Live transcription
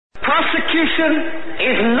prosecution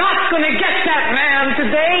is not going to get that man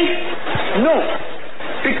today. No,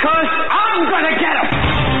 because I'm going to get him.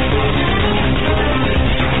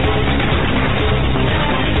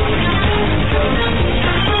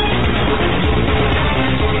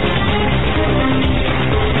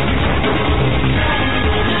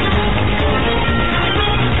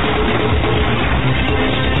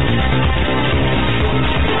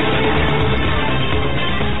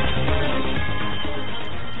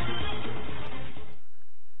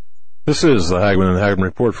 This is the Hagman and Hagman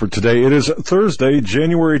Report for today. It is Thursday,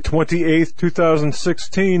 January 28th,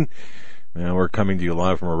 2016. And we're coming to you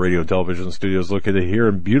live from our radio and television studios located here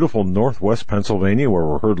in beautiful Northwest Pennsylvania, where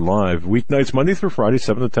we're heard live weeknights, Monday through Friday,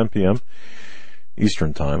 7 to 10 p.m.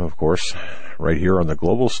 Eastern Time, of course, right here on the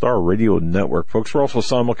Global Star Radio Network. Folks, we're also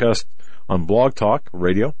simulcast on Blog Talk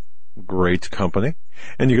Radio. Great company.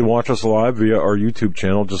 And you can watch us live via our YouTube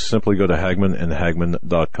channel. Just simply go to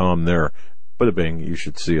hagmanandhagman.com there. Bada bing, you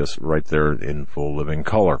should see us right there in full living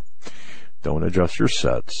color. Don't adjust your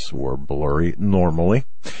sets. We're blurry normally.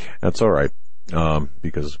 That's all right,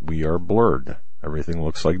 because we are blurred. Everything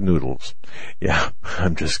looks like noodles. Yeah,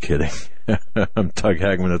 I'm just kidding. I'm Doug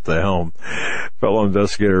Hagman at the helm. Fellow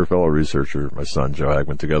investigator, fellow researcher, my son Joe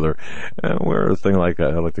Hagman together. And we're a thing like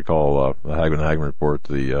I like to call the Hagman and Hagman Report,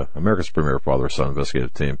 the America's premier father-son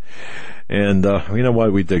investigative team. And you know why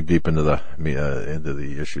we dig deep into the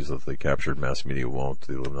issues of the captured mass media won't,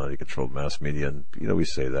 the Illuminati-controlled mass media, and we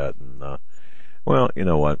say that, and well, you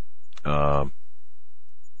know what?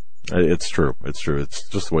 It's true. It's true. It's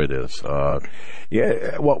just the way it is.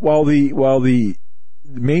 Yeah. While the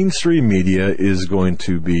mainstream media is going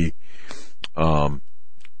to be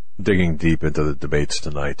digging deep into the debates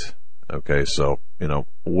tonight. Okay, so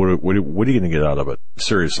what are you going to get out of it?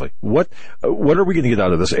 Seriously, what are we going to get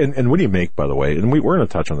out of this? And what do you make, by the way? And we're going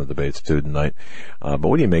to touch on the debates too tonight. But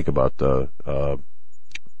what do you make about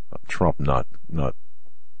Trump not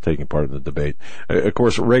taking part in the debate? Of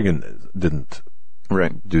course, Reagan didn't.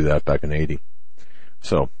 Right. Do that back in 80.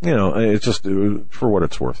 So, it's just for what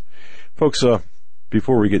it's worth. Folks,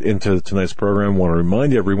 before we get into tonight's program, I want to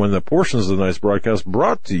remind everyone that portions of tonight's broadcast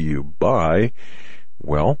brought to you by,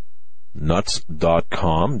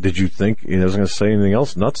 Nuts.com. Did you think I was going to say anything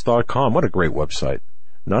else? Nuts.com. What a great website.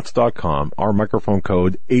 Nuts.com. Our microphone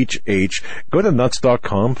code HH. Go to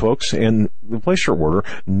Nuts.com, folks, and place your order.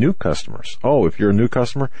 New customers. Oh, if you're a new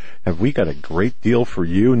customer, have we got a great deal for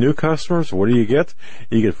you? New customers, what do you get?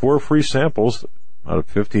 You get 4 free samples out of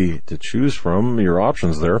 50 to choose from. Your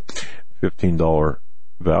options there. $15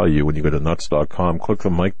 value when you go to Nuts.com. Click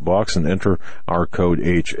the mic box and enter our code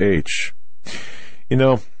HH.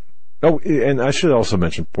 Oh, and I should also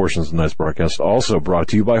mention portions of tonight's broadcast also brought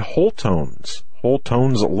to you by Whole Tones.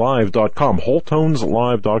 WholeTonesLive.com.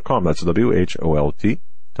 WholeTonesLive.com. That's WHOLT,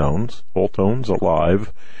 Tones,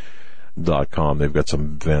 WholeTonesLive.com. They've got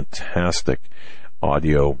some fantastic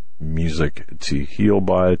audio music to heal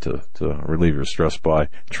by, to relieve your stress by.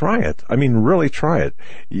 Try it. I mean, really try it.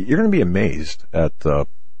 You're going to be amazed at the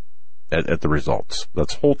results.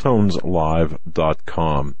 That's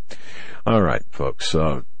WholeTonesLive.com. All right, folks.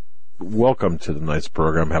 Welcome to tonight's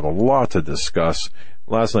program. Have a lot to discuss.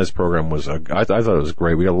 Last night's program was, I thought it was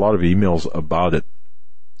great. We got a lot of emails about it,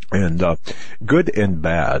 and good and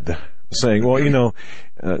bad, saying, well,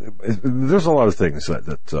 there's a lot of things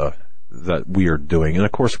that we are doing, and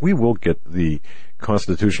of course we will get the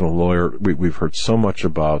constitutional lawyer. We've heard so much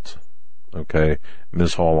about,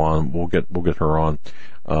 Ms. Hall on. We'll get her on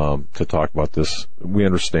to talk about this. We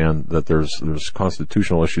understand that there's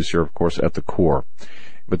constitutional issues here, of course, at the core,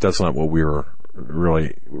 but that's not what we were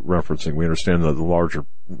really referencing. We understand that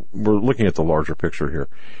we're looking at the larger picture here.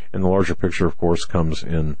 And the larger picture, of course, comes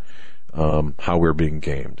in how we're being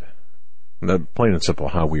gamed. That, plain and simple,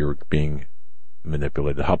 how we are being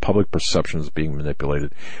manipulated, how public perception is being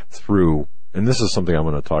manipulated through, and this is something I'm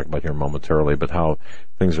going to talk about here momentarily, but how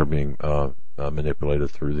things are being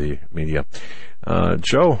manipulated through the media.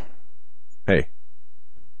 Joe, hey.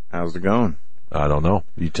 How's it going? I don't know.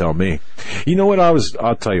 You tell me. You know what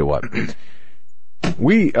I'll tell you what.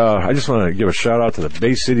 I just want to give a shout out to the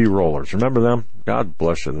Bay City Rollers. Remember them? God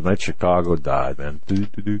bless you. The night Chicago died, man.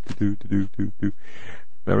 Remember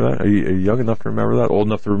that? Are you young enough to remember that? Old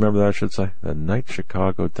enough to remember that, I should say? The night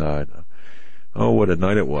Chicago died. Oh, what a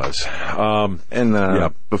night it was.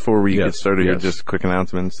 Before we get started, just quick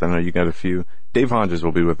announcements. I know you got a few. Dave Hodges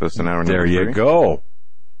will be with us an hour and There you go.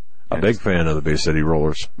 A big fan of the Bay City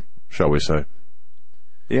Rollers, shall we say.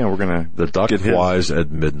 Yeah, we're going to... The duck flies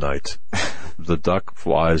at midnight. The duck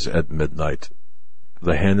flies at midnight.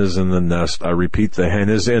 The hen is in the nest. I repeat, the hen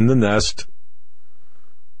is in the nest.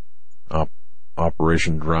 Oh,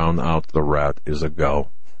 Operation Drown Out the Rat is a go.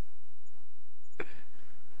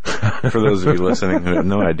 For those of you listening who have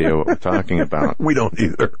no idea what we're talking about, we don't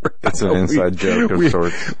either. It's an inside joke of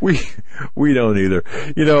sorts. We don't either.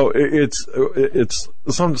 You know, it's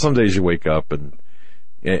some days you wake up and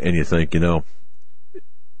you think, you know,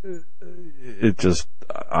 it just,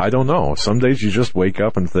 I don't know. Some days you just wake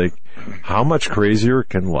up and think, how much crazier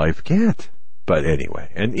can life get? But anyway,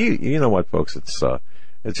 and you know what, folks, it's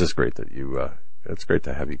just great that it's great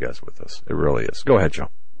to have you guys with us. It really is. Go ahead, Joe.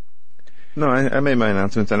 No, I made my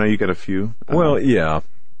announcements. I know you got a few. Well, yeah.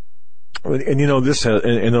 And you know, this has,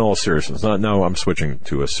 in all seriousness, now I'm switching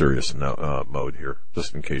to a serious mode here,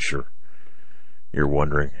 just in case you're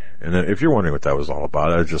wondering. And if you're wondering what that was all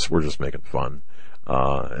about, we're just making fun.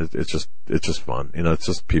 It's just fun. You know, it's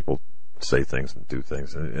just people say things and do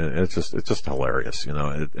things, and it's just hilarious. You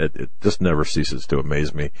know, it just never ceases to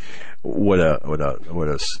amaze me what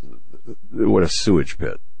a sewage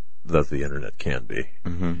pit that the internet can be.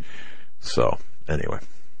 Mm-hmm. So anyway,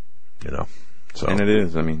 you know, and it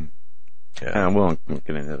is. I mean, yeah, we won't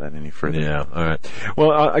get into that any further. Yeah, all right.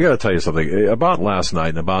 Well, I got to tell you something about last night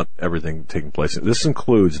and about everything taking place. This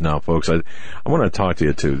includes now, folks. I want to talk to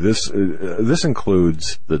you too. This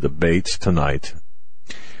includes the debates tonight.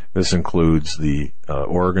 This includes the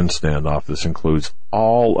Oregon standoff. This includes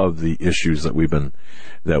all of the issues that we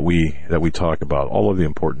talk about, all of the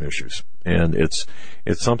important issues, and it's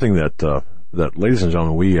something that, ladies and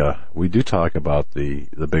gentlemen, we do talk about the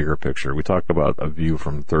bigger picture. We talk about a view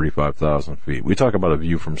from 35,000 feet. We talk about a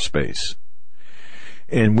view from space,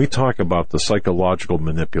 and we talk about the psychological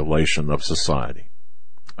manipulation of society.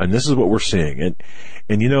 And this is what we're seeing.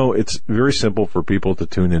 And you know, it's very simple for people to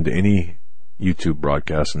tune into any YouTube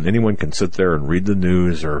broadcast, and anyone can sit there and read the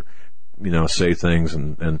news or, you know, say things,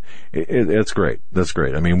 and it's great. That's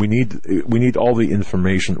great. I mean, we need all the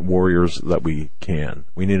information warriors that we can.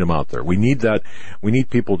 We need them out there. We need that. We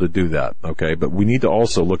need people to do that. Okay. But we need to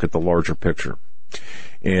also look at the larger picture.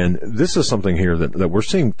 And this is something here that we're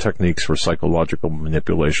seeing techniques for psychological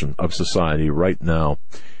manipulation of society right now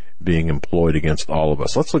being employed against all of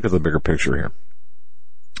us. Let's look at the bigger picture here.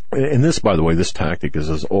 And this, by the way, this tactic is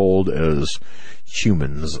as old as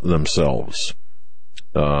humans themselves.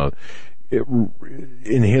 In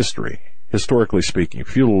history, historically speaking,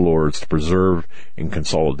 feudal lords, to preserve and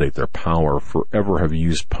consolidate their power, forever have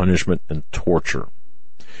used punishment and torture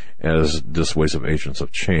as dissuasive agents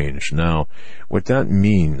of change. Now, what that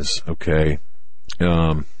means, okay,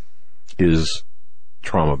 is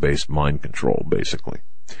trauma-based mind control, basically.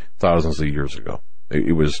 Thousands of years ago.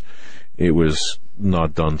 It was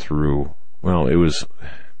not done through, well, it was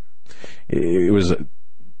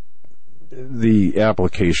the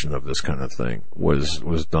application of this kind of thing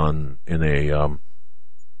was done in a,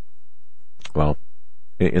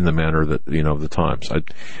 in the manner that, you know, of the times.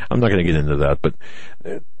 I'm not going to get into that, but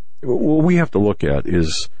what we have to look at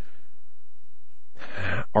is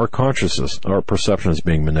our consciousness, our perception is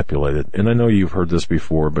being manipulated. And I know you've heard this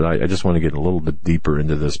before, but I just want to get a little bit deeper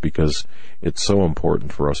into this because it's so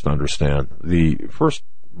important for us to understand. The first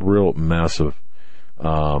real massive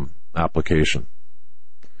application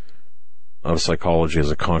of psychology as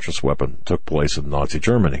a conscious weapon took place in Nazi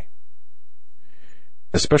Germany,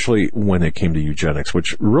 especially when it came to eugenics,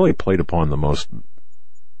 which really played upon the most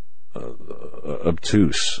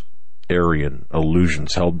obtuse Aryan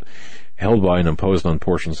illusions held by and imposed on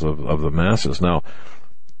portions of the masses. Now,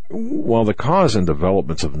 while the cause and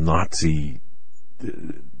developments of Nazi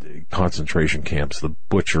concentration camps, the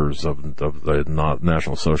butchers of the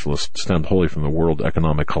National Socialists, stemmed wholly from the world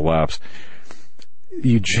economic collapse,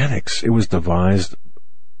 eugenics, it was devised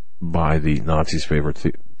by the Nazis'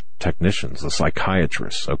 favorite technicians, the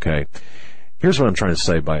psychiatrists, okay? Here's what I'm trying to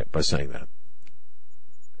say by saying that.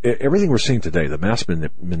 Everything we're seeing today, the mass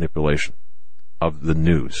manipulation of the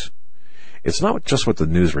news, it's not just what the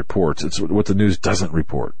news reports, it's what the news doesn't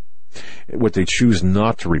report, what they choose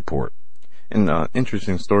not to report. And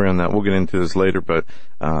interesting story on that. We'll get into this later, but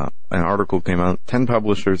an article came out. 10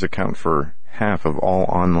 publishers account for half of all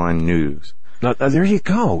online news. Now there you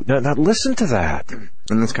go. Now listen to that.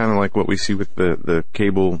 And that's kind of like what we see with the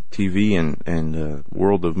cable TV and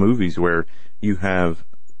world of movies, where you have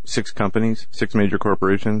 6 companies, 6 major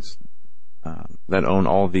corporations that own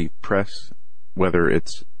all the press, whether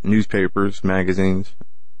it's newspapers, magazines,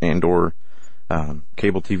 and or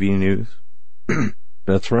cable TV news.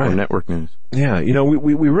 That's right. Or network news. Yeah, you know,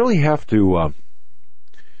 we really have to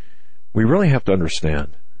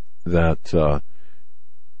understand that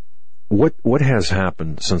what has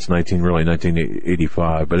happened since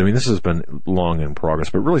 1985? But I mean, this has been long in progress,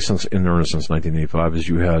 but really since 1985, is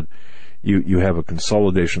you have a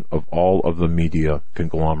consolidation of all of the media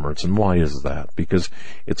conglomerates. And why is that? Because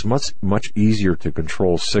it's much easier to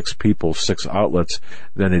control 6 people, 6 outlets,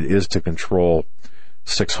 than it is to control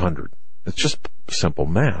 600. It's just simple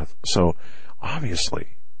math. So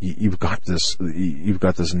obviously you've got this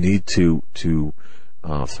need to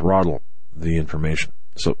throttle the information.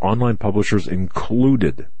 So online publishers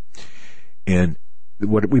included. And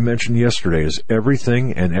what we mentioned yesterday is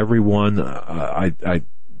everything and everyone, I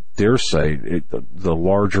dare say, the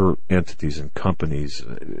larger entities and companies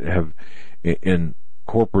have in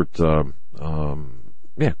corporate,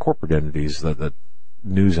 corporate entities, that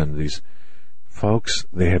news entities, folks,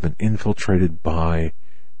 they have been infiltrated by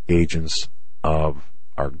agents of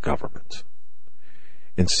our government.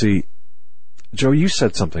 And see, Joe, you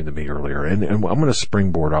said something to me earlier, and I'm going to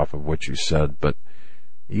springboard off of what you said, but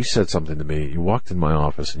you said something to me. You walked in my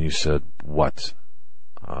office and you said, what?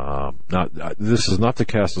 Now, this is not to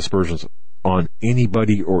cast aspersions on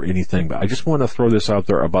anybody or anything, but I just want to throw this out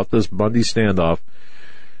there about this Bundy standoff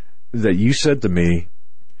that you said to me,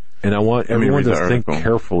 and I want everyone to think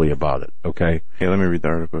carefully about it, okay? Hey, let me read the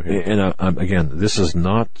article here. And again, this is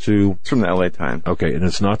not to... It's from the LA Times. Okay, and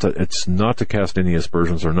it's not to cast any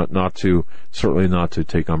aspersions, or certainly not to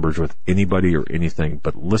take umbrage with anybody or anything,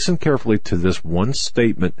 but listen carefully to this one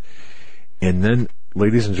statement, and then,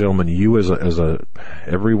 ladies and gentlemen, you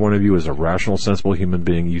every one of you is a rational, sensible human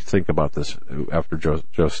being, you think about this after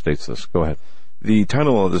Joe states this. Go ahead. The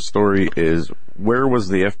title of the story is, Where Was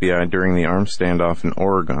the FBI During the Armed Standoff in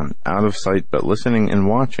Oregon? Out of Sight but Listening and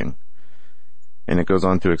Watching. And it goes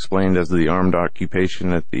on to explain, as the armed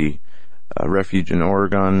occupation at the refuge in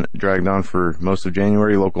Oregon dragged on for most of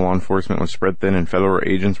January, local law enforcement was spread thin and federal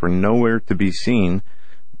agents were nowhere to be seen.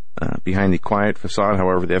 Behind the quiet facade,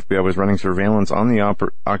 however, the FBI was running surveillance on the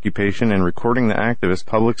occupation and recording the activists'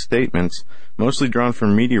 public statements, mostly drawn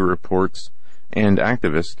from media reports and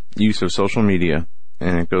activist use of social media.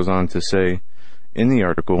 And it goes on to say in the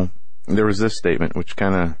article, there was this statement, which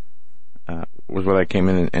kind of was what I came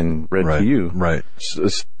in and read to you. Right.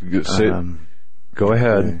 Go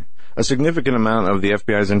ahead. Okay. A significant amount of the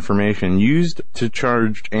FBI's information used to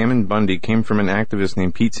charge Ammon Bundy came from an activist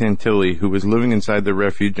named Pete Santilli, who was living inside the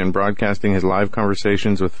refuge and broadcasting his live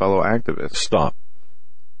conversations with fellow activists. Stop.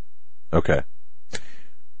 Okay.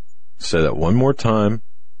 Say that one more time.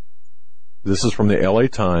 This is from the LA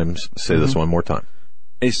Times. Say this one more time.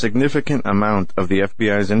 A significant amount of the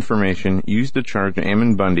FBI's information used to charge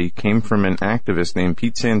Ammon Bundy came from an activist named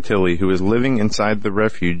Pete Santilli, who was living inside the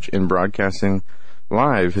refuge and broadcasting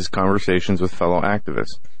live his conversations with fellow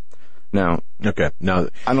activists. Now,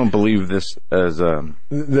 I don't believe this as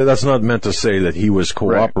that's not meant to say that he was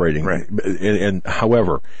cooperating. Right. And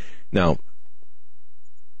however, now,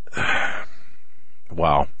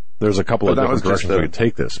 wow, there's a couple of different directions we could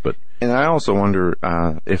take this, but. And I also wonder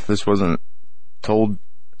if this wasn't told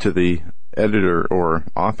to the editor or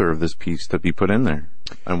author of this piece to be put in there.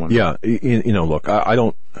 I wonder. Yeah, look, I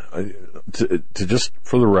don't, to just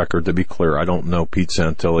for the record, to be clear, I don't know Pete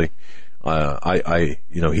Santilli.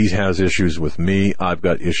 He has issues with me. I've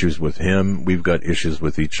got issues with him. We've got issues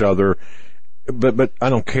with each other. But I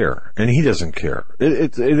don't care, and he doesn't care.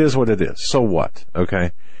 It is what it is. So what?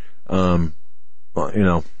 Okay. I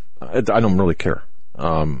don't really care.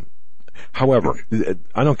 However,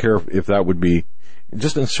 I don't care if that would be,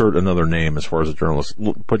 just insert another name as far as a journalist.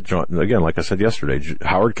 Put John, again, like I said yesterday,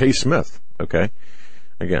 Howard K. Smith, okay?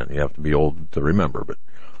 Again, you have to be old to remember, but,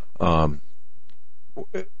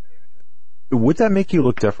 would that make you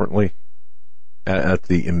look differently at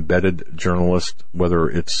the embedded journalist, whether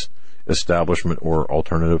it's establishment or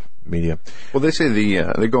alternative media? Well, they say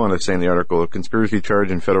they go on to say in the article, a conspiracy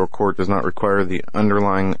charge in federal court does not require the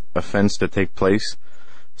underlying offense to take place.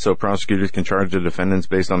 So prosecutors can charge the defendants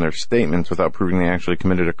based on their statements without proving they actually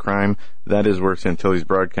committed a crime. That is where Santilli's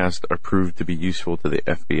broadcasts are proved to be useful to the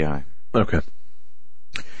FBI. Okay.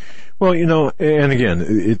 Well, and again,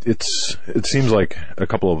 it seems like a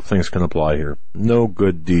couple of things can apply here. No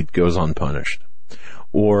good deed goes unpunished.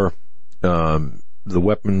 Or the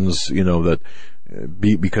weapons,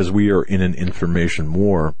 because we are in an information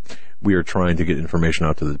war, we are trying to get information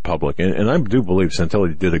out to the public. And I do believe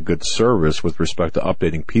Santilli did a good service with respect to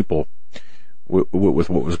updating people with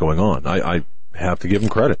what was going on. I have to give him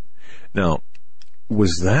credit. Now,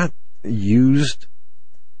 was that used?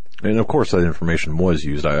 And of course that information was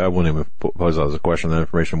used. I wouldn't even pose that as a question. That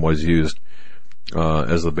information was used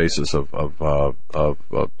as the basis of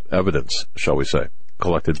evidence, shall we say,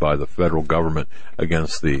 collected by the federal government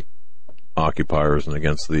against the occupiers and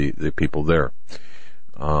against the people there,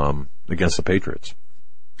 against the Patriots.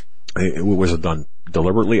 Was it done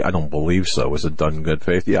deliberately? I don't believe so. Was it done in good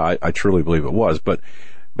faith? Yeah, I truly believe it was. But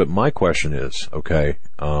my question is, okay,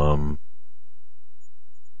 was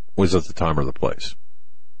it the time or the place?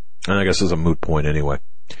 And I guess it's a moot point anyway.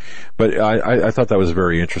 But I thought that was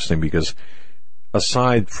very interesting because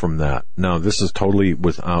aside from that, now this is totally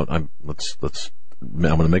without, I'm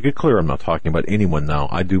going to make it clear, I'm not talking about anyone now.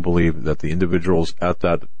 I do believe that the individuals at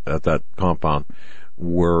that compound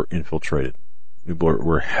were infiltrated.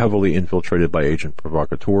 Were heavily infiltrated by agent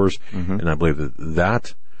provocateurs, and I believe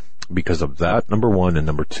that because of that, number one, and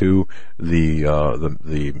number two,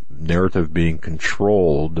 the narrative being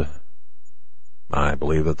controlled. I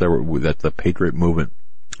believe that that the Patriot movement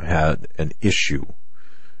had an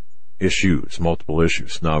multiple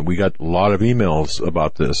issues. Now, we got a lot of emails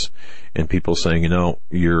about this and people saying,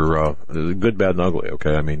 you're good, bad, and ugly,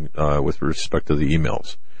 okay? I mean, with respect to the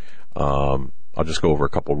emails. I'll just go over a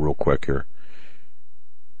couple real quick here.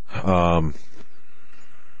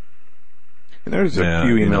 There's a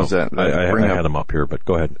few emails that bring up. I had them up here, but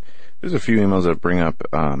go ahead. There's a few emails that bring up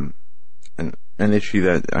an issue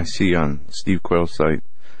that I see on Steve Quayle's site,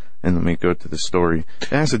 and let me go to the story. It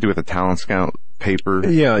has to do with the Talent Scout paper.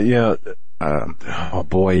 Yeah. Oh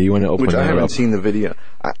boy, you want to open which that I haven't up. seen the video.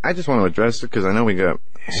 I just want to address it because I know we got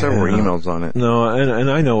several emails on it. No,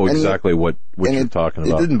 and I know exactly what you're talking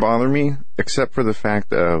about. It didn't bother me, except for the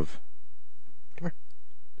fact of,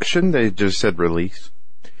 shouldn't they just said release?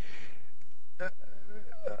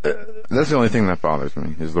 That's the only thing that bothers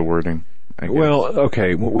me, is the wording. Well,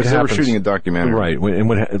 okay. What they were shooting a documentary. Right.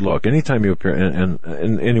 And look, anytime you appear, and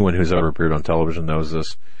anyone who's ever appeared on television knows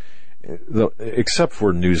this, except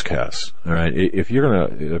for newscasts, all right? If you're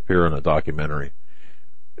going to appear on a documentary,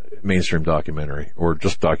 mainstream documentary, or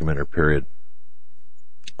just documentary period,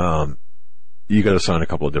 you got to sign a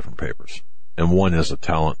couple of different papers. And one is a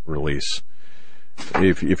talent release.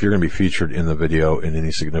 If you're going to be featured in the video in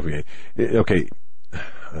any significant, okay,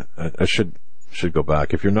 I should go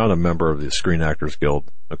back. If you're not a member of the Screen Actors Guild,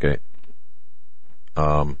 okay,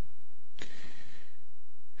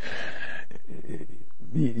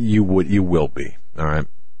 you will be, all right,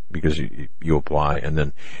 because you apply, and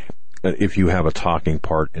then if you have a talking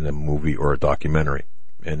part in a movie or a documentary,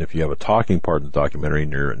 and if you have a talking part in the documentary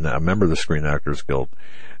and you're a member of the Screen Actors Guild,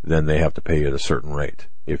 then they have to pay you at a certain rate.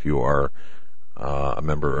 If you are a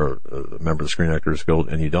member of the Screen Actors Guild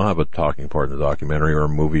and you don't have a talking part in the documentary or a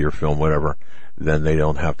movie or film, whatever, then they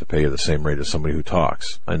don't have to pay you the same rate as somebody who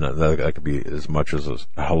talks. And that could be as much as a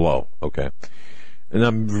hello, okay? And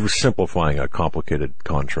I'm simplifying a complicated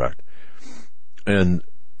contract. And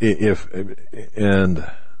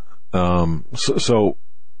so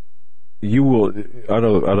you will, out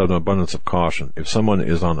of an abundance of caution, if someone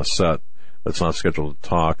is on a set that's not scheduled to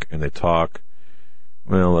talk and they talk,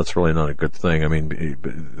 well, that's really not a good thing. I mean,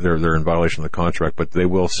 they're in violation of the contract, but they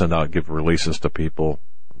will give releases to people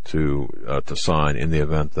to sign in the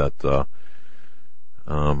event that,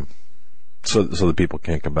 so the people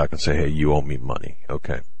can't come back and say, hey, you owe me money.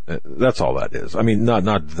 Okay. That's all that is. I mean, not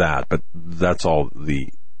that, but that's all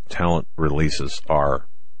the talent releases are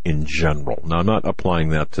in general. Now, I'm not applying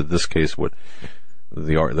that to this case with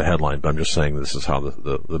the headline, but I'm just saying this is how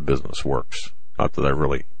the business works. Not that I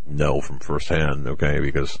really know from firsthand, okay,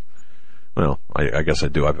 because, well, I guess I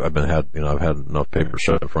do. I've had enough papers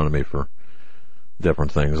shut in front of me for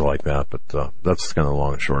different things like that, but that's kind of the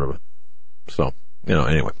long and short of it. So,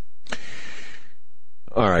 anyway.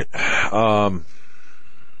 All right.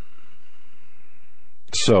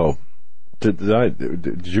 So,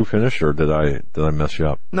 did you finish, or did I mess you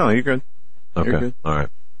up? No, you're good. Okay. You're good. All right.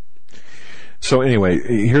 So anyway,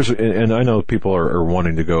 and I know people are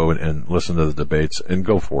wanting to go and listen to the debates, and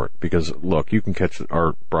go for it, because look, you can catch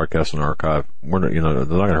our broadcast and archive. We're not, they're not going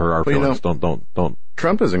to hurt our feelings. Don't.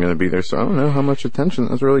 Trump isn't going to be there, so I don't know how much attention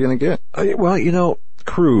that's really going to get. Well,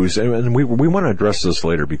 Cruz, and we want to address this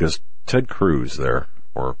later, because Ted Cruz there,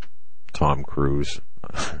 or Tom Cruise,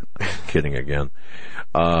 kidding again.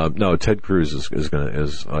 No, Ted Cruz is going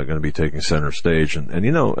to be taking center stage, and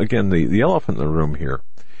again, the elephant in the room here,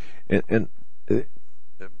 and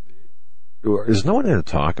is no one going to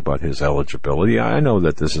talk about his eligibility? I know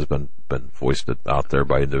that this has been foisted out there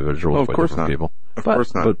by individuals, by different people. Of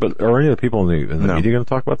course not. But are any of the people in the media going to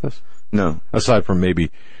talk about this? No. Aside from maybe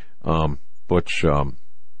Butch,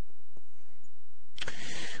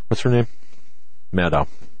 what's her name? Maddow.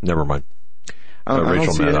 Never mind. I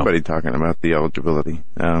don't see anybody talking about the eligibility.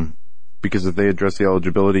 Because if they address the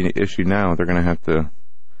eligibility issue now, they're going to have to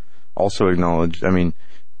also acknowledge, I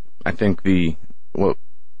think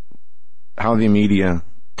how the media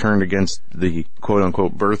turned against the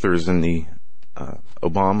quote-unquote birthers in the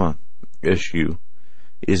Obama issue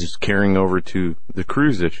is carrying over to the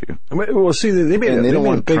Cruz issue. Well, see, they made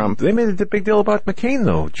a big deal about McCain,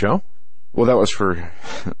 though, Joe. Well, that was for,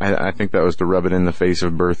 I think that was to rub it in the face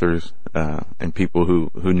of birthers and people who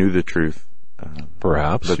knew the truth.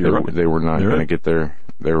 Perhaps, but they were not going to get the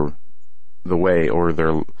way, or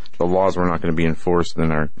the laws were not going to be enforced,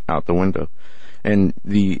 and are out the window. And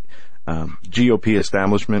the GOP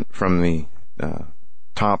establishment, from the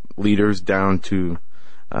top leaders down to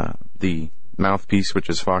the mouthpiece, which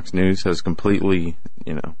is Fox News, has completely,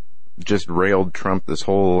 just railed Trump this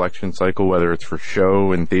whole election cycle, whether it's for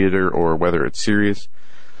show and theater or whether it's serious.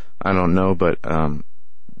 I don't know, but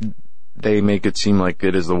they make it seem like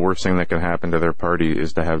it is the worst thing that could happen to their party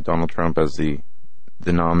is to have Donald Trump as the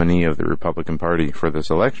nominee of the Republican Party for this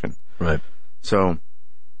election. Right. So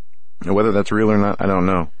whether that's real or not, I don't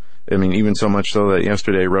know. I mean, even so much so that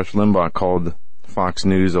yesterday Rush Limbaugh called Fox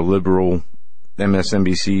News a liberal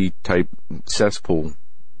MSNBC type cesspool.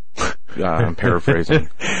 I'm paraphrasing.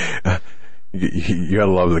 You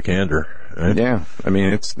gotta love the candor, right? Yeah, I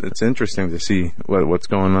mean, it's interesting to see what's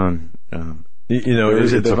going on.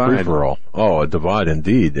 It's a free for all. Oh, a divide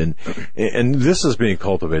indeed, and this is being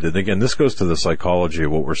cultivated. Again, this goes to the psychology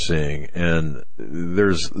of what we're seeing, and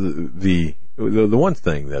there's the one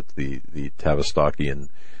thing that the Tavistokian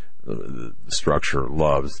structure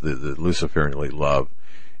loves, the Luciferian elite love,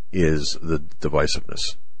 is the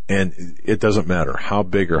divisiveness. And it doesn't matter how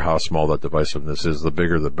big or how small that divisiveness is, the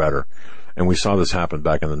bigger the better. And we saw this happen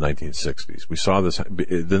back in the 1960s. We saw this, the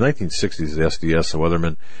 1960s, the SDS, the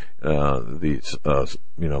Weathermen,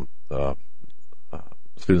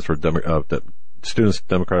 Students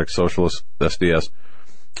Democratic Socialists, SDS,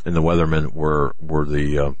 and the Weathermen were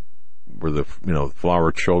the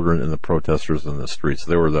flower children and the protesters in the streets.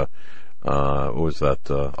 They were the,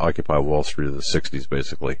 Occupy Wall Street of the 60s,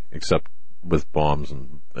 basically, except with bombs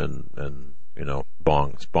and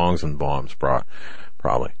bongs and bombs,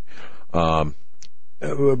 probably. But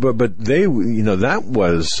they, that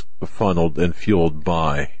was funneled and fueled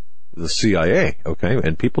by the CIA, okay?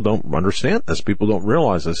 And people don't understand this. People don't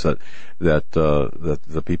realize this, that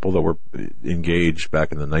the people that were engaged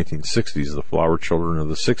back in the 1960s, the flower children of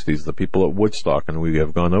the 60s, the people at Woodstock, and we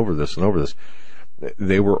have gone over this,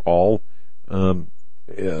 they were all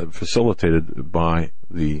facilitated by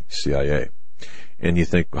the CIA. And you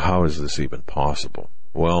think, how is this even possible?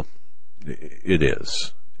 Well, it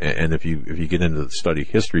is. And if you get into the study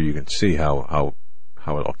history, you can see how it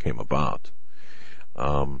all came about.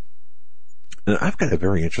 And I've got a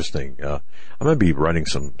very interesting, I'm going to be writing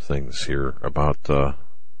some things here about,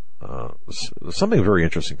 something very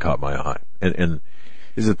interesting caught my eye. And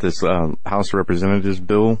is it this, House Representatives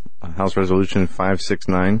bill, House Resolution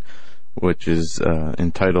 569, which is,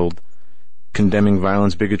 entitled Condemning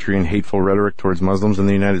Violence, Bigotry, and Hateful Rhetoric Towards Muslims in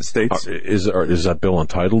the United States? Is that bill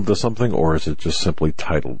entitled to something, or is it just simply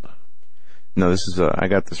titled? No, this is, I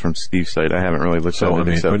got this from Steve's site. I haven't really looked at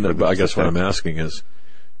it. I guess what I'm asking is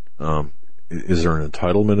there an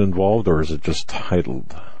entitlement involved, or is it just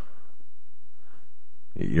titled?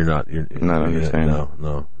 You're not understanding.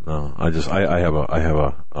 No. I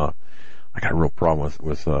got a real problem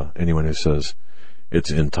with anyone who says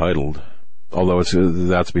it's entitled. Although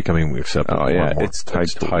that's becoming accepted. Oh yeah, more. It's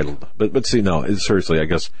titled. But see, no, seriously, I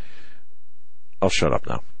guess I'll shut up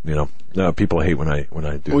now. No, people hate when I do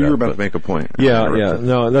that. Well, you were about to make a point. Yeah.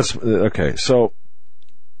 No, that's okay. So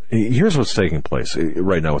here's what's taking place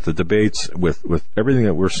right now with the debates, with everything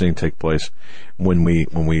that we're seeing take place. When we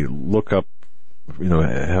look up,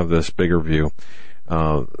 have this bigger view,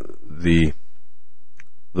 the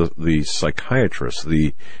psychiatrists,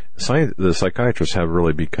 the psychiatrists have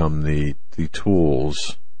really become the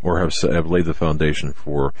tools, or have laid the foundation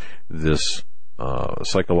for this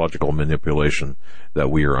psychological manipulation that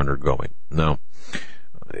we are undergoing. Now,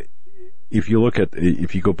 if you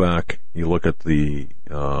go back, you look at the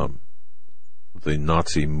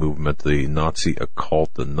Nazi movement, the Nazi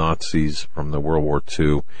occult, the Nazis from the World War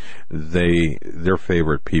II, their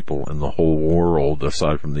favorite people in the whole world,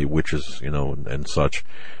 aside from the witches, and such,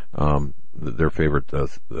 their favorite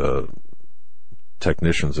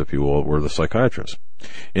technicians, if you will, were the psychiatrists.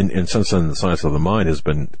 And since then, the science of the mind has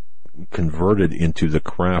been converted into the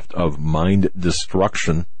craft of mind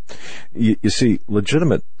destruction. You see,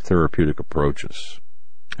 legitimate therapeutic approaches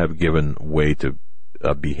have given way to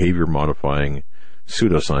behavior modifying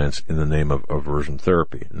pseudoscience in the name of aversion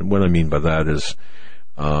therapy. And what I mean by that is,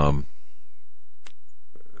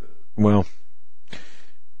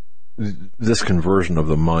 this conversion of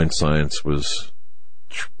the mind science was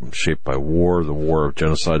shaped by war, the war of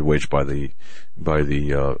genocide waged by the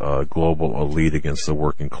global elite against the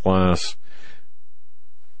working class.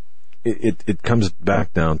 It comes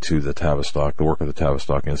back down to the Tavistock, the work of the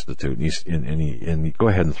Tavistock Institute. And go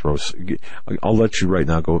ahead and I'll let you right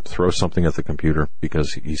now go throw something at the computer,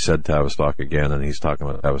 because he said Tavistock again, and he's talking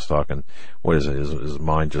about Tavistock, and what is it? His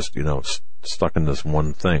mind just, stuck in this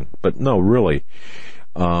one thing. But no, really,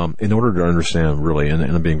 in order to understand, really, and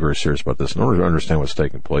I'm being very serious about this, in order to understand what's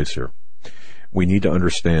taking place here, we need to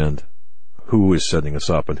understand who is setting us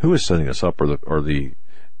up. And who is setting us up are the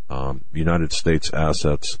United States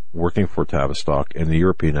assets working for Tavistock and the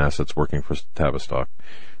European assets working for Tavistock.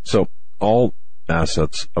 So all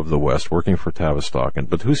assets of the West working for Tavistock.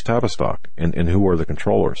 But who's Tavistock, and who are the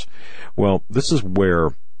controllers? Well, this is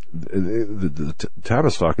where the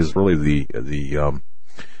Tavistock is really the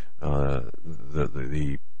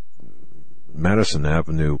Madison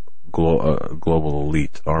Avenue global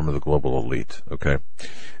elite, arm of the global elite. Okay,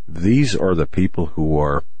 these are the people who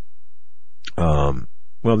are.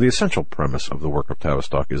 Well, the essential premise of the work of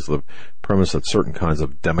Tavistock is the premise that certain kinds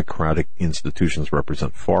of democratic institutions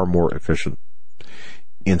represent far more efficient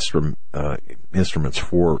instruments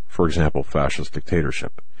for example, fascist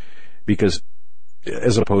dictatorship, because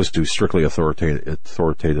as opposed to strictly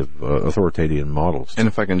authoritarian models. And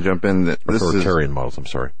if I can jump in, authoritarian models. I'm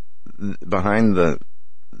sorry. Behind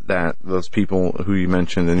those people who you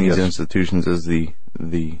mentioned in these institutions is the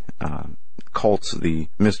cults, the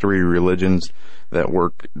mystery religions that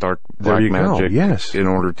work black magic in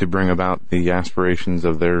order to bring about the aspirations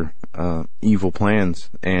of their evil plans,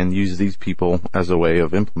 and use these people as a way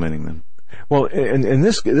of implementing them. Well, and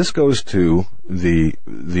this goes to the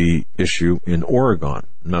issue in Oregon.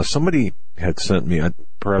 Now, somebody had sent me,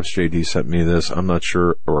 perhaps JD sent me this, I'm not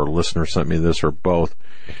sure, or a listener sent me this, or both.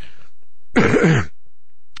 There's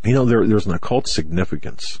an occult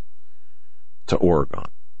significance to Oregon,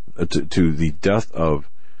 to the death of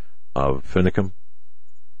Finicum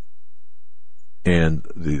and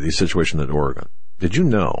the situation in Oregon. Did you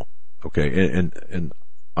know? Okay, and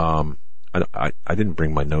I didn't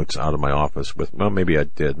bring my notes out of my office well, maybe I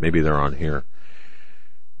did. Maybe they're on here.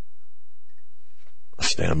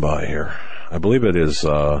 Stand by here. I believe it is,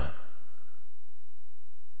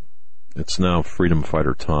 it's now Freedom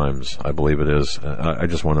Fighter Times. I believe it is. I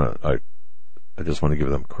just want to give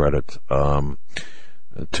them credit, to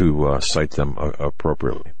cite them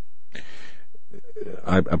appropriately.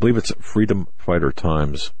 I believe it's Freedom Fighter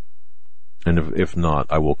Times, and if not,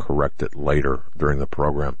 I will correct it later during the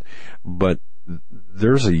program. But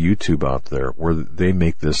there's a YouTube out there where they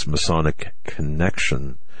make this Masonic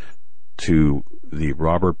connection to the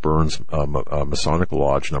Robert Burns Masonic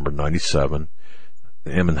Lodge number 97,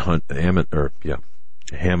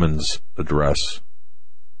 Hammond's address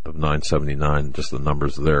of 979, just the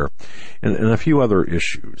numbers there, and a few other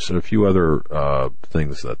issues, and a few other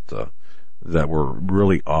things that were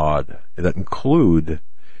really odd, that include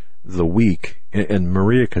the week. And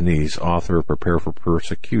Maria Canese, author of Prepare for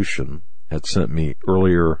Persecution, had sent me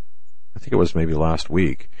earlier, I think it was maybe last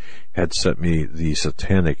week, had sent me the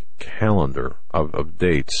satanic calendar of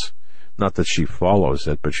dates. Not that she follows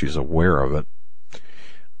it, but she's aware of it.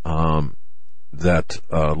 That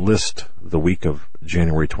list the week of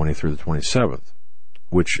January 20th through the 27th,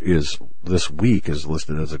 which is, this week is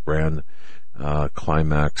listed as a grand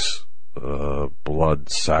climax blood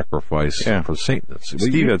sacrifice for Satan.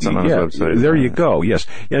 Steve had something on his website. There you go. Yes.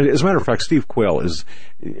 As a matter of fact, Steve Quayle is,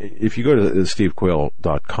 if you go to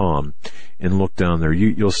stevequayle.com and look down there,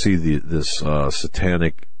 you'll see this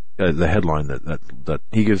satanic, the headline that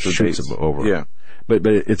he gives shoots the dates over. Yeah. But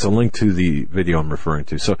it's a link to the video I'm referring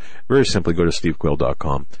to. So very simply, go to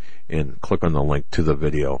stevequayle.com and click on the link to the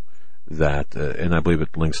video that, and I believe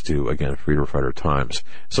it links to, again, Freedom Fighter Times.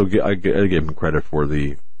 So I gave him credit for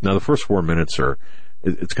now the first 4 minutes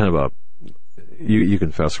it's kind of a, you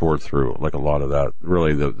can fast forward through like a lot of that.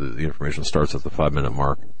 Really, the information starts at the 5-minute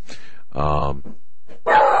mark.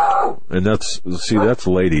 And that's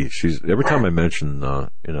Lady. She's, every time I mention,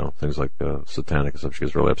 things like, satanic and stuff, she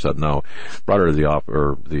gets really upset. No, brought her to the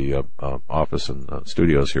office and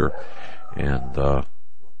studios here. And,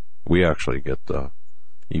 we actually get,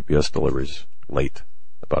 UPS deliveries late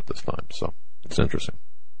about this time. So it's interesting.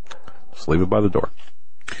 Just leave it by the door.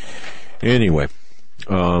 Anyway,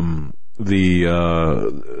 the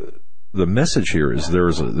message here is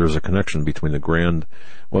there's a connection between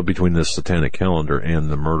between this satanic calendar and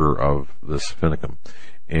the murder of this Finicum.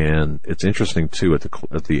 And it's interesting too, at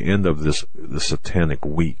the end of the satanic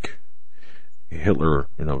week, Hitler,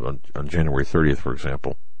 on January 30th, for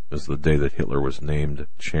example, is the day that Hitler was named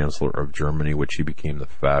Chancellor of Germany, which he became the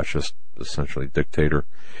fascist essentially dictator.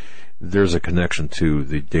 There's a connection to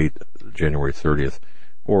the date, January 30th,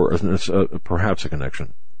 or perhaps a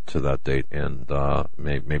connection to that date, and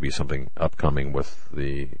maybe something upcoming with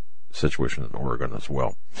the situation in Oregon as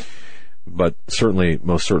well. But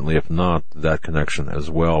most certainly, if not that connection as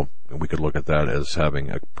well, we could look at that as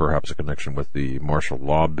having perhaps a connection with the martial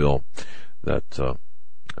law bill that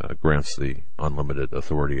grants the unlimited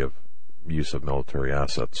authority of use of military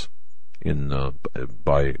assets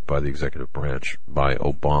by the executive branch, by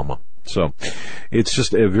Obama. So it's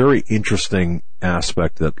just a very interesting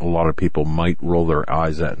aspect that a lot of people might roll their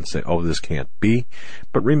eyes at and say, oh, this can't be.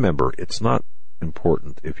 But remember, it's not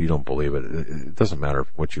important if you don't believe it. It doesn't matter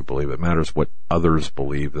what you believe. It matters what others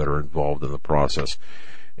believe that are involved in the process.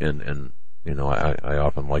 And you know, I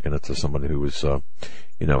often liken it to somebody who is,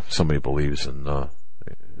 you know, if somebody believes in,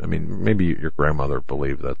 I mean, maybe your grandmother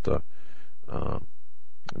believed that,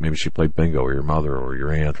 maybe she played bingo, or your mother or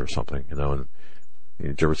your aunt or something, you know, and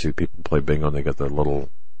did you ever see people play bingo and they got the little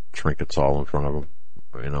trinkets all in front of them?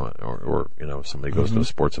 You know, or you know, somebody goes to a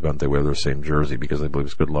sports event, they wear their same jersey because they believe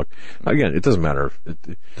it's good luck. Again, it doesn't matter.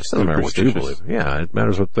 It doesn't matter what you believe. Yeah, it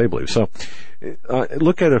matters what they believe. So,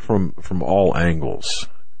 look at it from all angles,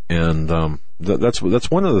 and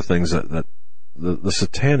that's one of the things that the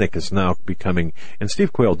satanic is now becoming. And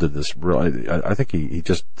Steve Quayle did this. I think he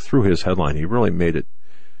just through his headline, he really made it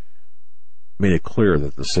clear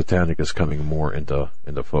that the satanic is coming more into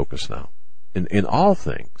focus now in all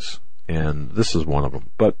things. And this is one of them.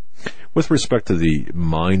 But with respect to the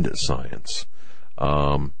mind science,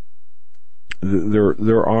 there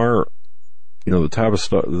are, you know,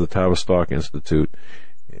 the Tavistock Institute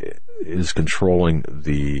is controlling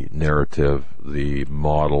the narrative, the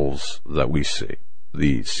models that we see,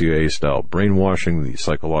 the CIA style brainwashing, the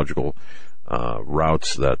psychological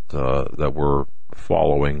routes that we're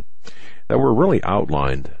following, that were really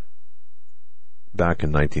outlined back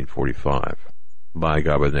in 1945. By a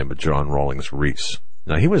guy by the name of John Rawlings Rees.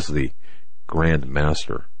 Now, he was the Grand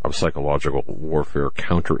Master of Psychological Warfare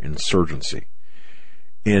Counterinsurgency.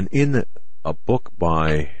 And in a book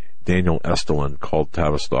by Daniel Estulin called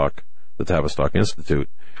the Tavistock Institute,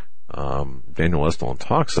 Daniel Estulin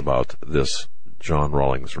talks about this John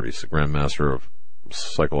Rawlings Rees, the Grand Master of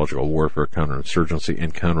Psychological Warfare Counterinsurgency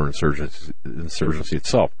and counterinsurgency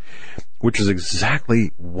itself, which is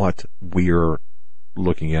exactly what we're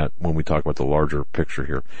looking at when we talk about the larger picture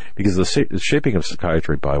here. Because the shaping of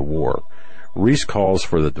psychiatry by war, Rees calls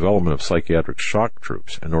for the development of psychiatric shock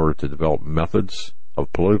troops in order to develop methods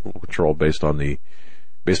of political control based on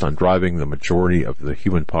driving the majority of the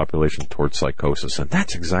human population towards psychosis. And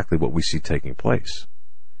that's exactly what we see taking place.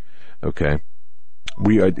 Okay?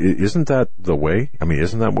 Isn't that the way? I mean,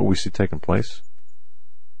 isn't that what we see taking place?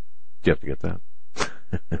 You have to get that.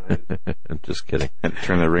 I'm just kidding. And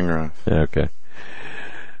turn the ringer off. Yeah, okay.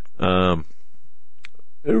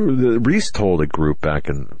 Rees told a group back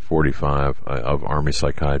in 45 of Army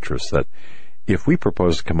psychiatrists that if we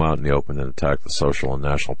propose to come out in the open and attack the social and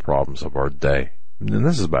national problems of our day, and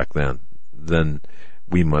this is back then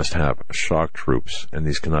we must have shock troops, and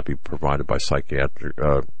these cannot be provided by psychiatric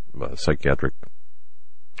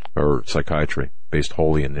or psychiatry based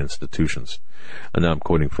wholly in institutions. And now I'm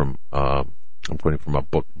quoting from a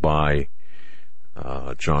book by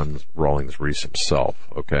John Rawlings Rees himself.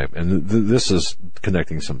 Okay, and this is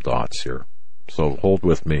connecting some dots here. So hold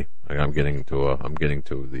with me. I'm getting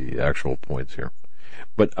to the actual points here.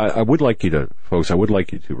 But I would like you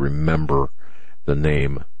to remember the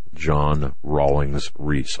name John Rawlings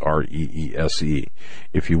Rees, R-E-E-S-E,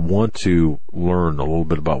 if you want to learn a little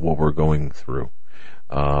bit about what we're going through.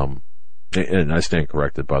 And I stand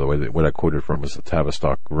corrected, by the way, that what I quoted from was the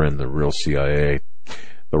Tavistock Grin, the real CIA,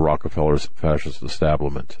 the Rockefeller's fascist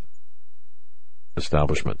establishment.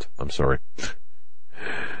 I'm sorry.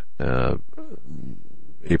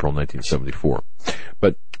 April 1974.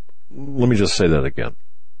 But let me just say that again.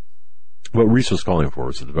 What Rees was calling for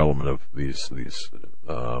is the development of these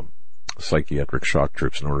psychiatric shock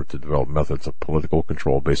troops in order to develop methods of political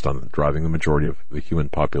control based on driving the majority of the human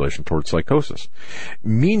population towards psychosis.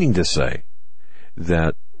 Meaning to say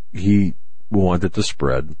that he wanted to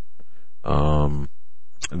spread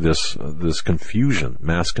this confusion,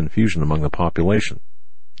 mass confusion among the population.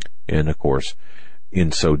 And of course,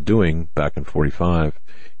 in so doing, back in 45,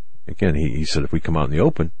 again, he said if we come out in the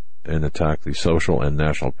open and attack the social and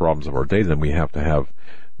national problems of our day, then we have to have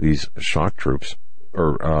these shock troops,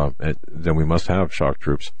 or then we must have shock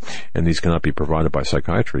troops, and these cannot be provided by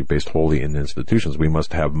psychiatry based wholly in institutions. We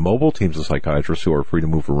must have mobile teams of psychiatrists who are free to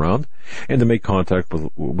move around and to make contact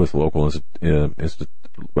with local with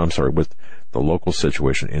the local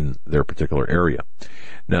situation in their particular area.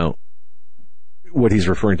 Now, what he's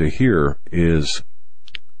referring to here is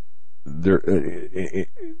there.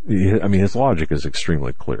 I mean, his logic is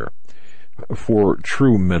extremely clear. For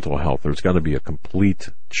true mental health, there's got to be a complete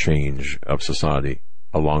change of society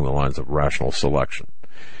along the lines of rational selection.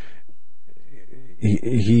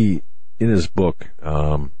 He in his book,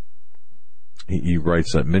 he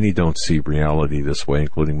writes that many don't see reality this way,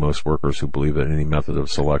 including most workers who believe that any method of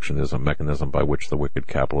selection is a mechanism by which the wicked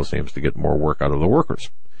capitalist aims to get more work out of the workers.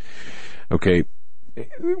 Okay,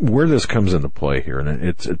 where this comes into play here, and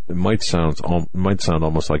it might sound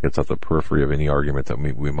almost like it's at the periphery of any argument that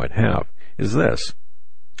we might have, is this.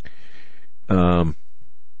 In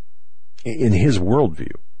his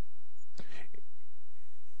worldview,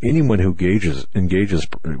 anyone who engages,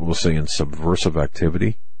 we'll say, in subversive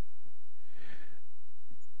activity,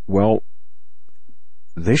 well,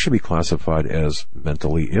 they should be classified as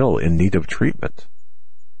mentally ill, in need of treatment.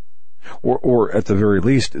 Or at the very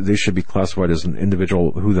least, they should be classified as an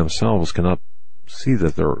individual who themselves cannot see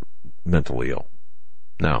that they're mentally ill.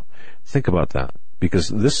 Now, think about that, because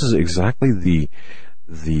this is exactly the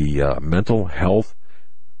mental health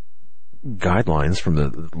guidelines from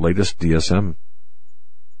the latest DSM,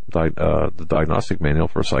 the Diagnostic Manual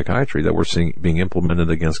for Psychiatry, that we're seeing being implemented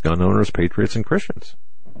against gun owners, patriots, and Christians.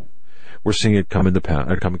 We're seeing it come to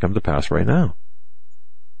pass right now.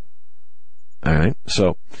 All right,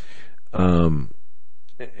 so. And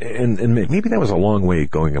maybe that was a long way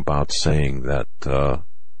going about saying that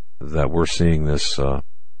we're seeing this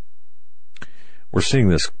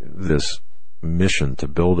mission to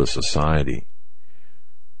build a society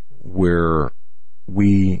where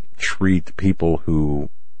we treat people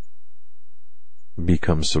who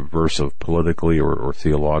become subversive politically or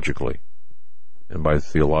theologically. And by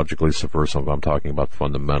theologically subversive, I'm talking about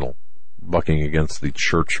fundamental, bucking against the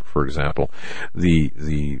church, for example,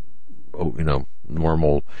 the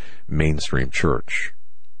normal mainstream church,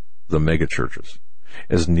 the mega churches,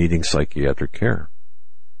 as needing psychiatric care.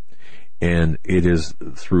 And it is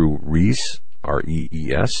through Rees,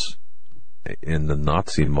 R-E-E-S, in the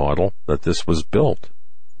Nazi model that this was built,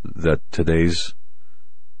 that today's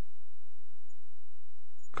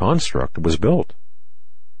construct was built.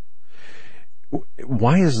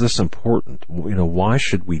 Why is this important? Why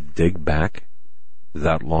should we dig back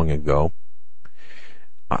that long ago?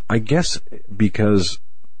 I guess because,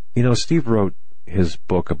 Steve wrote his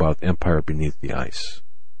book about Empire Beneath the Ice,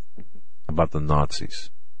 about the Nazis.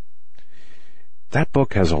 That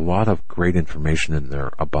book has a lot of great information in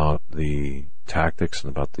there about the tactics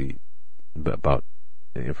and about the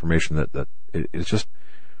information that it's just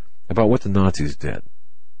about what the Nazis did.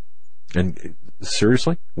 And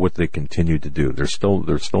seriously, what they continue to do. They're still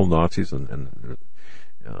Nazis, and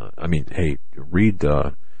I mean, hey, read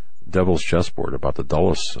Devil's Chessboard about the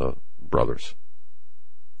Dulles brothers.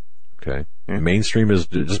 Okay, mainstream is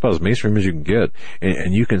just about as mainstream as you can get,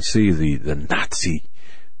 and you can see the Nazi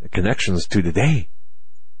connections to today.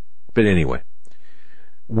 But anyway,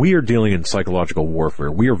 we are dealing in psychological warfare.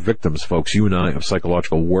 We are victims, folks, you and I, of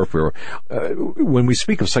psychological warfare. When we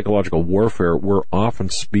speak of psychological warfare, we're often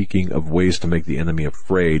speaking of ways to make the enemy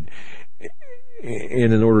afraid.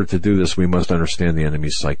 And in order to do this, we must understand the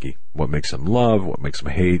enemy's psyche. What makes him love, what makes him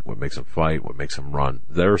hate, what makes him fight, what makes him run.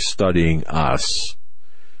 They're studying us.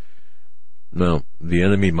 Now, the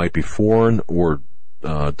enemy might be foreign or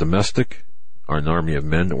domestic, or an army of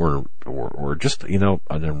men, or just, an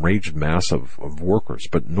enraged mass of workers.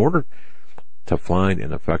 But in order to find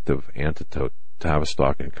an effective antidote,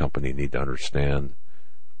 Tavistock and company need to understand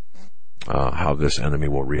how this enemy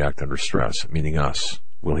will react under stress, meaning us.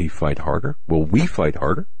 Will he fight harder? Will we fight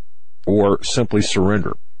harder? Or simply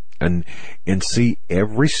surrender? And see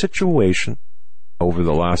every situation over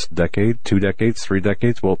the last decade, 2 decades, 3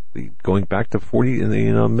 decades, well, going back to in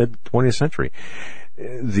the mid-20th century,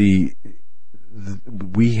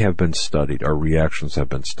 we have been studied. Our reactions have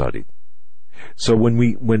been studied. So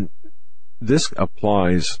when this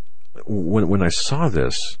applies, when I saw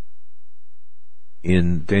this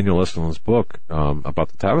in Daniel Estlin's book about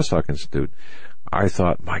the Tavistock Institute, I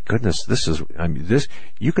thought, my goodness,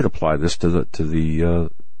 you could apply this to the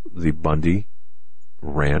Bundy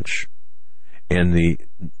Ranch and the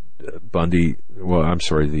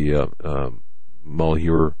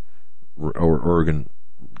Mulheur, Oregon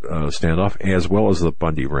standoff, as well as the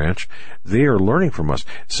Bundy Ranch. They are learning from us.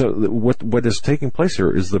 So what is taking place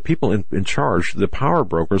here is the people in charge, the power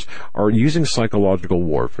brokers, are using psychological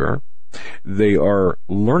warfare. They are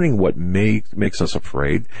learning what makes us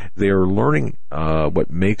afraid. They are learning what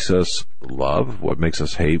makes us love, what makes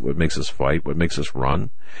us hate, what makes us fight, what makes us run.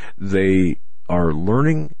 They are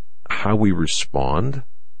learning how we respond,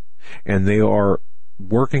 and they are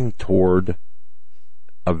working toward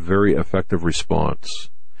a very effective response,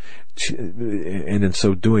 and in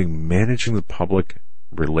so doing, managing the public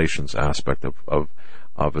relations aspect of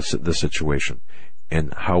the situation,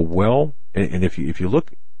 and how well. And if you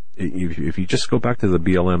look, if you just go back to the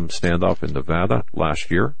BLM standoff in Nevada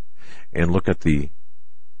last year, and look at the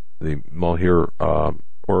Malheur,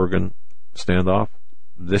 Oregon standoff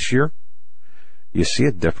this year, you see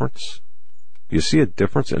a difference. You see a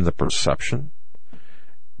difference in the perception.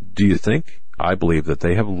 Do you think? I believe that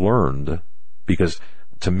they have learned, because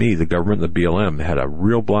to me, the government and the BLM had a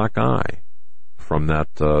real black eye from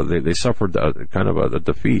that. They suffered kind of a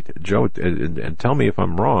defeat. Joe, and tell me if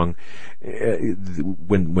I'm wrong.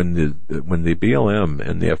 When the BLM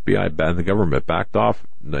and the FBI and the government backed off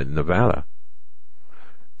in Nevada,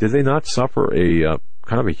 did they not suffer a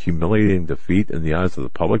kind of a humiliating defeat in the eyes of the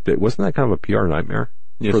public? Wasn't that kind of a PR nightmare?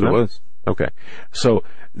 Yes, it was. Okay. So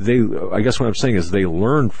I guess what I'm saying is they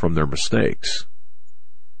learned from their mistakes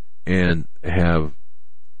and have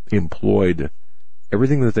employed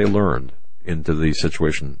everything that they learned into the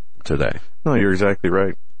situation today. No, you're exactly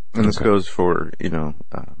right. And this goes for,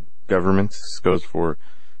 governments. This goes for,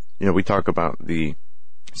 we talk about the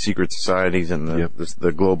secret societies and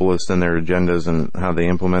the globalists and their agendas and how they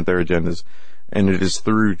implement their agendas. And it is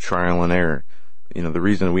through trial and error. The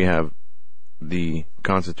reason we have the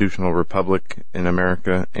constitutional republic in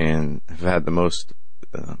America and have had the most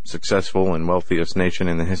successful and wealthiest nation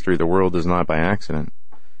in the history of the world is not by accident.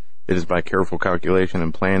 It is by careful calculation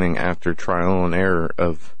and planning after trial and error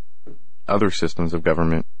of other systems of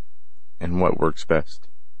government and what works best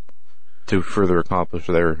to further accomplish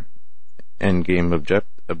their end game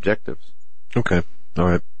objectives. Okay. All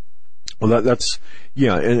right. Well, that's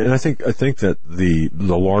and I think that the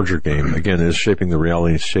larger game again is shaping the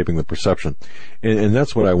reality, shaping the perception, and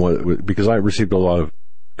that's what I want, because I received a lot of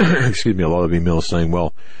a lot of emails saying,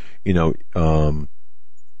 well,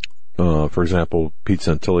 for example, Pete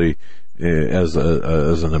Santilli as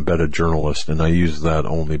an embedded journalist, and I use that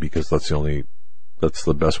only because that's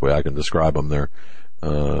the best way I can describe him. There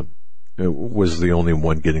was the only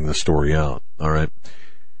one getting the story out. All right.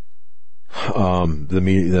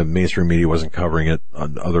 The mainstream media wasn't covering it.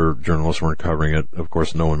 Other journalists weren't covering it. Of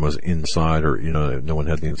course, no one was inside, or no one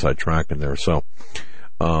had the inside track in there. So,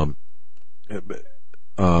 well,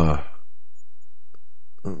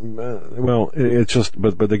 it's just,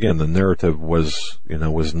 but again, the narrative was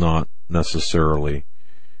not necessarily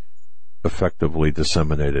effectively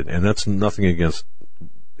disseminated, and that's nothing against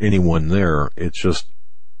anyone there. It's just,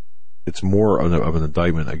 it's more of an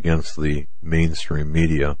indictment against the mainstream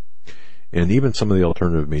media. And even some of the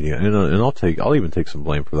alternative media, and I'll even take some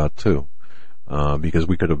blame for that too, because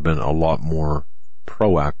we could have been a lot more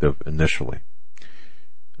proactive initially.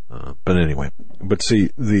 But anyway,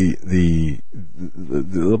 see, the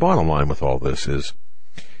bottom line with all this is,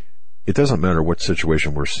 it doesn't matter what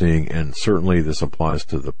situation we're seeing, and certainly this applies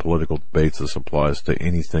to the political debates. This applies to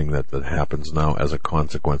anything that happens now as a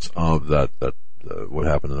consequence of that what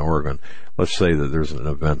happened in Oregon. Let's say that there's an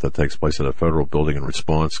event that takes place at a federal building in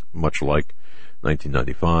response, much like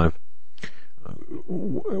 1995.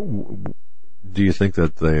 Do you think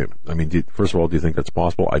that first of all, do you think that's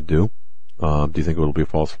possible? I do. Do you think it will be a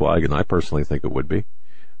false flag? And I personally think it would be.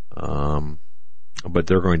 But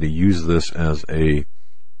they're going to use this as a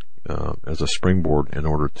springboard in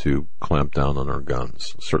order to clamp down on our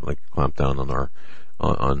guns. Certainly clamp down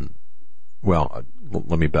on well,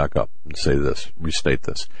 let me back up and say this, restate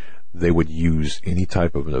this. They would use any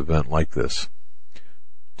type of an event like this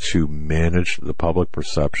to manage the public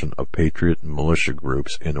perception of patriot and militia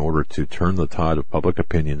groups in order to turn the tide of public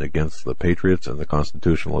opinion against the patriots and the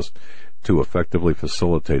constitutionalists, to effectively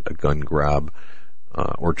facilitate a gun grab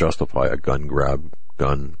or justify a gun grab,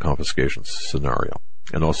 gun confiscation scenario,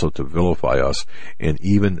 and also to vilify us, and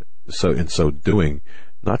even so in so doing,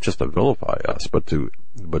 not just to vilify us, but to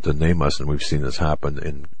name us, and we've seen this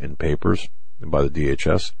happen in papers and by the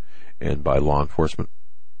DHS and by law enforcement,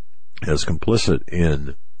 as complicit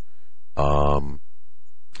in what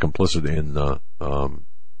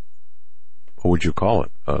would you call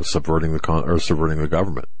it? Subverting the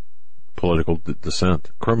government, political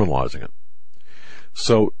dissent, criminalizing it.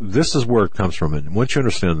 So this is where it comes from, and once you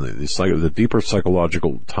understand the deeper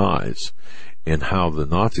psychological ties, and how the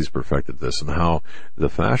Nazis perfected this, and how the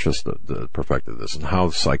fascists perfected this, and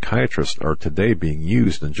how psychiatrists are today being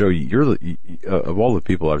used. And Joe, you're of all the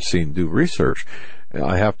people I've seen do research,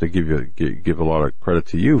 I have to give a lot of credit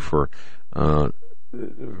to you for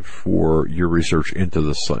your research into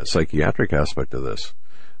the psychiatric aspect of this,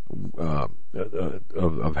 of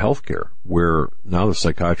healthcare, where now the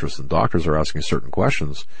psychiatrists and doctors are asking certain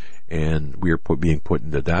questions, and we are being put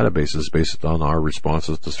into databases based on our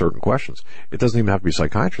responses to certain questions. It doesn't even have to be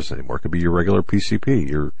psychiatrists anymore. It could be your regular PCP,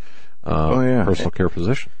 your personal care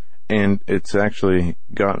physician. And it's actually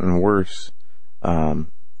gotten worse. There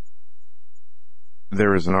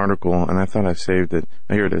is an article, and I thought I saved it.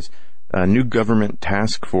 Here it is. A new government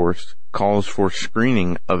task force calls for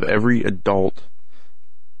screening of every adult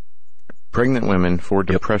pregnant women for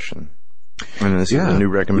depression. And this is a new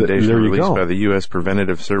recommendation released by the U.S.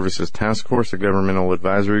 Preventative Services Task Force, a governmental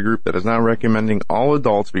advisory group that is now recommending all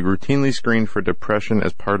adults be routinely screened for depression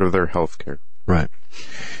as part of their health care. Right.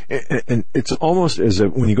 And it's almost as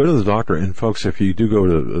if when you go to the doctor, and folks, if you do go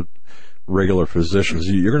to regular physicians,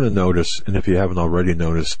 you're going to notice, and if you haven't already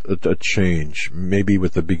noticed, a change, maybe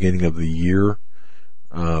with the beginning of the year,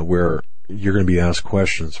 where you're going to be asked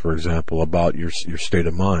questions, for example, about your state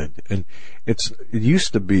of mind. And it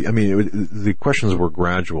used to be, the questions were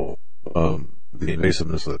gradual. The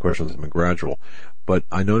invasiveness of the questions have been gradual. But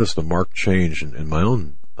I noticed a marked change in my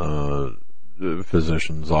own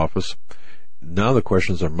physician's office. Now the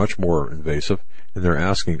questions are much more invasive, and they're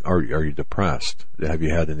asking, are you depressed? Have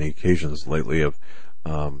you had any occasions lately of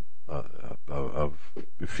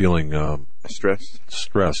feeling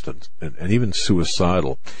stressed and even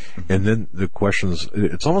suicidal? And then the questions,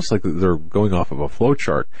 it's almost like they're going off of a flow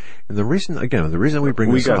chart. And the reason we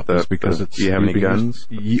bring this up is because it's... Do you have any guns?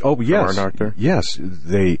 Oh, yes. From our doctor? Yes.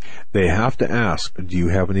 They have to ask, do you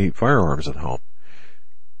have any firearms at home?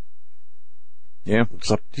 Yeah. It's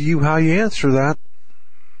up to you how you answer that.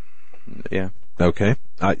 Yeah. Okay.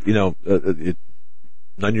 None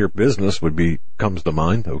of your business comes to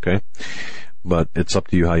mind, okay? But it's up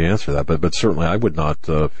to you how you answer that. But certainly I would not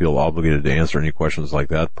feel obligated to answer any questions like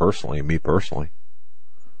that me personally.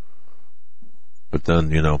 But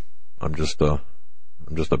then, I'm just a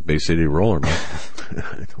Bay City roller, man.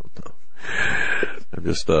 I don't know. I'm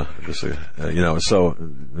just so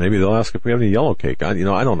maybe they'll ask if we have any yellow cake. I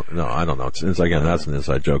don't know. It's again, that's an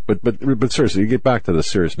inside joke. But seriously, you get back to the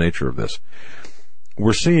serious nature of this.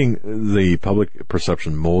 We're seeing the public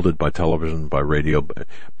perception molded by television, by radio,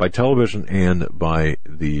 by television, and by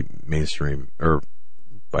the mainstream, or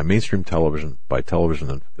by mainstream television, by television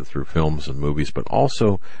and through films and movies, but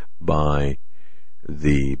also by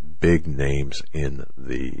the big names in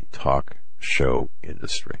the talk show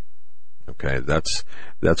industry. Okay, that's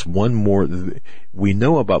one more. We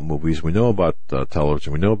know about movies, we know about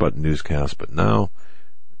television, we know about newscasts, but now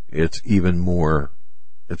it's been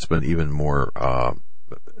even more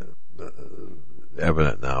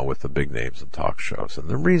evident now with the big names in talk shows. And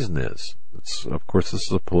the reason is, of course, this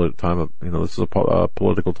is a political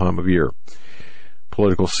time of year,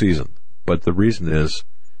 political season. But the reason is,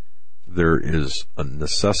 there is a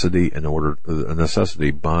necessity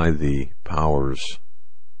by the powers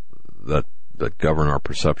that govern our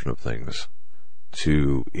perception of things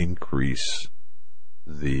to increase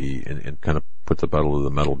and kind of put the pedal to the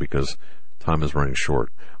metal, because time is running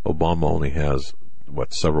short. Obama only has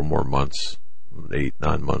several more months,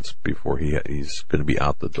 8-9 months before he's going to be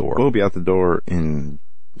out the door. We'll be out the door on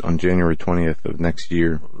January 20th of next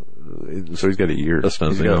year. So he's got a year. Just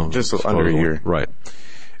under a year. Right.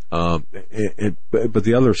 But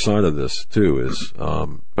the other side of this too is,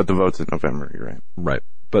 but the vote's in November. You're right. Right.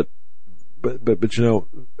 But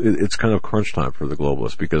it's kind of crunch time for the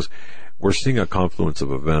globalists, because we're seeing a confluence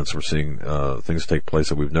of events. We're seeing things take place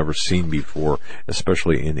that we've never seen before,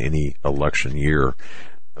 especially in any election year.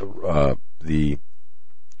 The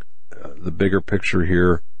bigger picture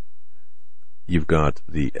here, you've got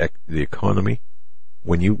the economy.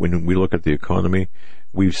 When we look at the economy,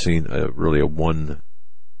 we've seen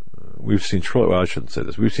we've seen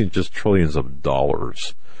just trillions of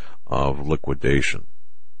dollars of liquidation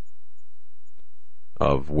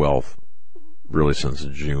of wealth, really since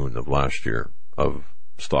June of last year, of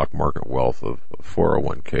stock market wealth, of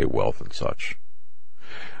 401k wealth and such.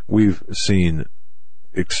 We've seen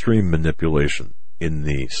extreme manipulation in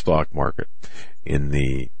the stock market, in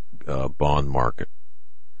the bond market.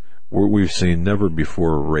 We've seen never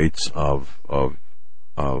before rates of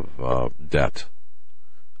debt,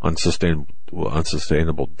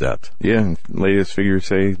 unsustainable debt. Yeah, and latest figures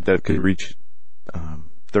say that could reach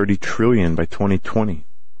 30 trillion by 2020.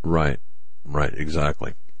 Right,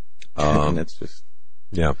 exactly. And that's just...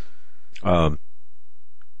 Yeah.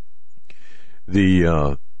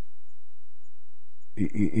 The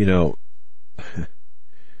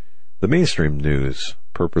mainstream news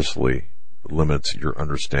purposely limits your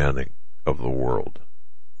understanding of the world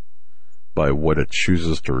by what it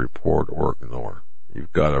chooses to report or ignore.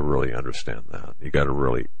 You've got to really understand that. You've got to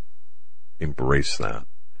really embrace that.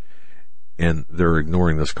 And they're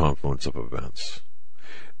ignoring this confluence of events.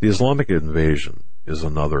 The Islamic invasion is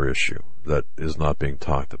another issue that is not being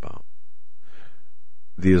talked about.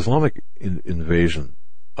 The Islamic invasion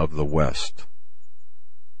of the West,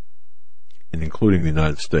 and including the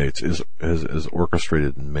United States, is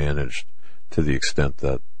orchestrated and managed to the extent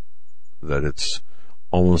that it's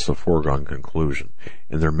almost a foregone conclusion.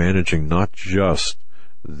 And they're managing not just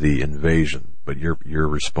the invasion, but your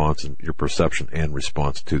response and your perception and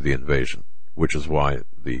response to the invasion, which is why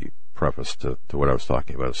the preface to what I was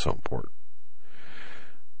talking about is so important.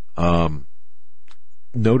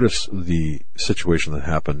 Notice the situation that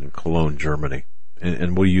happened in Cologne, Germany,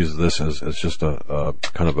 and we'll use this as just a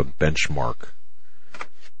kind of a benchmark.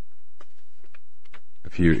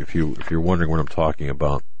 If you're wondering what I'm talking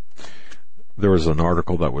about, there was an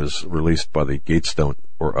article that was released by the Gatestone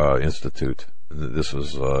Institute. This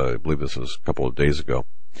was, I believe, this was a couple of days ago,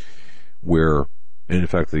 where, in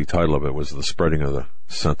fact, the title of it was "The Spreading of the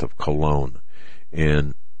Scent of Cologne,"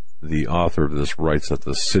 and the author of this writes that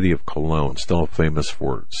the city of Cologne, still famous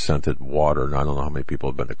for scented water, and I don't know how many people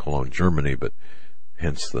have been to Cologne, Germany, but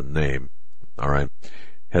hence the name, all right,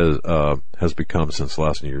 has become, since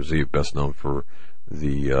last New Year's Eve, best known for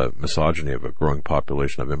the misogyny of a growing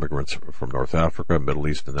population of immigrants from North Africa, Middle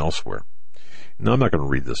East, and elsewhere. Now, I'm not going to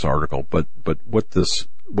read this article, but what this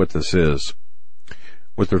is,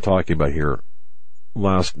 what they're talking about here,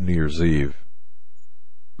 last New Year's Eve,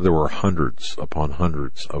 there were hundreds upon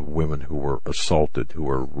hundreds of women who were assaulted, who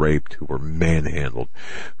were raped, who were manhandled,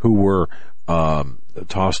 who were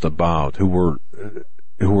tossed about, who were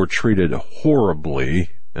treated horribly,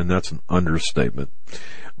 and that's an understatement,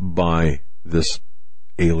 by this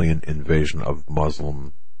alien invasion of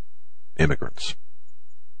Muslim immigrants.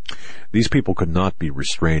 These people could not be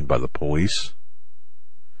restrained by the police,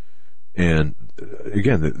 and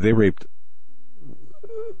again, they raped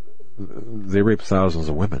thousands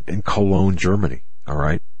of women in Cologne, Germany. All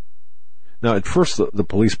right. Now, at first, the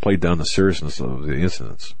police played down the seriousness of the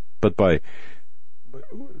incidents, but by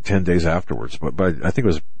 10 days afterwards, but by I think it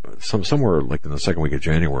was somewhere like in the second week of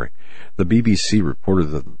January, the BBC reported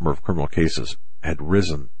that the number of criminal cases had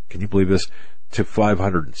risen. Can you believe this? To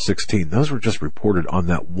 516. Those were just reported on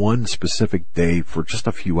that one specific day for just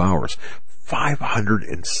a few hours.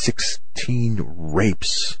 516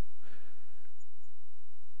 rapes.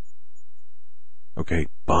 Okay,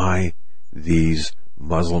 by these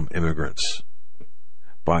Muslim immigrants.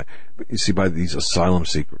 By these asylum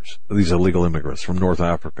seekers, these illegal immigrants from North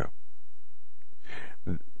Africa.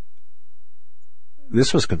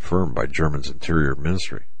 This was confirmed by Germany's Interior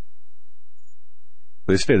Ministry.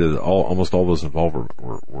 They stated that almost all those involved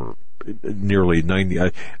were nearly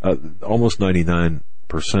 90, almost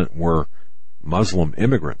 99% were Muslim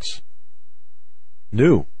immigrants.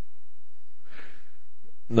 New.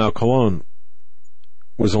 Now, Cologne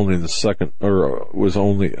was only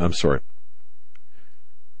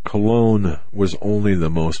Cologne was only the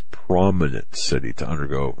most prominent city to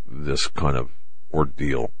undergo this kind of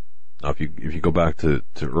ordeal. Now, if you go back to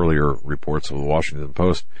earlier reports of the Washington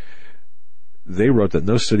Post, they wrote that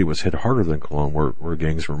no city was hit harder than Cologne, where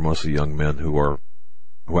gangs were mostly young men who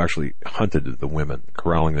actually hunted the women,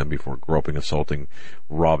 corralling them before groping, assaulting,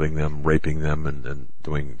 robbing them, raping them, and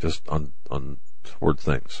doing just untoward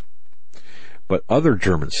things. But other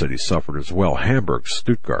German cities suffered as well. Hamburg,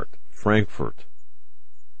 Stuttgart, Frankfurt,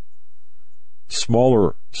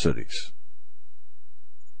 smaller cities.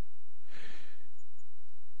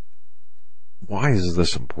 Why is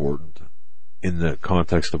this important in the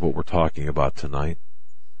context of what we're talking about tonight?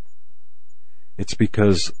 It's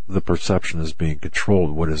because the perception is being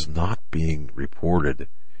controlled. What is not being reported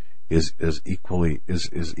is equally,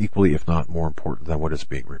 if not more important than what is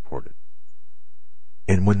being reported.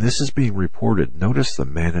 And when this is being reported, notice the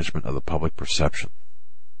management of the public perception.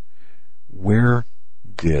 What's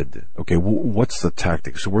the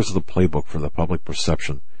tactic? So where's the playbook for the public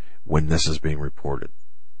perception when this is being reported?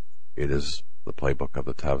 It is the playbook of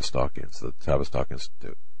the Tavistock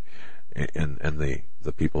Institute, and the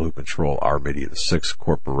people who control our media, the 6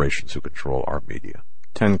 corporations who control our media.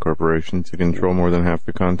 10 corporations who control more than half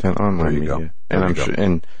the content online media.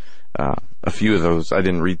 And a few of those, I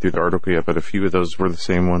didn't read through the article yet, but a few of those were the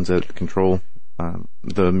same ones that control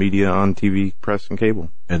the media on TV, press, and cable.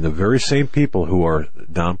 And the very same people who are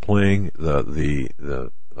downplaying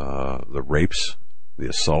the rapes, the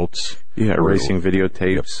assaults, erasing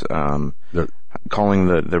videotapes, calling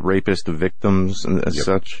the rapist victims and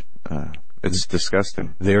such. It's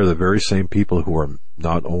disgusting. They are the very same people who are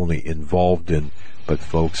not only involved in, but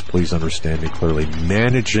folks, please understand me clearly,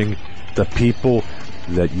 managing the people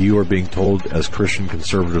that you are being told as Christian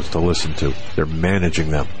conservatives to listen to. They're managing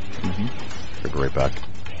them. Mm-hmm. We'll be right back.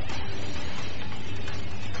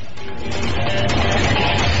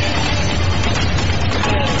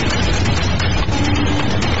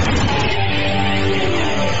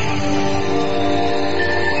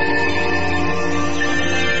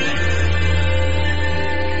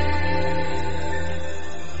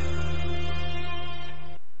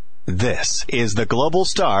 is the Global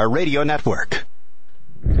Star Radio Network.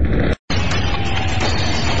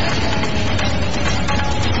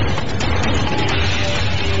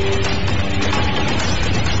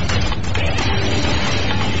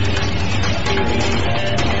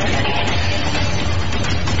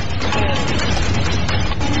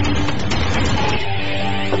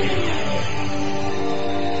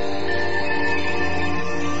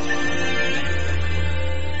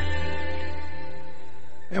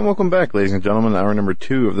 And welcome back, ladies and gentlemen, hour number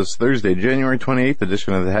 2 of this Thursday, January 28th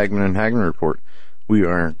edition of the Hagman and Hagman Report. We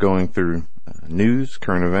are going through news,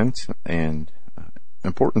 current events, and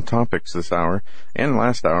important topics this hour and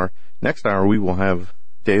last hour. Next hour, we will have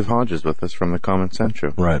Dave Hodges with us from the Common Sense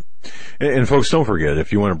Show. Right. And folks, don't forget,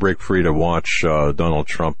 if you want to break free to watch Donald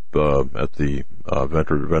Trump at the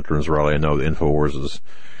Veterans Rally, I know the InfoWars is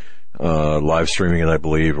live streaming it, I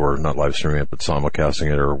believe, or not live streaming it, but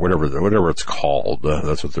simulcasting it, or whatever it's called.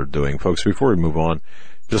 That's what they're doing. Folks, before we move on,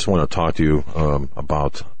 just want to talk to you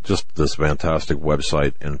about just this fantastic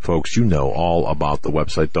website. And folks, you know all about the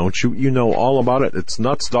website, don't you? You know all about it. It's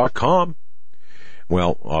nuts.com.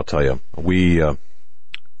 Well, I'll tell you,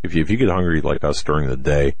 if you get hungry like us during the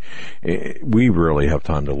day, we rarely have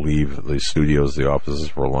time to leave the studios, the offices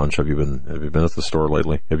for lunch. Have you been at the store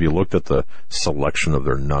lately? Have you looked at the selection of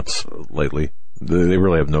their nuts lately? They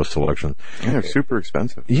really have no selection. Yeah, they're super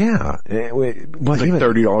expensive. Yeah. It's like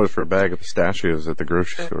 $30 for a bag of pistachios at the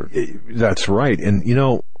grocery store. That's right. And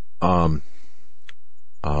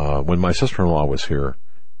when my sister-in-law was here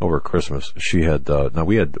over Christmas, she had,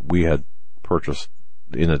 we had purchased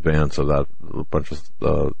in advance of that a bunch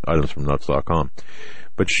of items from nuts.com,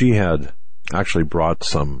 but she had actually brought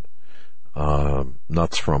some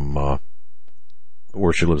nuts from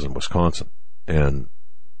where she lives in Wisconsin, and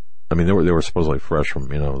I mean they were supposedly fresh from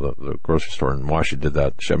the grocery store, and why she did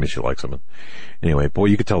that, she likes them. Anyway, boy,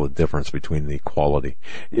 you could tell the difference between the quality,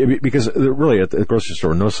 because really at the grocery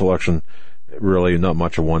store, no selection. Really, not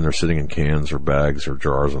much of one. They're sitting in cans or bags or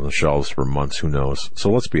jars on the shelves for months. Who knows? So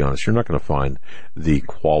let's be honest. You're not going to find the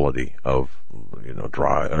quality of,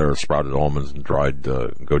 dry or sprouted almonds and dried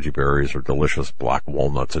goji berries or delicious black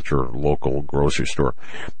walnuts at your local grocery store.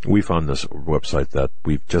 We found this website that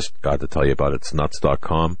we've just got to tell you about. It's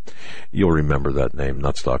nuts.com. You'll remember that name,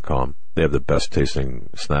 nuts.com. They have the best tasting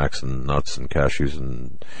snacks and nuts and cashews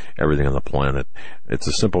and everything on the planet. It's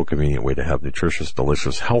a simple, convenient way to have nutritious,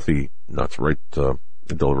 delicious, healthy nuts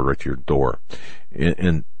delivered right to your door.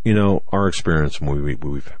 And our experience when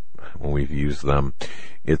we've used them,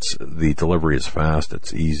 the delivery is fast,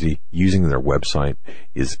 it's easy. Using their website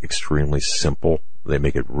is extremely simple. They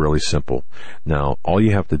make it really simple. Now, all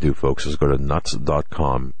you have to do, folks, is go to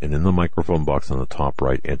nuts.com, and in the microphone box on the top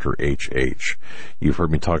right, enter HH. You've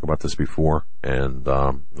heard me talk about this before, and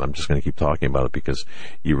I'm just going to keep talking about it because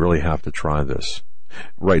you really have to try this.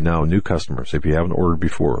 Right now, new customers, if you haven't ordered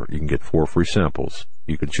before, you can get 4 free samples.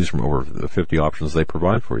 You can choose from over the 50 options they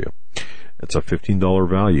provide for you. It's a $15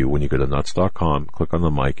 value when you go to nuts.com, click on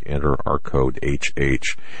the mic, enter our code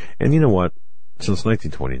HH. And you know what? Since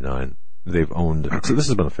 1929, they've owned, so this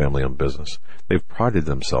has been a family-owned business. They've prided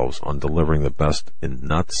themselves on delivering the best in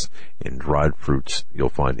nuts and dried fruits you'll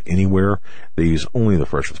find anywhere. They use only the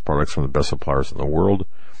freshest products from the best suppliers in the world.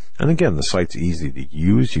 And again, the site's easy to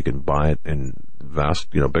use. You can buy it in vast,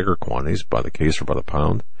 bigger quantities by the case or by the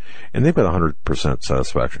pound. And they've got a 100%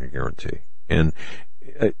 satisfaction guarantee. And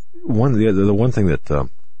the one thing that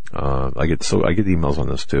I get emails on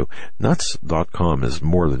this too. Nuts.com is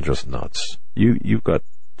more than just nuts. You've got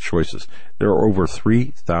choices. There are over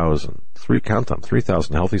 3,000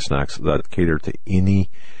 healthy snacks that cater to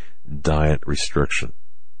any diet restriction.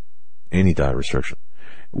 Any diet restriction.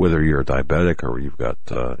 Whether you're a diabetic or you've got,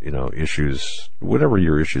 issues, whatever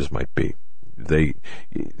your issues might be. You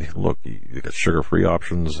got sugar-free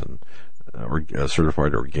options and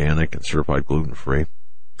certified organic and certified gluten-free.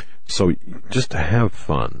 So just to have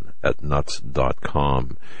fun at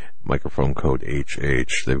nuts.com, microphone code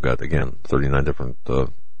HH. They've got, again, 39 different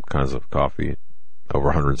kinds of coffee, over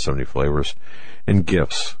 170 flavors, and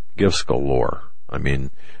gifts galore. I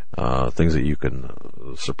mean, things that you can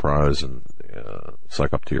surprise and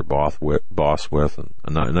suck up to your boss with,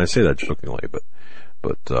 and I say that jokingly,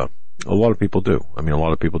 but a lot of people do. I mean, a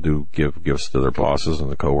lot of people do give gifts to their bosses and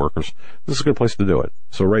the coworkers. This is a good place to do it.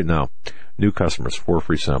 So right now, new customers, 4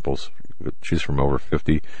 free samples. Choose from over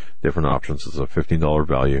 50 different options. It's a $15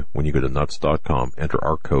 value when you go to nuts.com. Enter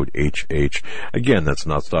our code HH. Again, that's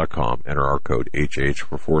nuts.com. Enter our code HH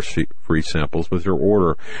for 4 free samples with your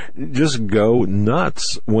order. Just go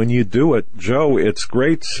nuts when you do it. Joe, it's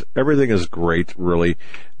great. Everything is great, really,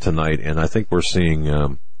 tonight. And I think we're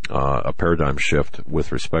seeing a paradigm shift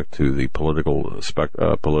with respect to the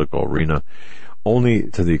political arena, only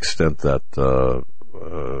to the extent that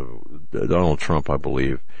Donald Trump, I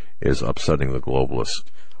believe, is upsetting the globalists.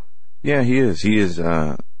 Yeah, he is. He is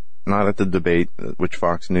not at the debate, which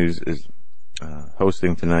Fox News is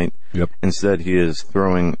hosting tonight. Yep. Instead, he is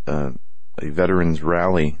throwing a veterans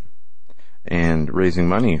rally and raising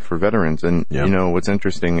money for veterans. And, Yep. you know, what's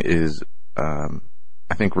interesting is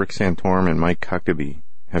I think Rick Santorum and Mike Huckabee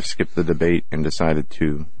have skipped the debate and decided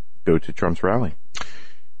to go to Trump's rally.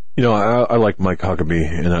 You know, I like Mike Huckabee,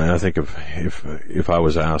 and I think if I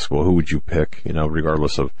was asked, well, who would you pick, you know,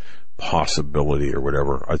 regardless of possibility or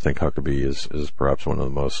whatever, I think Huckabee is perhaps one of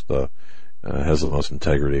the most, has the most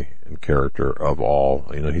integrity and character of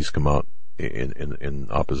all. You know, he's come out in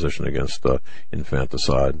opposition against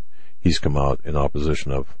infanticide. He's come out in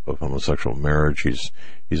opposition of homosexual marriage.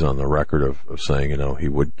 He's on the record of saying, you know, he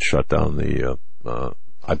would shut down the,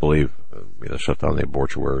 I believe, shut down the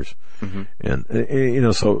abortuaries. Mm-hmm. And, you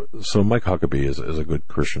know, so Mike Huckabee is a good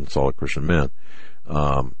Christian, solid Christian man.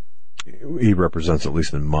 He represents, at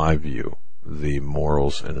least in my view, the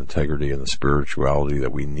morals and integrity and the spirituality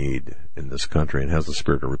that we need in this country, and has the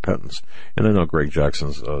spirit of repentance. And I know Greg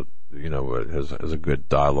Jackson's, has a good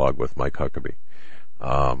dialogue with Mike Huckabee.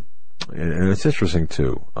 And it's interesting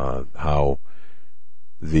too, how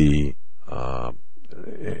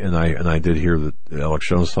and I did hear that Alex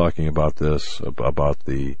Jones talking about this, about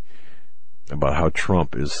how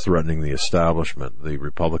Trump is threatening the establishment, the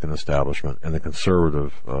Republican establishment, and the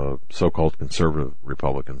conservative, so-called conservative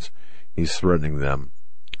Republicans. He's threatening them,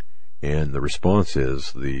 and the response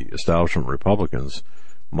is the establishment Republicans,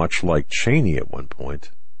 much like Cheney at one point,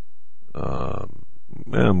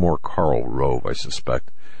 more Karl Rove, I suspect,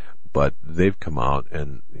 but they've come out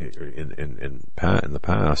and in the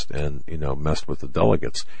past and, you know, messed with the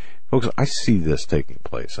delegates. Folks, I see this taking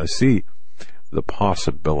place. I see the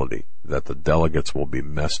possibility that the delegates will be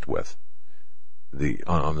messed with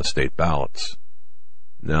on the state ballots.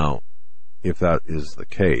 Now, if that is the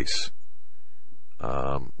case,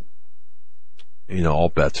 you know, all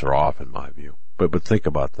bets are off in my view. But think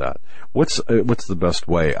about that. What's the best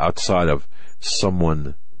way outside of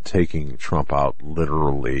someone taking Trump out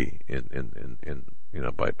literally in you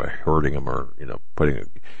know, by hurting him, or, you know,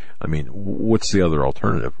 what's the other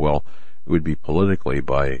alternative? Well, it would be politically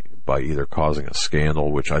by either causing a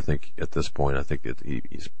scandal, which I think at this point,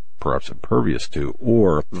 he's perhaps impervious to,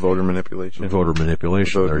 or voter manipulation.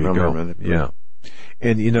 There you go. Yeah.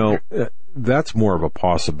 And, you know, that's more of a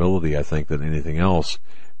possibility, I think, than anything else,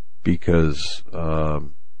 because,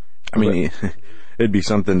 it'd be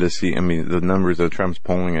something to see. I mean, the numbers that Trump's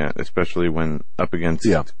polling at, especially when up against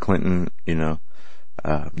Clinton, you know,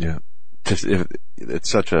 just it's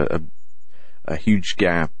such a huge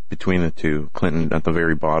gap between the two, Clinton at the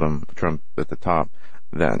very bottom, Trump at the top,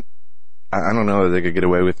 that I don't know that they could get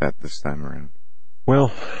away with that this time around.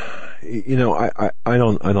 Well, you know, I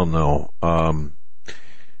don't know.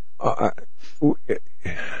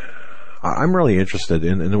 I'm really interested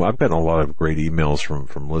in, and I've gotten a lot of great emails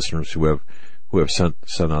from listeners who have sent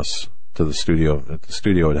us to the studio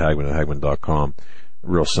at Hagmann.com.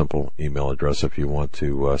 Real simple email address if you want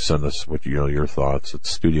to send us your thoughts. It's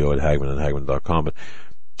studio@Hagmann.com. But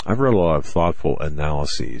I've read a lot of thoughtful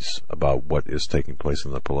analyses about what is taking place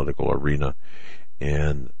in the political arena,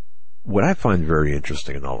 and what I find very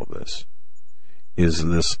interesting in all of this is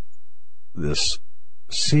this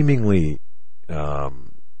seemingly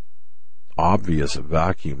obvious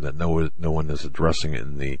vacuum that no one is addressing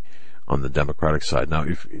on the Democratic side. Now,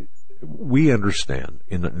 if we understand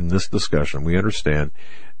in this discussion, we understand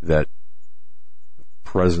that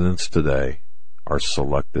presidents today are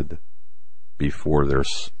selected before they're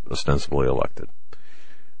ostensibly elected.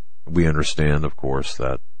 We understand, of course,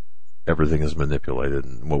 that everything is manipulated,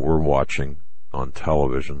 and what we're watching on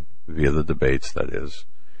television via the debates, that is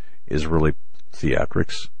really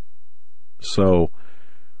theatrics. So,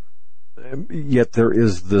 yet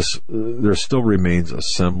there still remains a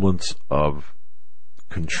semblance of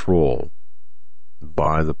control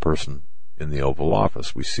by the person in the Oval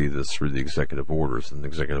Office. We see this through the executive orders and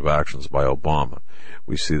executive actions by Obama.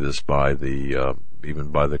 We see this by even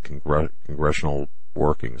by the congressional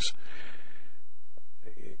workings.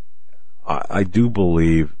 I do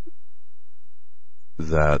believe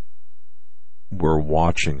that we're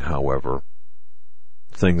watching, however,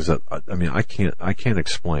 things that I can't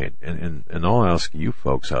explain, and I'll ask you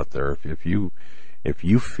folks out there if you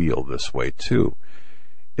feel this way too.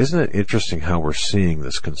 Isn't it interesting how we're seeing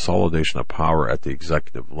this consolidation of power at the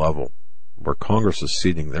executive level, where Congress is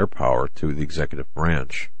ceding their power to the executive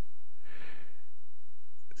branch?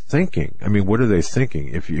 thinking? I mean, what are they thinking?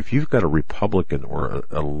 If you've got a Republican or a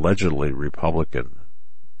allegedly Republican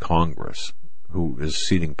Congress who is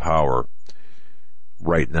ceding power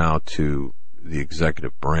right now to the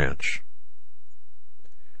executive branch,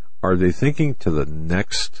 are they thinking to the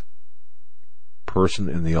next person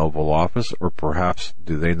in the Oval Office, or perhaps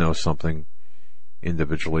do they know something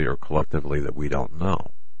individually or collectively that we don't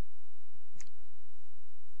know?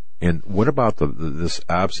 And what about this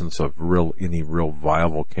absence of any real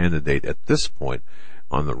viable candidate at this point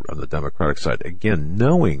on the Democratic side? Again,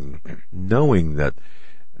 knowing that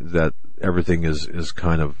everything is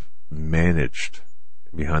kind of managed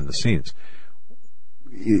behind the scenes.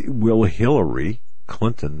 Will Hillary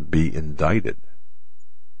Clinton be indicted?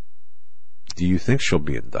 Do you think she'll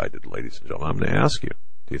be indicted, ladies and gentlemen? I'm going to ask you.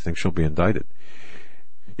 Do you think she'll be indicted?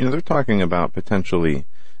 You know, they're talking about potentially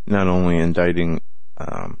not only indicting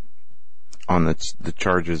on the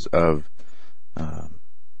charges of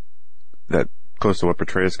that close to what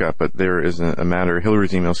Petraeus got, but there is a matter,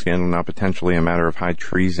 Hillary's email scandal, now potentially a matter of high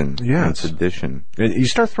treason and sedition. And you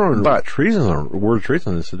start throwing word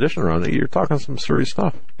treason and sedition around it, you're talking some serious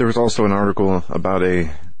stuff. There was also an article about the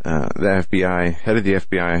FBI, head of the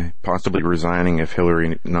FBI, possibly resigning if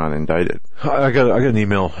Hillary not indicted. I got an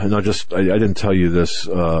email, and I didn't tell you this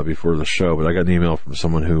before the show, but I got an email from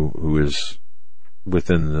someone who is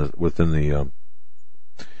within the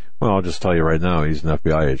well, I'll just tell you right now, he's an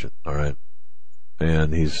FBI agent, all right?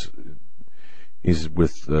 And he's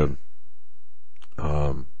with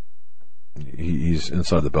he's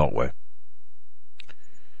inside the Beltway.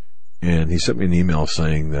 And he sent me an email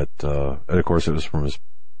saying that, and of course it was from his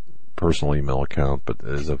personal email account, but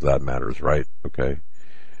as if that matters, right? Okay.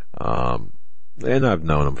 And I've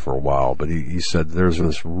known him for a while, but he said there's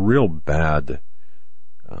this real bad,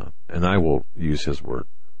 and I will use his word,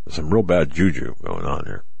 some real bad juju going on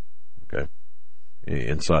here. Okay.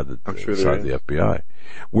 Inside the FBI,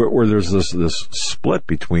 where there's this split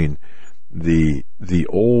between the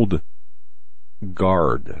old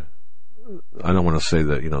guard. I don't want to say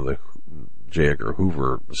that, the J. Edgar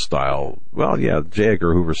Hoover style. Well, yeah, J.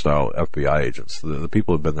 Edgar Hoover style FBI agents, the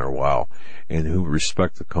people who've been there a while and who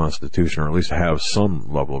respect the Constitution, or at least have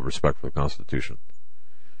some level of respect for the Constitution,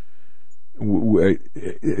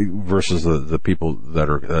 versus the people that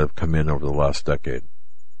have come in over the last decade.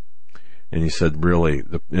 And he said, really,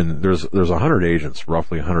 and there's 100 agents,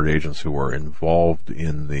 roughly 100 agents, who are involved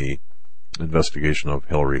in the investigation of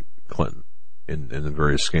Hillary Clinton in the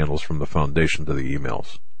various scandals, from the foundation to the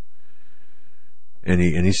emails. And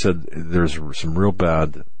he said there's some real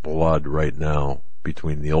bad blood right now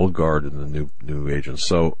between the old guard and the new agents.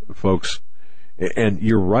 So, folks, and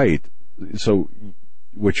you're right. So,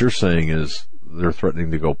 what you're saying is they're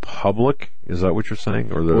threatening to go public. Is that what you're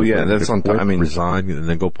saying? Or that's on time. Resign and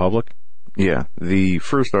then go public. Yeah, the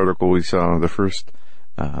first article we saw, the first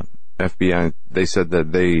FBI, they said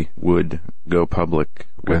that they would go public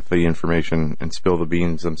with the information and spill the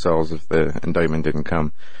beans themselves if the indictment didn't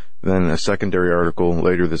come. Then a secondary article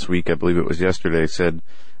later this week, I believe it was yesterday, said,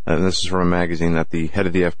 and this is from a magazine, that the head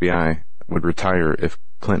of the FBI would retire if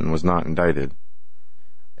Clinton was not indicted.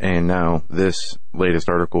 And now this latest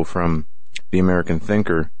article from the American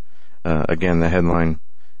Thinker, again, the headline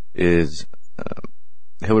is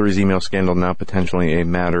Hillary's email scandal now potentially a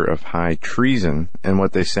matter of high treason. And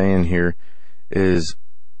what they say in here is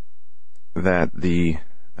that the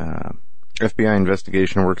FBI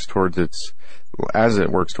investigation works towards its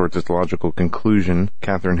logical conclusion.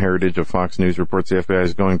 Catherine Heritage of Fox News reports the FBI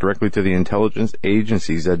is going directly to the intelligence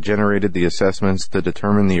agencies that generated the assessments to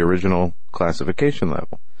determine the original classification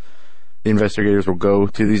level. The investigators will go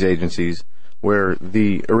to these agencies where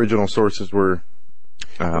the original sources were.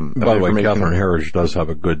 By the way, Catherine Heritage does have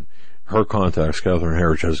her contacts. Catherine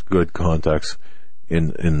Heritage has good contacts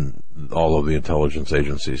in all of the intelligence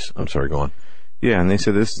agencies. I'm sorry, go on. Yeah, and they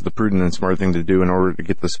said this is the prudent and smart thing to do in order to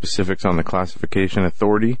get the specifics on the classification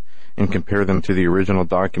authority and compare them to the original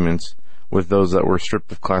documents with those that were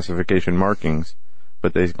stripped of classification markings.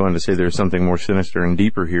 But they go on to say there's something more sinister and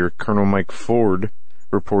deeper here. Colonel Mike Ford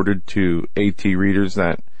reported to AT readers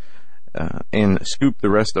that and scooped the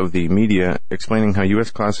rest of the media, explaining how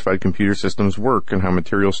U.S. classified computer systems work and how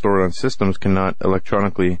material stored on systems cannot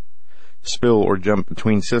electronically spill or jump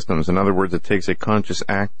between systems. In other words, it takes a conscious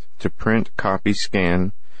act to print, copy,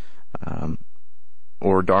 scan,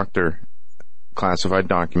 or doctor classified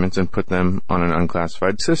documents and put them on an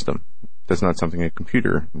unclassified system. That's not something a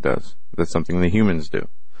computer does. That's something the humans do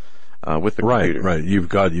with the computer. Right. You've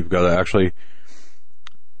got to actually.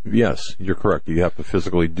 Yes, you're correct. You have to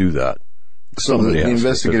physically do that. So the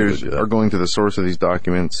investigators are going to the source of these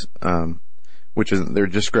documents, which is they're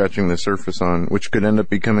just scratching the surface on, which could end up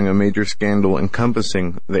becoming a major scandal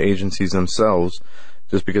encompassing the agencies themselves,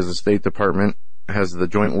 just because the State Department has the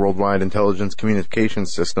Joint Worldwide Intelligence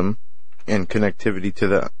Communications System, and connectivity to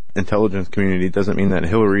the intelligence community doesn't mean that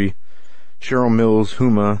Hillary, Cheryl Mills,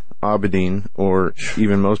 Huma Abedin, or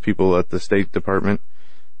even most people at the State Department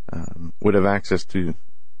would have access to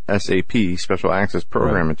SAP, Special Access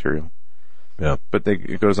Program material. Yeah. But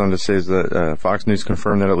it goes on to say that Fox News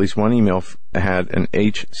confirmed that at least one email had an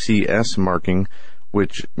HCS marking,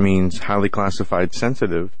 which means highly classified,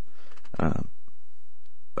 sensitive,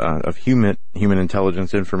 of human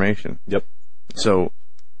intelligence information. Yep. So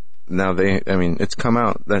now it's come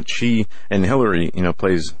out that she and Hillary,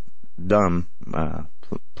 plays dumb,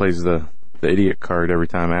 plays the idiot card every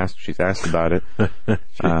time she's asked about it.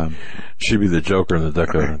 She'd be the Joker in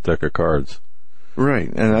the deck of cards.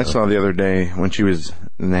 Right. And I saw the other day when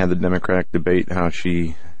and they had the Democratic debate, how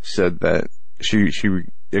she said that she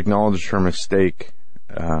acknowledged her mistake,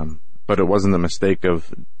 but it wasn't the mistake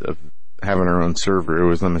of having her own server. It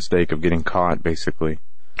was the mistake of getting caught, basically.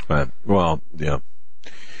 Right. Well, yeah.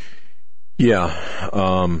 Yeah.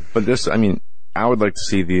 But this, I would like to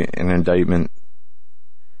see an indictment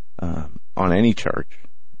on any charge.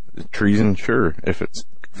 Treason, sure. If it's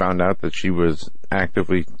found out that she was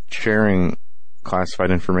actively sharing classified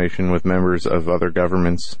information with members of other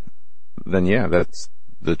governments, then yeah, that's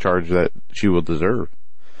the charge that she will deserve.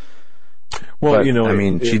 Well,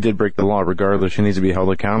 but, she did break the law regardless. She needs to be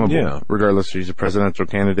held accountable, yeah, regardless if she's a presidential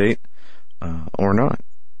candidate or not.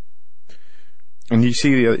 And you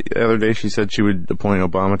see the other day she said she would appoint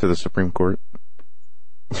Obama to the Supreme Court.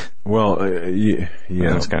 Well, yeah.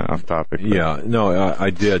 That's kind of off topic. Yeah, no,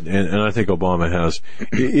 I did. And I think Obama has,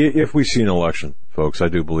 if we see an election, folks, I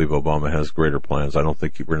do believe Obama has greater plans. I don't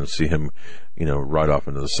think we're going to see him, right off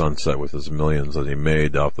into the sunset with his millions that he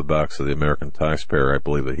made off the backs of the American taxpayer. I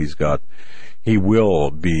believe that he will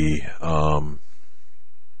be,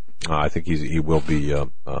 I think he will be,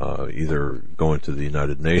 either going to the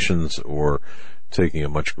United Nations or taking a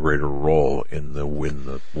much greater role in the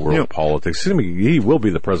world politics. He will be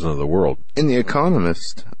the president of the world. In The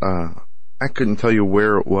Economist, I couldn't tell you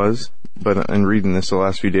where it was, but in reading this the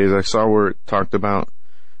last few days, I saw where it talked about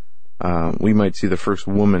we might see the first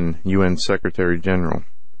woman UN Secretary General.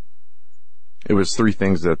 It was 3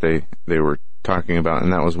 things that they were talking about,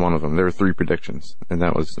 and that was one of them. There were 3 predictions, and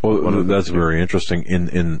that was one of them. That's very interesting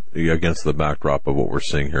in against the backdrop of what we're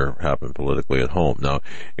seeing here happen politically at home. Now,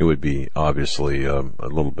 it would be obviously a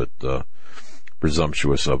little bit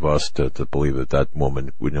presumptuous of us to believe that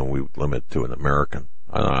woman we would limit to an American.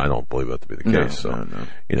 I don't believe that to be the case.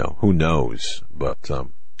 No. Who knows? But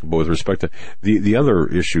with respect to the other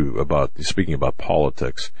issue about speaking about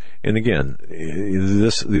politics, and again,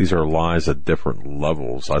 these are lies at different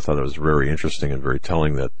levels. I thought it was very interesting and very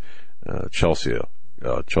telling that Chelsea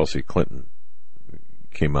Clinton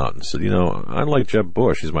came out and said, I like Jeb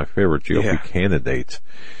Bush. He's my favorite GOP candidate.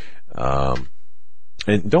 And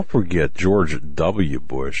don't forget, George W.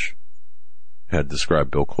 Bush had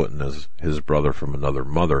described Bill Clinton as his brother from another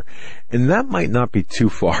mother, and that might not be too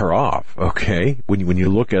far off. Okay, when you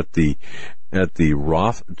look at the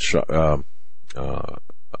Rothschild, I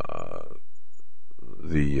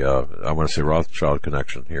want to say Rothschild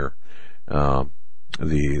connection here,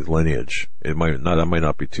 the lineage, that might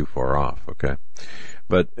not be too far off. Okay,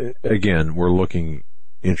 but again, we're looking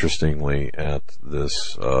interestingly at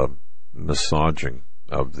this massaging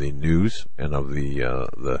of the news and of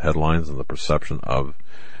the headlines and the perception of,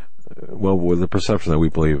 with the perception that we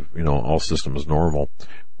believe, all systems normal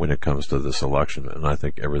when it comes to this election. And I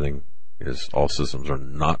think all systems are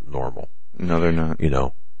not normal. No, they're not.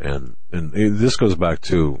 And this goes back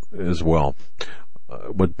to as well.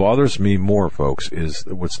 What bothers me more, folks, is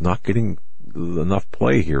what's not getting enough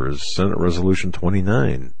play here is Senate Resolution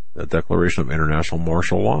 29, the Declaration of International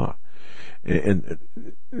Martial Law. And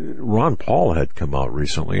Ron Paul had come out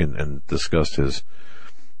recently and discussed his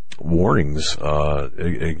warnings.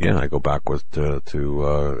 Again, I go back to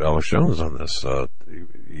Alex Jones on this.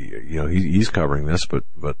 He's covering this, but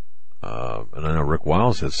and I know Rick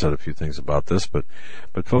Wiles has said a few things about this, but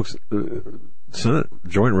folks, Senate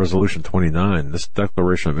Joint Resolution 29, this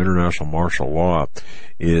Declaration of International Martial Law,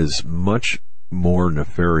 is much more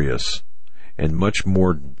nefarious and much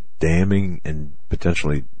more damning and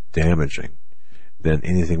potentially damaging than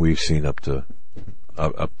anything we've seen up to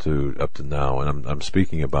now. And I'm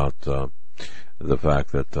speaking about the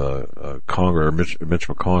fact that Congress, Mitch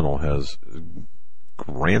McConnell, has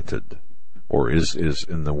granted, or is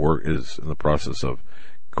in the process of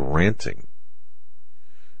granting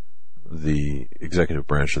the executive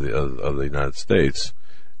branch of the United States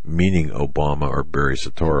meaning Obama or Barry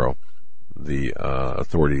Soetoro, the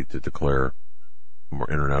authority to declare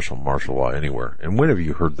international martial law anywhere. And when have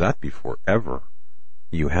you heard that before? Ever?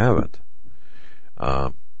 You haven't.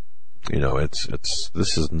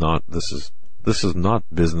 This is not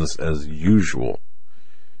business as usual.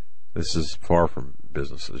 This is far from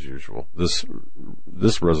business as usual. This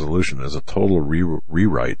resolution is a total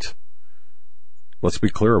rewrite. Let's be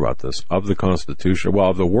clear about this, of the Constitution,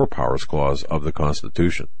 of the War Powers Clause of the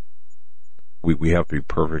Constitution. We have to be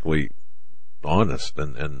perfectly honest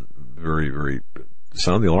and very, very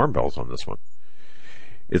sound the alarm bells on this one.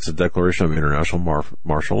 It's a declaration of international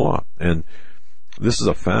martial law, and this is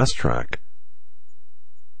a fast track.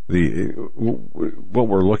 What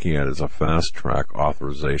we're looking at is a fast track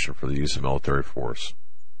authorization for the use of military force.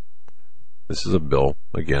 This is a bill,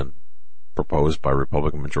 again, proposed by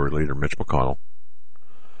Republican Majority Leader Mitch McConnell.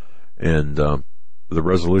 And the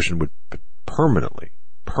resolution would permanently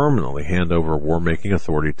hand over war-making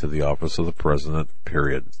authority to the office of the president,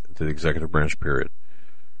 period, to the executive branch, period.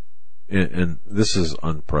 And this is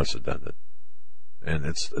unprecedented. And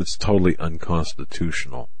it's totally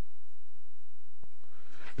unconstitutional.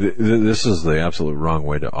 This is the absolute wrong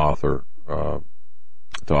way to authorize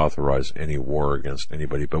any war against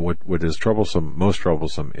anybody. But what is most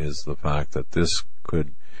troublesome is the fact that this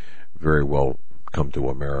could very well come to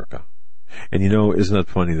America. And isn't it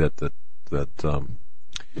funny that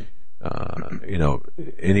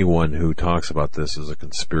anyone who talks about this is a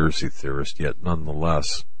conspiracy theorist, yet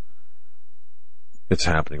nonetheless, it's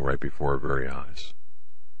happening right before our very eyes.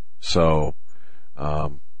 So,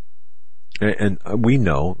 and we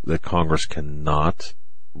know that Congress cannot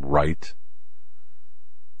write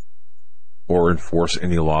or enforce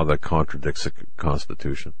any law that contradicts the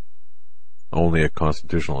Constitution. Only a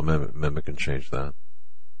constitutional amendment can change that.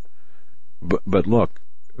 But look,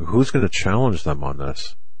 who's going to challenge them on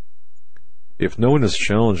this? If no one is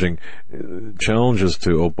challenges to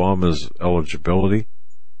Obama's eligibility,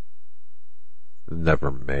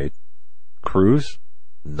 never made. Cruz,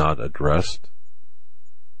 not addressed.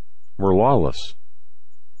 We're lawless.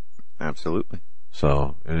 Absolutely.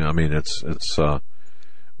 So,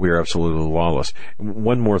 we are absolutely lawless.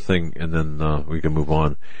 One more thing, and then we can move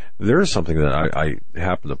on. There is something that I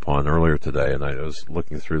happened upon earlier today, and I was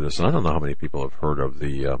looking through this, and I don't know how many people have heard of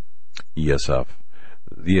the ESF,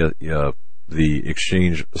 the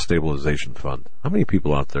Exchange Stabilization Fund. How many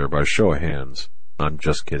people out there, by a show of hands, I'm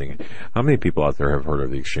just kidding, how many people out there have heard of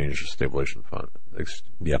the Exchange Stabilization Fund?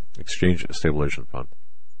 Exchange Stabilization Fund.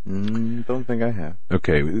 Don't think I have.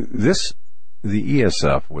 Okay, the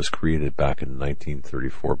ESF was created back in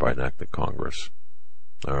 1934 by an act of Congress.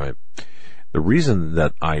 All right. The reason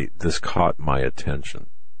that this caught my attention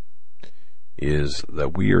is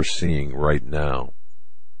that we are seeing right now,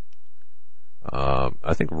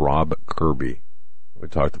 I think Rob Kirby, we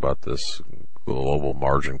talked about this global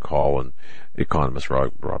margin call, and economist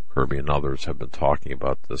Rob Kirby and others have been talking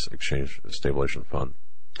about this Exchange Stabilization Fund.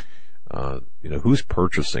 Who's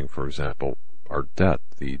purchasing, for example, our debt,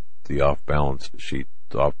 the off-balance sheet,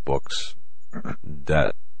 off-books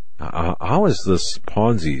debt? How is this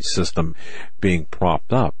Ponzi system being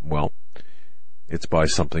propped up? Well, it's by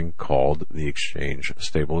something called the Exchange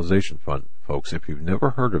Stabilization Fund. Folks, if you've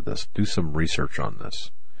never heard of this, do some research on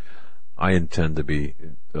this. I intend to be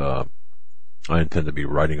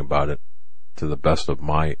writing about it to the best of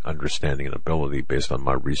my understanding and ability based on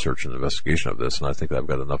my research and investigation of this, and I think I've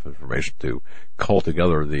got enough information to cull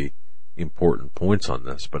together the important points on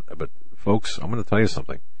this. But folks, I'm going to tell you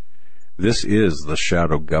something. This is the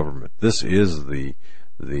shadow government. This is the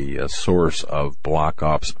source of black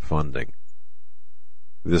ops funding.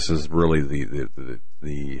 This is really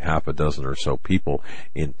the half a dozen or so people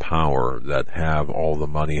in power that have all the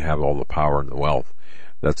money, have all the power and the wealth.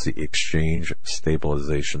 That's the Exchange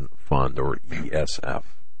Stabilization Fund, or ESF.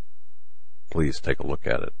 Please take a look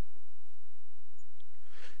at it.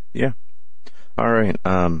 Yeah. All right.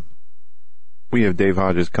 We have Dave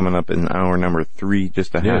Hodges coming up in hour number 3,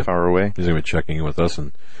 just a half hour away. He's going to be checking in with us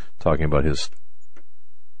and talking about his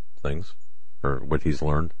things, or what he's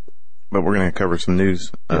learned. But we're going to cover some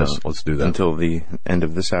news. Yes, let's do that. Until the end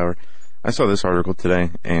of this hour. I saw this article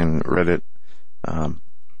today and read it.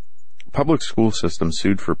 Public school system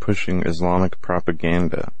sued for pushing Islamic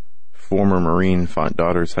propaganda. Former Marine fought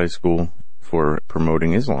daughter's high school for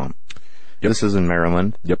promoting Islam. Yep. This is in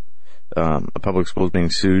Maryland. Yep. A public school is being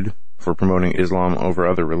sued for promoting Islam over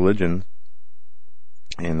other religions.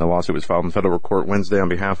 And the lawsuit was filed in federal court Wednesday on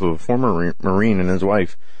behalf of a former Marine and his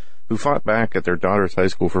wife who fought back at their daughter's high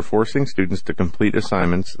school for forcing students to complete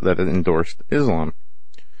assignments that endorsed Islam.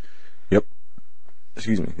 Yep.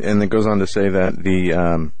 And it goes on to say that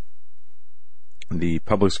the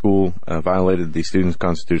public school violated the students'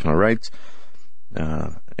 constitutional rights,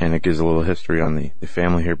 and it gives a little history on the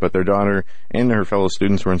family here. But their daughter and her fellow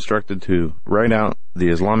students were instructed to write out the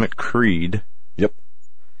Islamic Creed. Yep.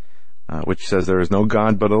 Which says there is no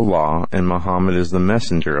God but Allah, and Muhammad is the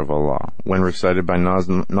messenger of Allah. When recited by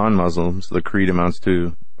non-Muslims, the creed amounts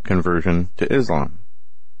to conversion to Islam.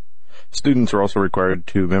 Students are also required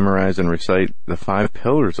to memorize and recite the 5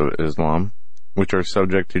 pillars of Islam, which are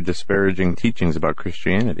subject to disparaging teachings about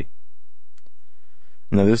Christianity.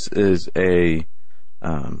 Now, this is a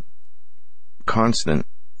constant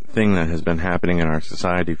thing that has been happening in our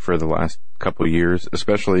society for the last couple of years,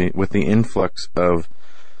 especially with the influx of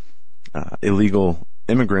illegal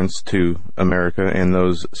immigrants to America and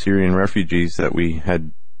those Syrian refugees that we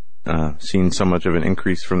had seen so much of an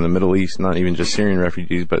increase from the Middle East, not even just Syrian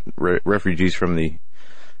refugees, but refugees from the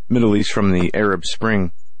Middle East from the Arab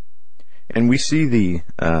Spring. And we see the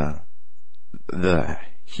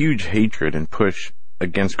huge hatred and push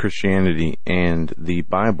against Christianity and the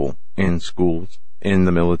Bible in schools, in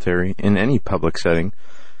the military, in any public setting.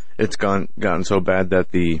 It's gotten so bad that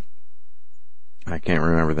I can't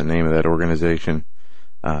remember the name of that organization,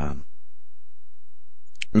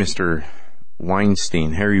 Mr.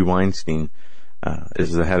 Weinstein, Harry Weinstein,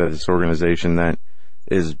 is the head of this organization that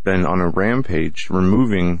has been on a rampage,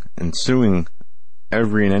 removing and suing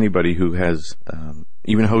every and anybody who has,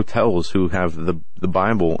 even hotels who have the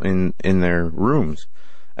Bible in their rooms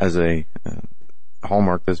as a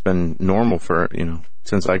hallmark that's been normal for,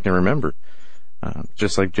 since I can remember.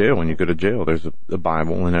 Just like jail, when you go to jail, there's a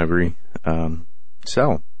Bible in every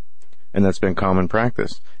cell. And that's been common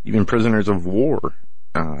practice. Even prisoners of war,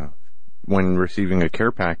 when receiving a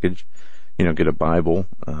care package, get a Bible,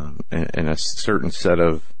 and a certain set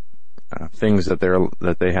of things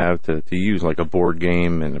that they have to use, like a board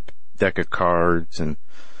game and a deck of cards and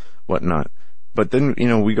whatnot. But then,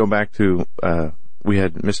 we go back to, we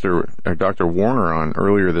had Dr. Warner on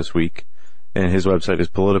earlier this week, and his website is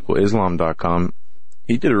politicalislam.com.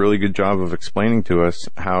 He did a really good job of explaining to us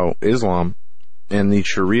how Islam and the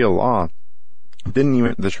Sharia law didn't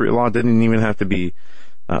even have to be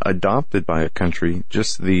adopted by a country.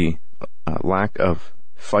 Just the lack of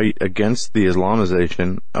fight against the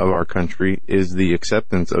Islamization of our country is the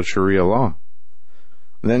acceptance of Sharia law.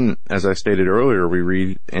 Then, as I stated earlier, we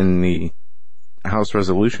read in the House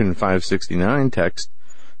Resolution 569 text,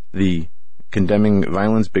 the condemning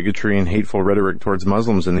violence, bigotry, and hateful rhetoric towards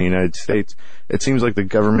Muslims in the United States. It seems like the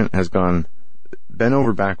government has bent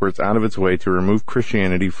over backwards out of its way to remove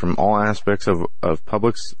Christianity from all aspects of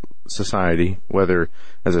public society, whether,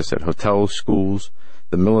 as I said, hotels, schools,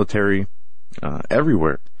 the military,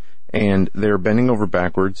 everywhere. And they're bending over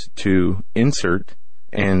backwards to insert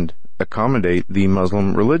and accommodate the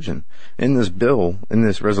Muslim religion. In this bill, in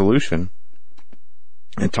this resolution,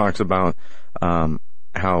 it talks about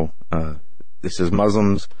how this is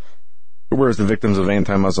Muslims, whereas the victims of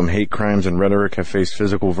anti-Muslim hate crimes and rhetoric have faced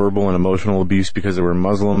physical, verbal, and emotional abuse because they were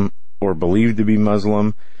Muslim or believed to be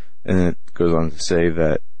Muslim. And it goes on to say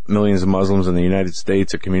that millions of Muslims in the United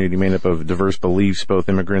States, a community made up of diverse beliefs, both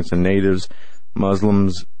immigrants and natives,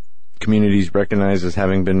 Muslims communities recognized as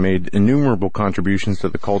having been made innumerable contributions to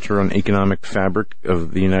the culture and economic fabric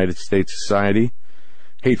of the United States society.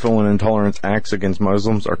 Hateful and intolerant acts against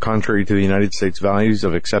Muslims are contrary to the United States values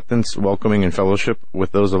of acceptance, welcoming, and fellowship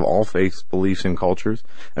with those of all faiths, beliefs, and cultures.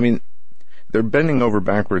 I mean, they're bending over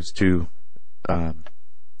backwards to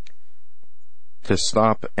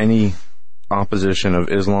stop any opposition of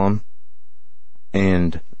Islam,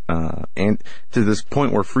 and to this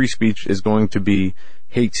point where free speech is going to be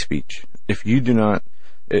hate speech. If you do not,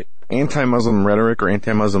 anti-Muslim rhetoric or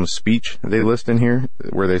anti-Muslim speech, they list in here,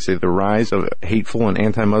 where they say the rise of hateful and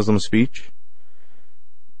anti-Muslim speech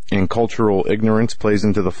and cultural ignorance plays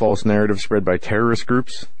into the false narrative spread by terrorist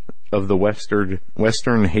groups of the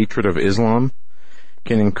Western hatred of Islam,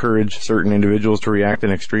 can encourage certain individuals to react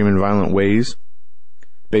in extreme and violent ways,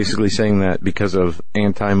 basically saying that because of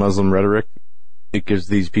anti-Muslim rhetoric, it gives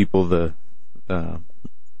these people the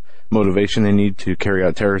motivation they need to carry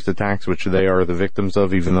out terrorist attacks, which they are the victims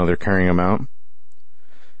of, even though they're carrying them out.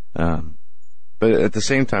 But at the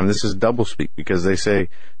same time, this is doublespeak, because they say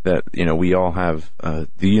that, we all have, the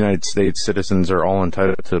United States citizens are all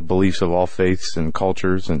entitled to beliefs of all faiths and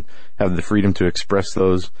cultures and have the freedom to express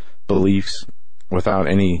those beliefs without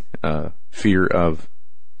any fear of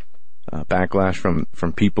backlash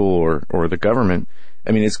from people or the government.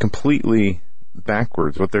 I mean, it's completely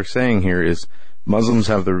backwards. What they're saying here is Muslims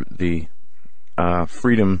have the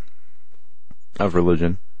freedom of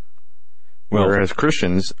religion, Whereas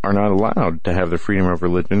Christians are not allowed to have the freedom of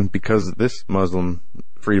religion because this Muslim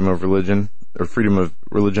freedom of religion, or freedom of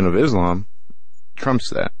religion of Islam, trumps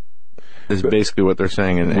that. Is basically what they're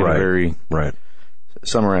saying in a very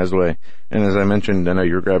summarized way. And as I mentioned, I know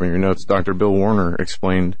you're grabbing your notes, Dr. Bill Warner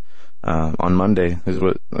explained on Monday, his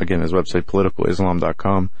website,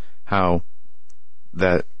 politicalislam.com, how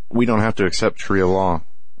that we don't have to accept Sharia law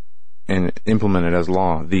and implement it as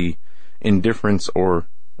law. The indifference or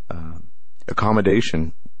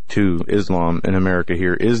accommodation to Islam in America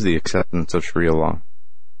here is the acceptance of Sharia law.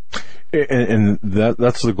 And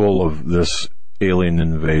that's the goal of this alien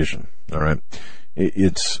invasion, all right?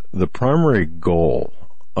 It's the primary goal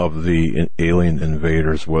of the alien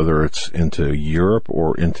invaders, whether it's into Europe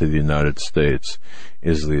or into the United States,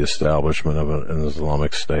 is the establishment of an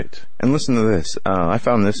Islamic State. And listen to this. I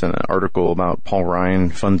found this in an article about Paul Ryan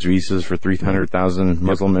funds visas for 300,000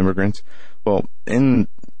 Muslim immigrants. Well, down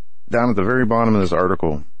at the very bottom of this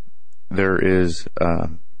article, there is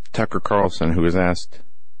Tucker Carlson, who was asked.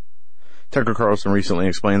 Tucker Carlson recently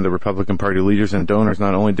explained the Republican Party leaders and donors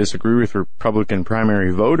not only disagree with Republican primary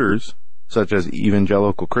voters, such as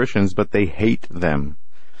evangelical Christians, but they hate them.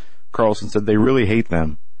 Carlson said they really hate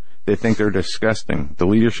them. They think they're disgusting. The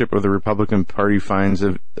leadership of the Republican Party finds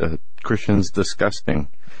Christians disgusting.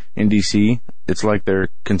 In D.C., it's like they're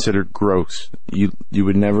considered gross. You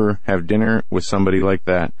would never have dinner with somebody like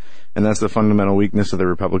that. And that's the fundamental weakness of the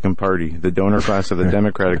Republican Party. The donor class of the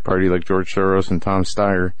Democratic Party, like George Soros and Tom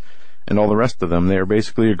Steyer, and all the rest of them, they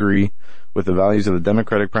basically agree with the values of the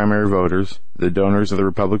Democratic primary voters. The donors of the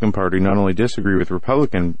Republican Party not only disagree with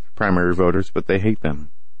Republican primary voters, but they hate them.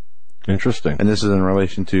 Interesting. And this is in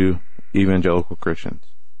relation to evangelical Christians.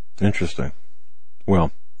 Interesting.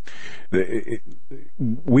 Well,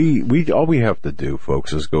 we all we have to do,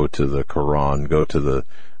 folks, is go to the Quran, go to the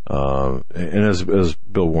and as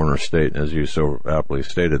Bill Warner stated, as you so aptly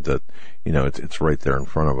stated, that it's right there in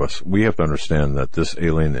front of us. We have to understand that this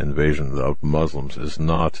alien invasion of Muslims is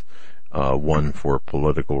not one for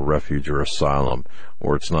political refuge or asylum,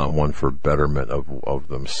 or it's not one for betterment of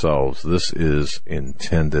themselves. This is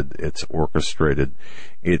intended, it's orchestrated,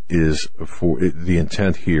 it is for the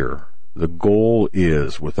intent here. The goal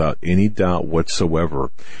is, without any doubt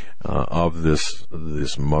whatsoever, of this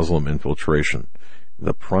Muslim infiltration.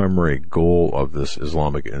 The primary goal of this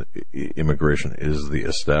Islamic immigration is the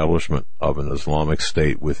establishment of an Islamic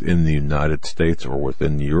State within the United States or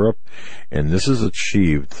within Europe, and this is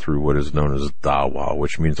achieved through what is known as dawah,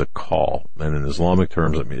 which means a call. And in Islamic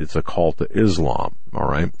terms, it's a call to Islam. All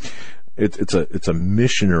right, it's a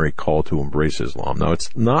missionary call to embrace Islam. Now,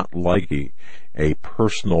 it's not like a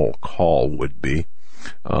personal call would be,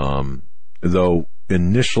 though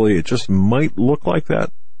initially it just might look like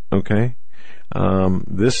that. Okay.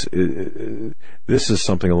 This is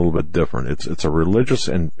something a little bit different. It's a religious,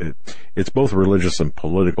 and it's both religious and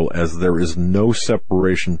political, as there is no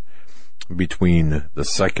separation between the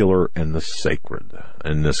secular and the sacred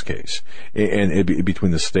in this case, and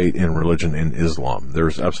between the state and religion and Islam.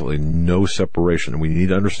 There's absolutely no separation. We need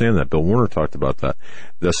to understand that. Bill Warner talked about that.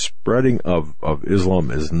 The spreading of Islam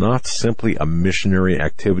is not simply a missionary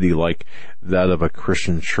activity like that of a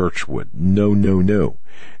Christian church would. No.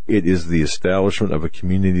 It is the establishment of a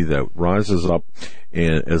community that rises up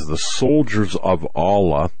as the soldiers of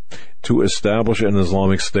Allah to establish an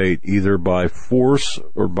Islamic State, either by force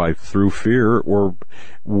or through fear or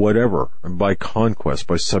whatever, by conquest,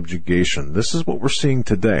 by subjugation. This is what we're seeing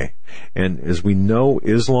today. And as we know,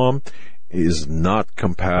 Islam is not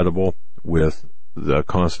compatible with the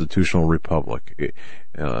constitutional republic.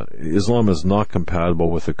 Islam is not compatible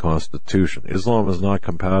with the Constitution. Islam is not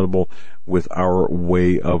compatible with our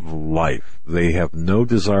way of life. They have no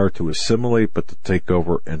desire to assimilate, but to take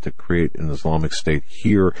over and to create an Islamic State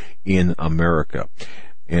here in America.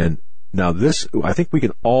 And now this, I think we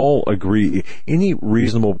can all agree, any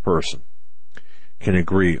reasonable person can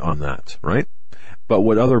agree on that, right? But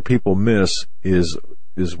what other people miss is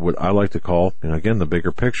what I like to call, and again, the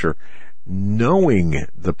bigger picture, knowing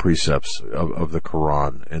the precepts of the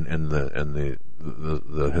Quran and the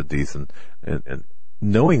Hadith and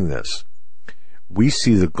knowing this, we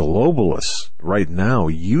see the globalists right now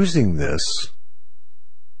using this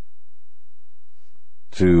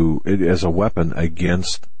as a weapon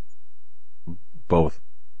against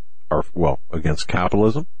against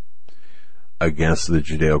capitalism, against the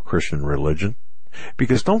Judeo-Christian religion,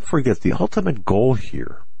 because don't forget, the ultimate goal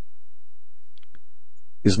here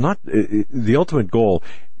is not the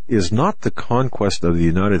conquest of the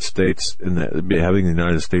United States and having the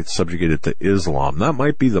United States subjugated to Islam. That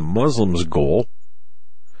might be the Muslims' goal,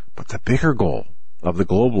 but the bigger goal of the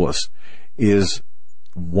globalists is,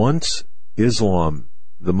 once Islam,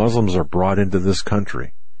 the Muslims are brought into this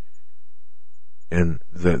country, and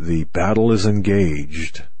the battle is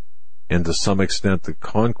engaged, and to some extent the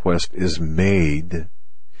conquest is made,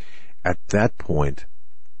 at that point,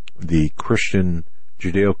 the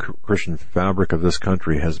Judeo-Christian fabric of this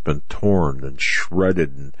country has been torn and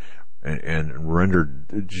shredded and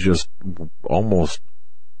rendered just almost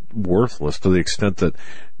worthless, to the extent that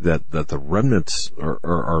the remnants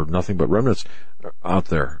are nothing but remnants out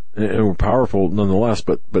there, and we're powerful nonetheless,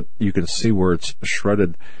 but you can see where it's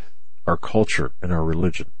shredded our culture and our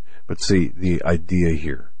religion. But see, the idea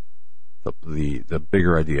here, the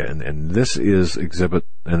bigger idea, and this is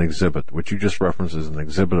an exhibit, which you just referenced as an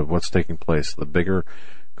exhibit of what's taking place. The bigger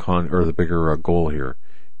goal here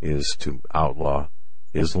is to outlaw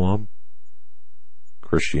Islam,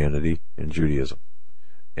 Christianity, and Judaism,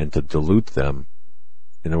 and to dilute them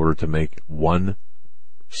in order to make one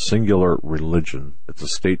singular religion. It's a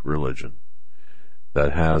state religion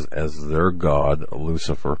that has as their god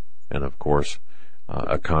Lucifer, and of course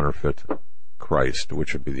a counterfeit Christ,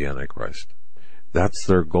 which would be the Antichrist. That's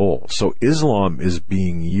their goal. So Islam is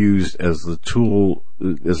being used as the tool,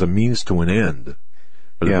 as a means to an end,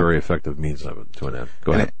 but a very effective means of it to an end.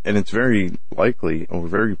 Go ahead. And it's very likely, or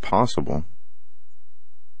very possible,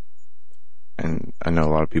 and I know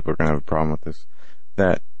a lot of people are going to have a problem with this,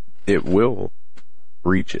 that it will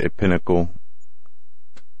reach a pinnacle,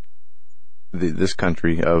 this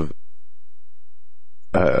country of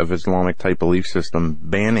Islamic type belief system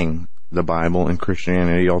banning the Bible and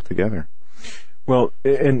Christianity altogether. Well,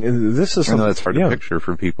 and this is, I know that's hard to picture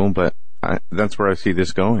for people, but that's where I see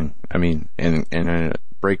this going. I mean, in a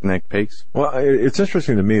breakneck pace. Well, it's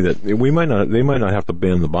interesting to me that they might not have to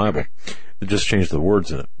ban the Bible. They just change the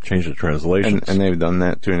words in it, change the translations, and they've done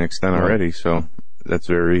that to an extent already. So that's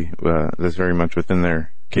very much within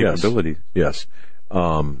their capabilities. Yes.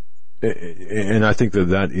 And I think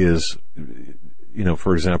that is,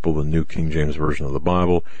 for example, the New King James Version of the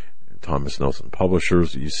Bible, Thomas Nelson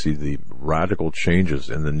Publishers, you see the radical changes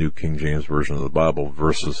in the New King James Version of the Bible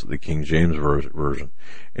versus the King James Version,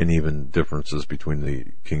 and even differences between the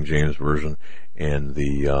King James Version and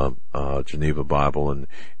the Geneva Bible and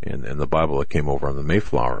the Bible that came over on the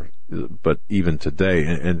Mayflower. But even today,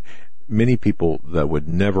 and many people that would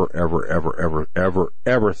never, ever, ever, ever, ever,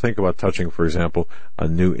 ever think about touching, for example, a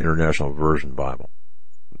New International Version Bible,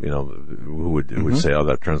 who would say, oh,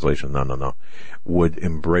 that translation, no, would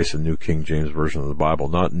embrace a New King James Version of the Bible,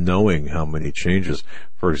 not knowing how many changes.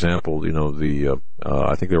 For example, I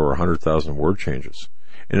think there were 100,000 word changes.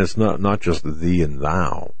 And it's not just thee and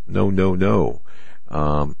thou. No.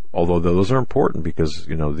 Although those are important because,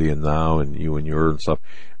 thee and thou and you and your and stuff.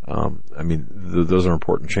 Those are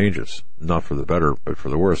important changes, not for the better, but for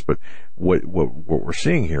the worse. But what we're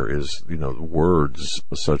seeing here is, words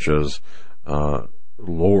such as,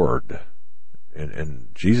 Lord, and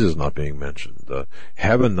Jesus not being mentioned,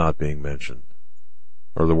 heaven not being mentioned,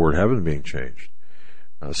 or the word heaven being changed.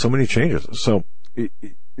 So many changes. So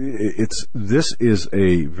this is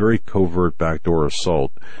a very covert backdoor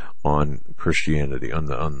assault on Christianity, on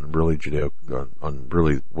what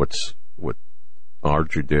our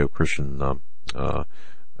Judeo-Christian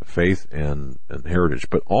faith and heritage.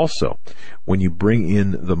 But also, when you bring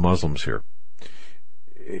in the Muslims here,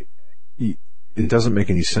 it doesn't make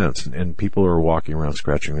any sense, and people are walking around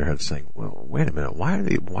scratching their heads saying, well, wait a minute, why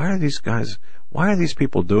are these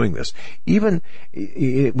people doing this? Even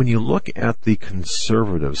when you look at the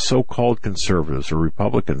conservatives, so-called conservatives or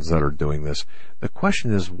Republicans that are doing this, the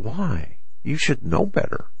question is why? You should know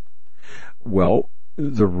better. Well,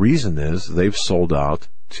 the reason is they've sold out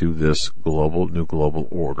to this new global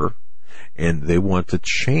order, and they want to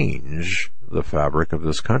change the fabric of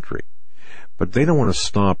this country. But they don't want to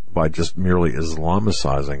stop by just merely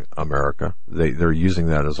Islamicizing America. They're using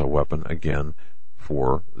that as a weapon, again,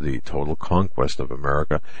 for the total conquest of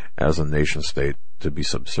America as a nation state to be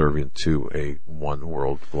subservient to a one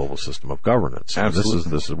world global system of governance.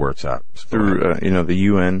 Absolutely. This is where it's at. Through, the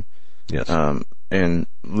UN. Yes. And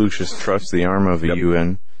Lucis Trust, the arm of the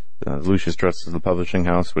UN. Lucis Trust is the publishing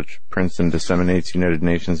house which prints and disseminates United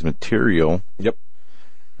Nations material. Yep.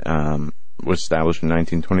 Was established in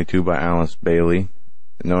 1922 by Alice Bailey,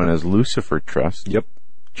 known as Lucifer Trust. Yep.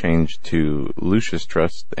 Changed to Lucis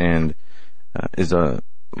Trust, and is a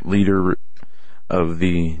leader of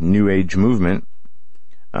the New Age movement.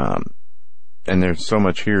 And there's so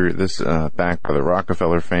much here. This backed by the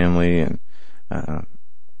Rockefeller family, and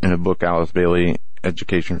in a book, Alice Bailey,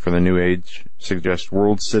 Education for the New Age, suggests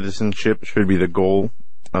world citizenship should be the goal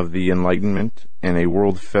of the Enlightenment, and a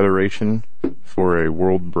world federation for a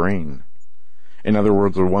world brain. In other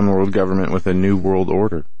words, a one world government with a new world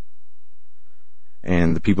order.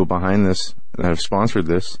 And the people behind this that have sponsored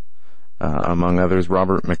this, among others,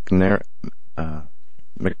 Robert McNamara,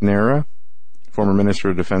 former Minister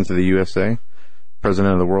of Defense of the USA,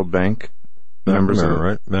 President of the World Bank, McNamara,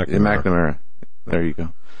 right? McNamara. There you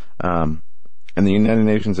go. And the United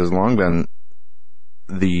Nations has long been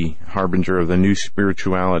the harbinger of the new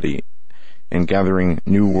spirituality and gathering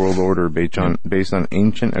new world order based on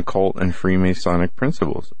ancient occult and Freemasonic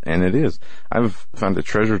principles. And it is. I've found a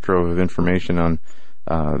treasure trove of information on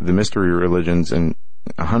the mystery religions and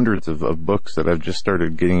hundreds of books that I've just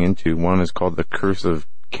started getting into. One is called The Curse of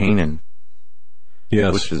Canaan.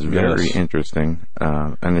 Yes. Which is very interesting.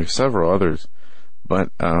 And there's several others. But,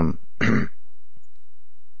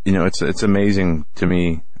 it's amazing to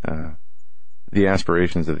me, the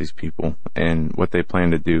aspirations of these people and what they plan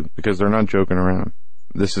to do, because they're not joking around.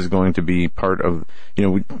 This is going to be part of,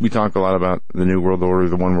 we talk a lot about the New World Order,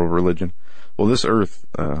 the one world religion. Well, this earth,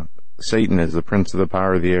 Satan is the prince of the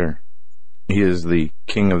power of the air. He is the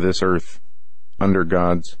king of this earth under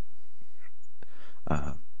God's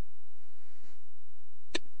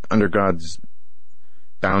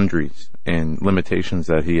boundaries and limitations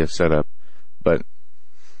that he has set up. But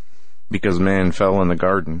because man fell in the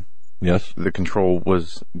garden, yes, the control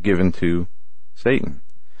was given to Satan.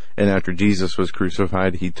 And after Jesus was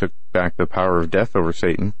crucified, he took back the power of death over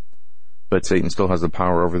Satan. But Satan still has the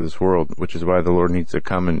power over this world, which is why the Lord needs to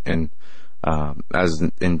come and as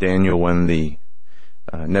in Daniel, when the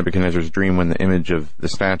Nebuchadnezzar's dream, when the image of the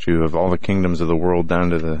statue of all the kingdoms of the world down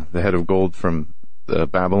to the head of gold from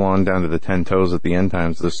Babylon down to the 10 toes at the end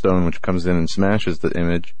times, the stone which comes in and smashes the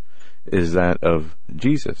image is that of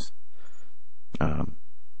Jesus.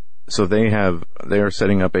 So they are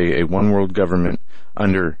setting up a one world government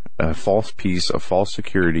under a false peace, a false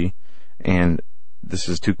security, and this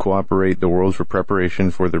is to cooperate the world for preparation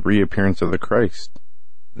for the reappearance of the Christ.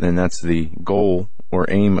 And that's the goal or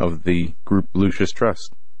aim of the group Lucis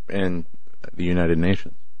Trust and the United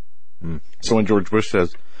Nations. So when George Bush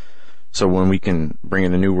says, so when we can bring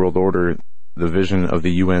in a new world order, the vision of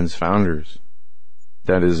the UN's founders,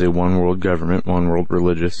 that is a one world government, one world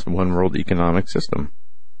religious, one world economic system.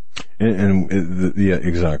 Yeah,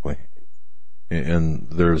 exactly. And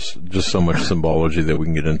there's just so much symbology that we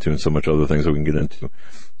can get into, and so much other things that we can get into,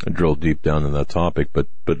 and drill deep down in that topic. But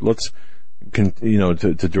let's,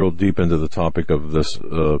 to drill deep into the topic of this,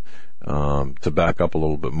 to back up a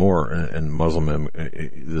little bit more, and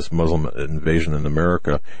this Muslim invasion in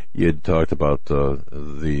America. You had talked about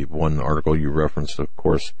the one article you referenced, of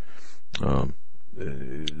course.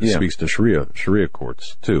 Speaks to Sharia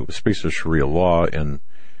courts too. It speaks to Sharia law, and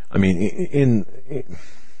I mean, in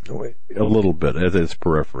a little bit at its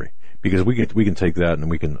periphery, because we can take that and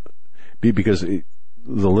we can be, because the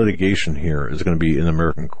litigation here is going to be in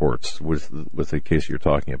American courts with the case you're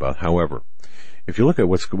talking about. However, if you look at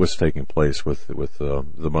what's taking place with the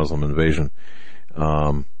Muslim invasion,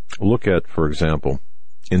 look at, for example,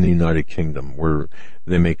 in the United Kingdom, where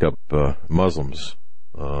they make up Muslims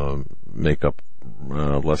make up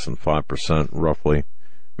less than 5%, roughly,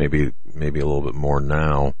 maybe a little bit more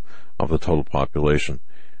now, of the total population.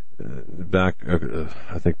 I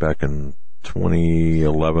think back in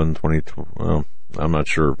 2011, well, I'm not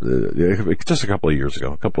sure, just a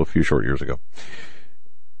couple of few short years ago,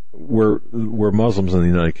 where Muslims in the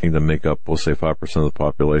United Kingdom make up, we'll say, 5% of the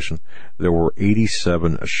population, there were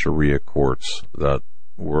 87 Sharia courts that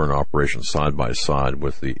were in operation side by side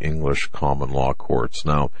with the English common law courts.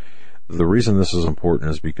 Now, the reason this is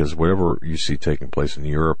important is because whatever you see taking place in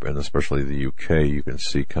Europe, and especially the UK, you can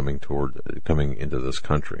see coming into this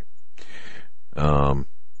country.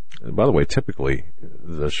 By the way, typically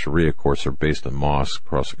the Sharia courts are based in mosques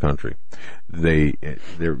across the country.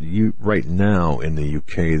 Right now in the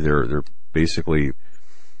UK, they're basically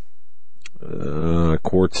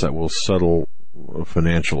courts that will settle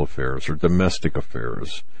financial affairs or domestic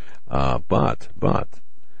affairs, but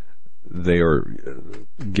they are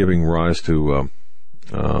giving rise to,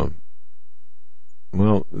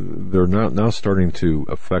 they're now starting to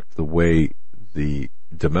affect the way the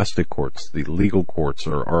domestic courts, the legal courts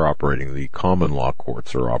are operating, the common law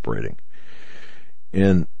courts are operating.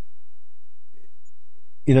 And,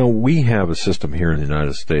 we have a system here in the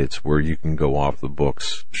United States where you can go off the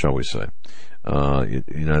books, shall we say.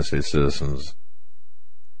 United States citizens,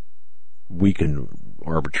 we can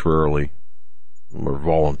arbitrarily, or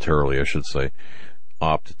voluntarily, I should say,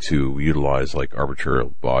 opt to utilize like arbitrary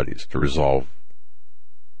bodies to resolve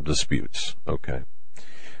disputes. Okay.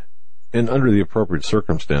 And under the appropriate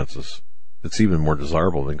circumstances, it's even more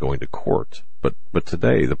desirable than going to court. But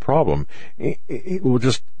today, the problem, we'll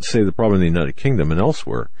just say the problem in the United Kingdom and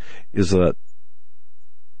elsewhere, is that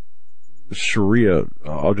Sharia,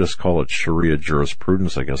 I'll just call it Sharia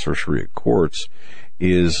jurisprudence, I guess, or Sharia courts,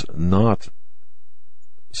 is not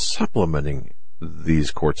supplementing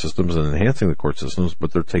these court systems and enhancing the court systems,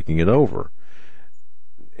 but they're taking it over.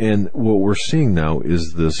 And what we're seeing now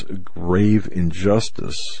is this grave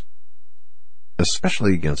injustice,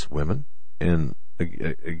 especially against women and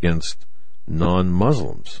against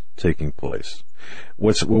non-Muslims, taking place.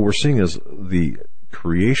 What we're seeing is the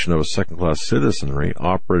creation of a second-class citizenry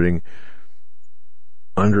operating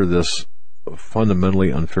under this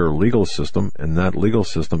fundamentally unfair legal system, and that legal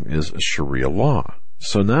system is Sharia law.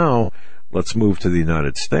 So now, let's move to the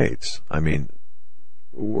United States. I mean,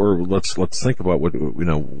 or let's think about what,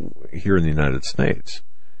 here in the United States.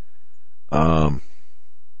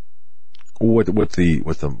 With the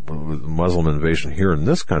Muslim invasion here in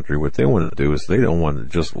this country, what they want to do is they don't want to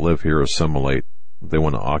just live here, assimilate. They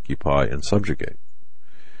want to occupy and subjugate.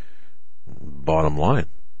 Bottom line.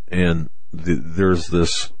 And there's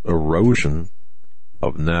this erosion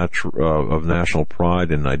of national pride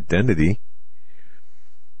and identity,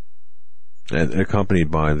 and accompanied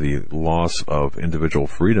by the loss of individual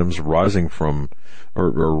freedoms, rising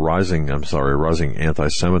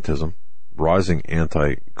anti-Semitism, rising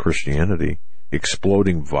anti-Christianity,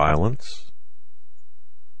 exploding violence.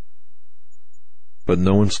 But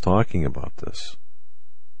no one's talking about this.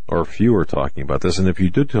 Or few are talking about this. And if you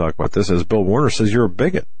do talk about this, as Bill Warner says, you're a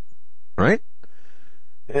bigot. Right?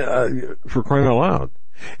 For crying out loud.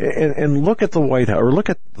 And look at the White House, or look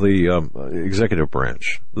at the executive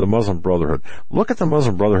branch, the Muslim Brotherhood. Look at the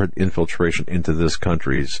Muslim Brotherhood infiltration into this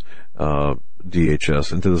country's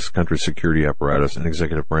DHS, into this country's security apparatus and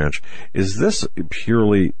executive branch. Is this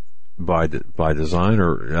purely by design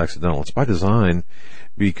or accidental? It's by design,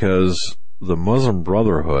 because the Muslim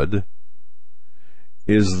Brotherhood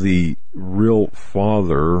is the real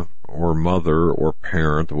father or mother or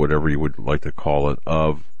parent, whatever you would like to call it,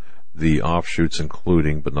 of the offshoots,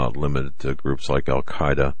 including but not limited to groups like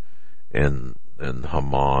Al-Qaeda and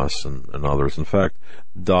Hamas and others. In fact,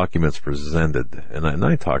 documents presented, and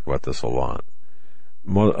I talk about this a lot.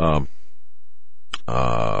 How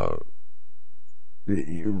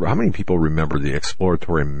many people remember the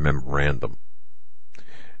exploratory memorandum?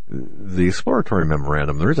 The exploratory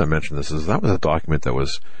memorandum, the reason I mention this is that was a document that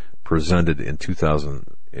was presented in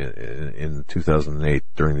 2008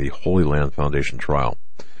 during the Holy Land Foundation trial,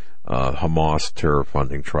 Hamas terror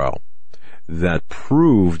funding trial, that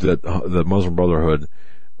proved that the Muslim Brotherhood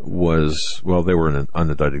was, well, they were an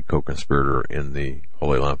unindicted co-conspirator in the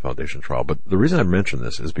Holy Land Foundation trial. But the reason I mention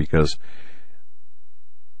this is because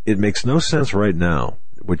it makes no sense right now.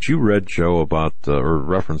 What you read, Joe, about or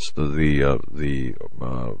referenced the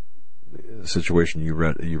situation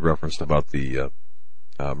you referenced about the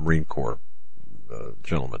Marine Corps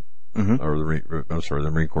gentleman, or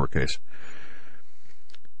the Marine Corps case.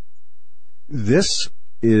 This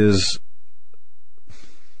is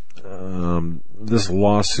this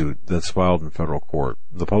lawsuit that's filed in federal court.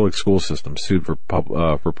 The public school system sued for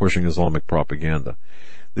pushing Islamic propaganda.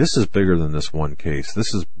 This is bigger than this one case.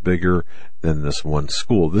 This is bigger than this one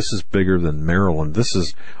school. This is bigger than Maryland. This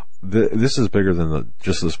is bigger than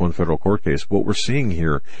just this one federal court case. What we're seeing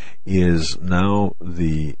here is now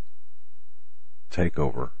the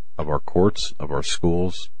takeover of our courts, of our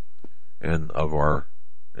schools, and of our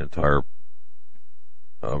entire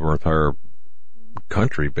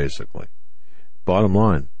country, basically. Bottom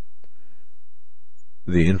line,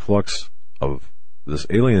 the influx of this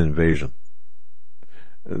alien invasion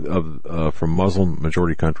from Muslim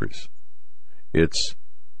majority countries, it's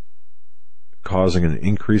causing an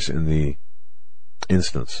increase in the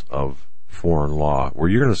instance of foreign law, where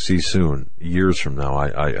you're going to see soon, years from now,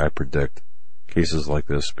 I predict cases like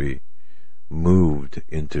this be moved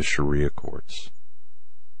into Sharia courts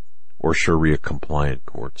or Sharia compliant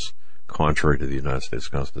courts, contrary to the United States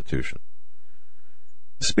Constitution.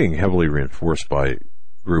 This is being heavily reinforced by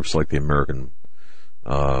groups like the American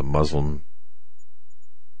Muslim,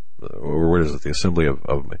 or what is it, the Assembly of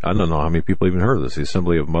I don't know how many people even heard of this, the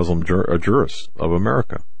Assembly of Muslim Jurists of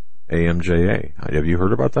America, AMJA. Have you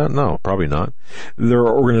heard about that? No, probably not. There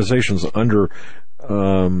are organizations under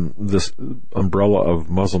this umbrella of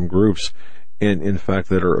Muslim groups, and in fact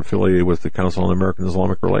that are affiliated with the Council on American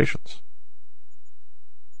Islamic Relations,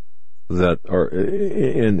 that are,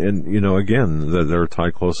 and again, that they're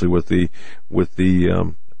tied closely with the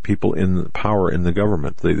people in power in the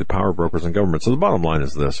government, the power brokers in government. So the bottom line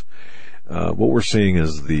is this: what we're seeing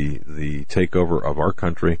is the takeover of our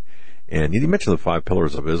country. And you mentioned the 5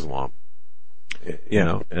 pillars of Islam. You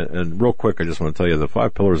know, and real quick, I just want to tell you the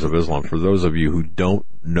 5 pillars of Islam. For those of you who don't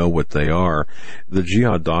know what they are, the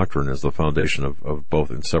jihad doctrine is the foundation of both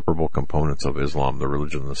inseparable components of Islam, the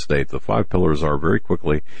religion and the state. The 5 pillars are, very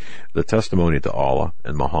quickly, the testimony to Allah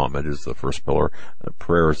and Muhammad is the first pillar.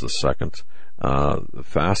 Prayer is the second.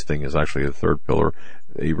 Fasting is actually the third pillar.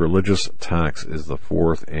 A religious tax is the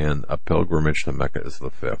fourth, and a pilgrimage to Mecca is the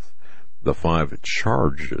fifth. The 5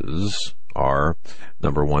 charges are: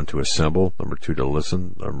 number 1, to assemble; number 2, to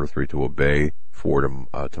listen; number 3, to obey; 4,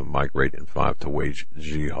 to migrate; and 5, to wage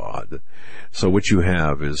jihad. So what you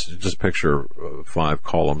have is, just picture 5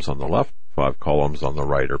 columns on the left, 5 columns on the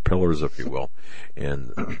right, or pillars, if you will. And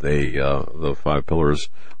the 5 pillars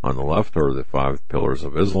on the left are the 5 pillars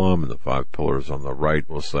of Islam, and the 5 pillars on the right,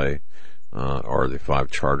 we'll say, are the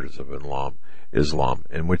 5 charges of Islam.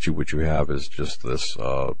 And what you have is just this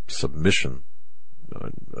submission,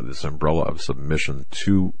 this umbrella of submission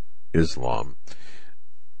to Islam,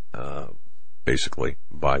 basically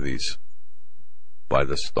by this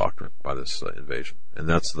doctrine, by this invasion. And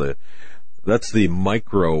that's the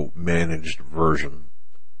micro-managed version.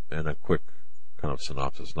 And a quick kind of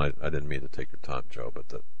synopsis. And I didn't mean to take your time, Joe, but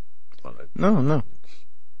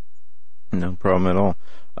No problem at all.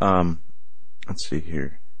 Let's see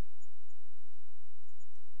here.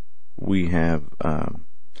 We have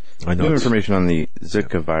new information on the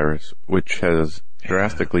Zika virus, which has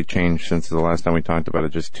drastically changed since the last time we talked about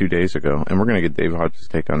it just 2 days ago. And we're going to get Dave Hodges'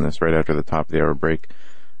 take on this right after the top of the hour break,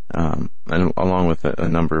 and along with a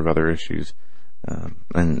number of other issues.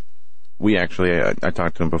 And we actually, I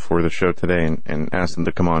talked to him before the show today and asked him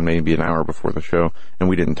to come on maybe an hour before the show, and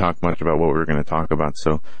we didn't talk much about what we were going to talk about,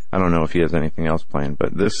 so I don't know if he has anything else planned.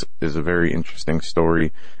 But this is a very interesting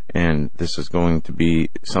story, and this is going to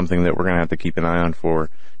be something that we're going to have to keep an eye on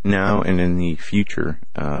for now and in the future,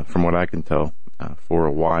 from what I can tell, for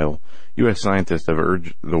a while. U.S. scientists have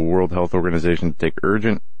urged the World Health Organization to take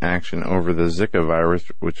urgent action over the Zika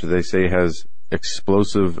virus, which they say has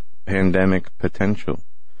explosive pandemic potential.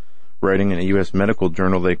 Writing in a U.S. medical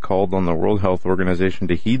journal, they called on the World Health Organization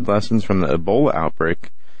to heed lessons from the Ebola outbreak,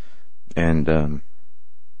 and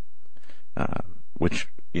which,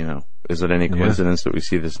 you know, is it any coincidence that we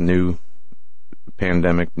see this new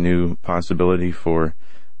pandemic, new possibility for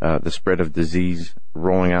the spread of disease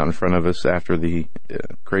rolling out in front of us after the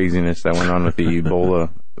craziness that went on with the Ebola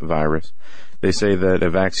virus? They say that a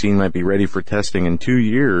vaccine might be ready for testing in 2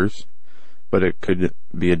 years, but it could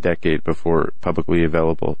be a decade before publicly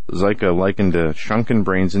available. Zika, likened to shrunken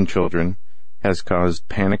brains in children, has caused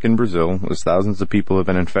panic in Brazil, as thousands of people have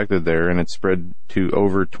been infected there, and it's spread to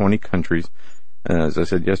over 20 countries. As I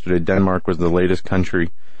said yesterday, Denmark was the latest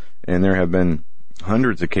country, and there have been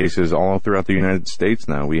hundreds of cases all throughout the United States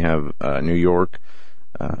now. We have New York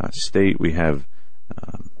State, we have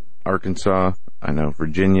Arkansas, I know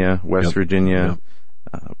Virginia, West Virginia,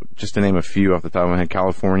 just to name a few off the top of my head.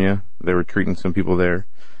 California, they were treating some people there.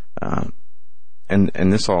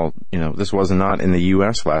 And this all, you know, this was not in the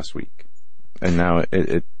U.S. last week. And now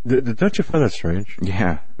don't you find that strange?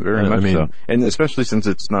 Yeah, very much so. And especially since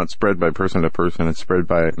it's not spread by person to person, it's spread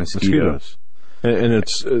by mosquitoes. And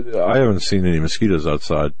it's, I haven't seen any mosquitoes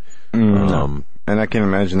outside. No. And I can't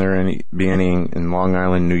imagine there be any in Long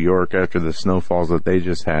Island, New York after the snowfalls that they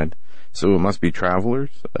just had. So it must be travelers,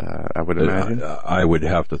 I would imagine. I would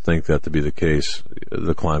have to think that to be the case.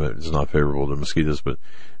 The climate is not favorable to mosquitoes, but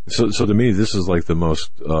so to me, this is like the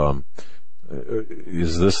most,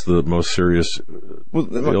 is this the most serious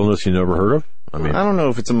illness you never heard of? I mean, I don't know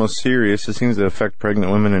if it's the most serious. It seems to affect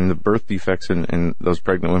pregnant women, and the birth defects in those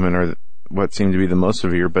pregnant women are what seem to be the most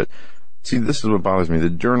severe. But see, this is what bothers me. The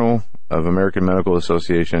Journal of American Medical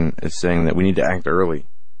Association is saying that we need to act early,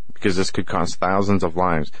 because this could cost thousands of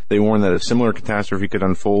lives. They warn that a similar catastrophe could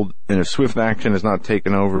unfold, and if swift action is not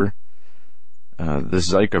taken over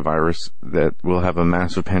this Zika virus, that we'll have a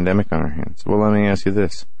massive pandemic on our hands. Well, let me ask you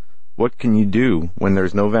this. What can you do when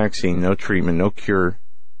there's no vaccine, no treatment, no cure?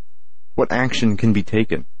 What action can be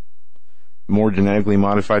taken? More genetically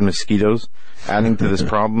modified mosquitoes, adding to this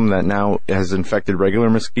problem that now has infected regular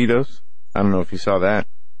mosquitoes? I don't know if you saw that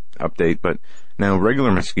update, but now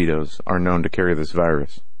regular mosquitoes are known to carry this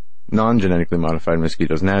virus. Non-genetically modified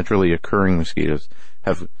mosquitoes, naturally occurring mosquitoes,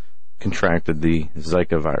 have contracted the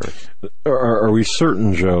Zika virus. Are we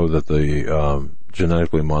certain, Joe, that the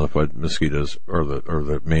genetically modified mosquitoes are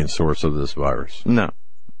the main source of this virus? No,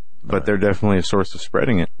 but they're definitely a source of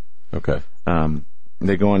spreading it. Okay.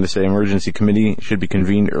 They go on to say emergency committee should be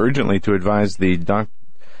convened urgently to advise the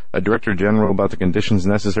Director General about the conditions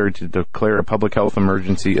necessary to declare a public health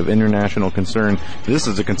emergency of international concern. This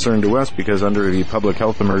is a concern to us because under the public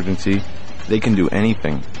health emergency, they can do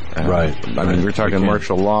anything. Right. I mean, we're talking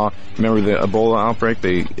martial law. Remember the Ebola outbreak?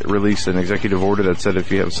 They released an executive order that said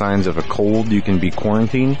if you have signs of a cold, you can be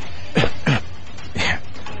quarantined.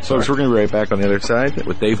 So we're going to be right back on the other side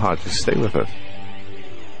with Dave Hodges. Stay with us.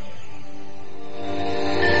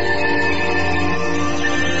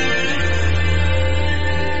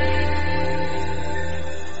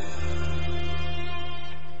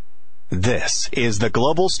 This is the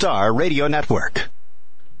Global Star Radio Network.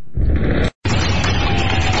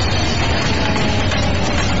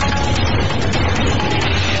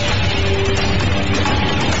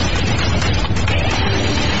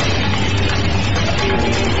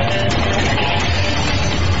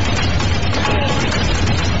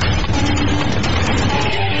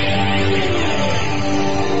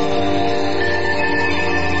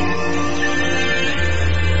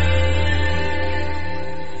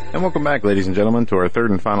 And welcome back, ladies and gentlemen, to our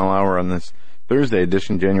third and final hour on this Thursday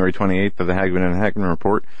edition, January 28th of the Hagman and Hagman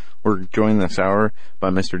Report. We're joined this hour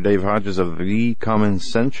by Mr. Dave Hodges of the Common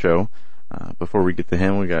Sense Show. Before we get to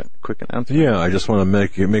him, we got a quick announcement. Yeah, I just want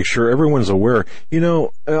to make sure everyone's aware. You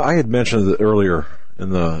know, I had mentioned it earlier in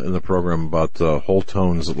the program about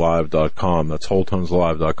WholeTonesLive.com. That's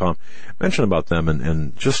WholeTonesLive.com. Mention about them,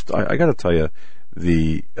 and just I got to tell you,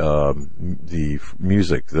 the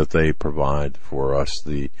music that they provide for us,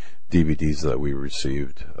 the DVDs that we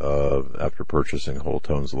received after purchasing Whole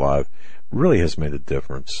Tones Live, really has made a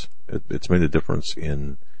difference. It's made a difference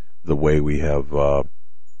in the way we have.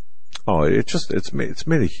 It's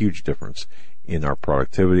made a huge difference in our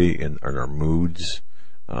productivity, in our moods.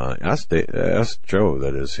 Ask Joe.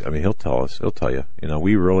 That is, I mean, he'll tell you. You know,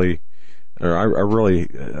 we really. I really,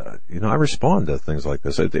 I respond to things like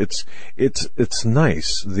this. It's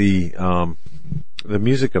nice. The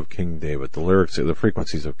music of King David, the lyrics, the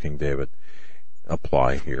frequencies of King David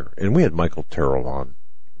apply here. And we had Michael Terrell on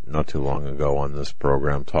not too long ago on this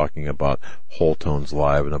program talking about Whole Tones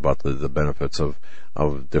Live and about the benefits of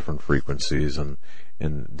different frequencies and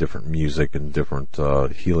different music and different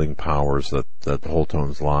healing powers that Whole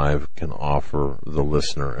Tones Live can offer the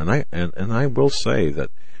listener. And I will say that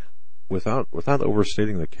without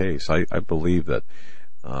overstating the case, I believe that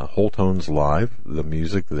Whole Tones Live, the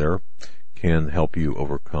music there, can help you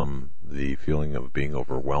overcome the feeling of being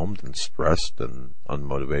overwhelmed and stressed and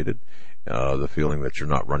unmotivated, the feeling that you're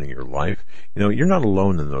not running your life. You know, you're not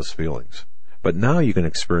alone in those feelings. But now you can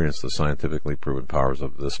experience the scientifically proven powers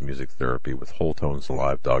of this music therapy with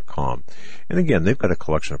WholeTonesLive.com. And again, they've got a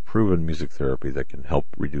collection of proven music therapy that can help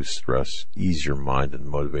reduce stress, ease your mind, and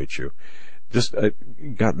motivate you. Just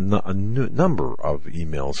got a number of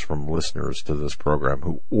emails from listeners to this program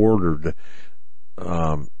who ordered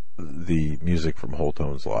the music from Whole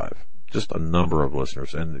Tones Live. Just a number of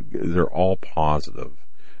listeners, and they're all positive.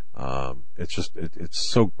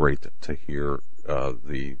 It's so great to hear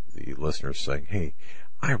the listeners saying, "Hey,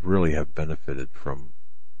 I really have benefited from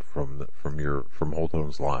Whole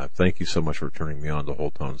Tones Live. Thank you so much for turning me on to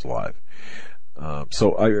Whole Tones Live."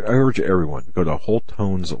 So I urge everyone, go to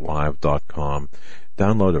WholeTonesLive.com,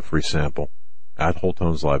 download a free sample at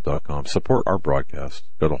WholeTonesLive.com, support our broadcast,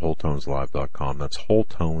 go to WholeTonesLive.com, that's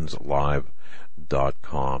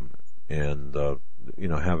WholeTonesLive.com, and, have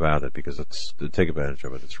at it, because take advantage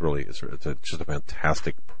of it. It's just a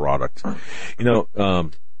fantastic product.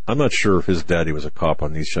 I'm not sure if his daddy was a cop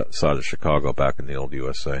on the east side of Chicago back in the old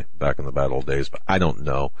USA, back in the bad old days, but I don't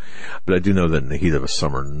know. But I do know that in the heat of a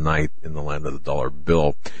summer night in the land of the dollar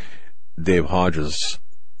bill, Dave Hodges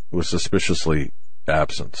was conspicuously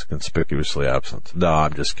absent. No,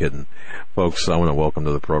 I'm just kidding. Folks, I want to welcome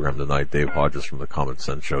to the program tonight Dave Hodges from the Common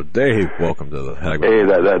Sense Show. Dave, welcome to the Hagman. Hey,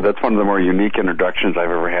 that's one of the more unique introductions I've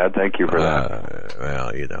ever had. Thank you for that. Well,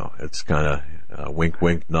 it's kind of wink,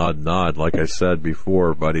 wink, nod, nod. Like I said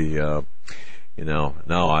before, buddy, and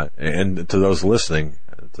to those listening,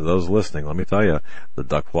 let me tell you, the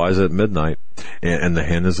duck flies at midnight, and the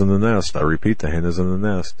hen is in the nest. I repeat, the hen is in the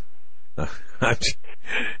nest.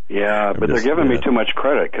 Yeah, but they're giving me too much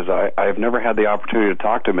credit, because I've never had the opportunity to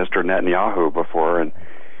talk to Mr. Netanyahu before, and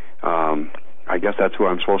I guess that's who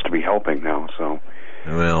I'm supposed to be helping now. So,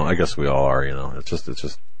 well, I guess we all are.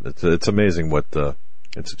 It's amazing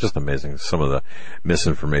it's just amazing some of the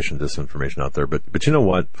misinformation, disinformation out there. But you know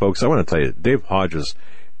what, folks, I want to tell you, Dave Hodges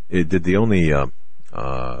did the only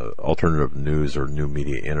alternative news or new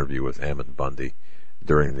media interview with Ammon Bundy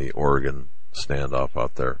during the Oregon standoff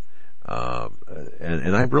out there.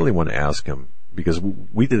 And I really want to ask him, because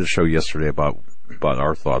we did a show yesterday about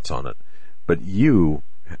our thoughts on it, but you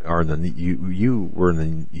were in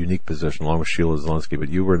the unique position, along with Sheila Zelinsky, but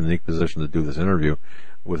you were in the unique position to do this interview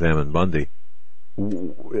with Ammon Bundy.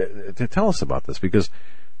 Tell us about this, because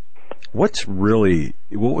what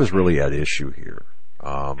was really at issue here?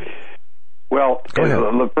 Well,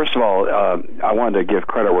 first of all, I wanted to give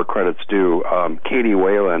credit where credit's due. Katie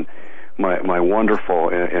Whalen, my wonderful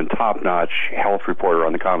and top-notch health reporter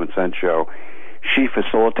on the Common Sense Show, she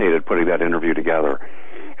facilitated putting that interview together.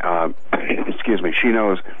 Excuse me. She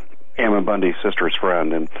knows Ammon Bundy's sister's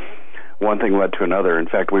friend, and one thing led to another. In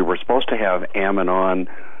fact, we were supposed to have Ammon on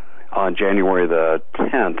January the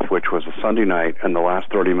 10th, which was a Sunday night, in the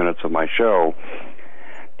last 30 minutes of my show.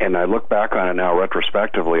 And I look back on it now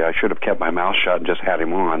retrospectively, I should have kept my mouth shut and just had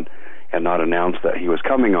him on and not announced that he was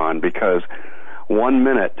coming on, because 1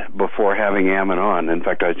 minute before having Ammon on, in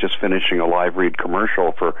fact, I was just finishing a live read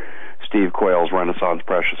commercial for Steve Quayle's Renaissance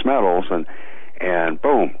Precious Metals, and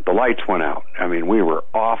boom, the lights went out. I mean, we were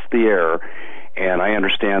off the air, and I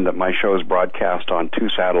understand that my show is broadcast on 2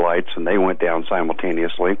 satellites, and they went down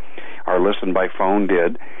simultaneously. Our listen by phone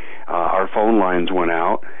did. Our phone lines went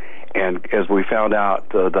out. And as we found out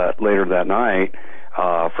that later that night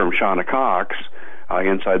from Shauna Cox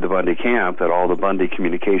inside the Bundy camp, that all the Bundy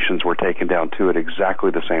communications were taken down too at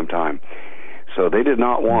exactly the same time. So they did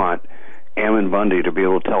not want Ammon Bundy to be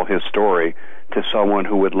able to tell his story to someone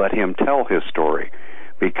who would let him tell his story,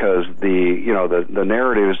 because the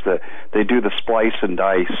narratives that they do, the splice and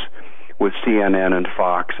dice with CNN and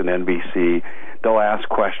Fox and NBC. They'll ask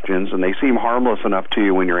questions, and they seem harmless enough to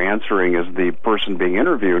you when you're answering as the person being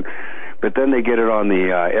interviewed, but then they get it on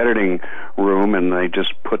the editing room, and they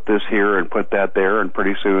just put this here and put that there, and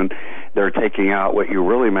pretty soon they're taking out what you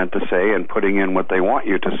really meant to say and putting in what they want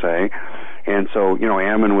you to say. And so,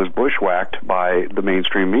 Ammon was bushwhacked by the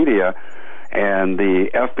mainstream media, and the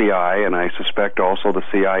FBI, and I suspect also the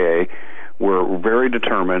CIA, were very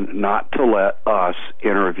determined not to let us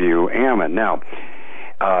interview Ammon. Now,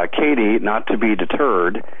 Katie, not to be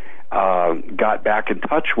deterred, got back in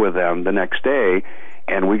touch with them the next day,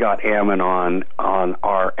 and we got Ammon on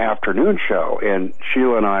our afternoon show. And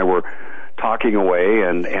Sheila and I were talking away,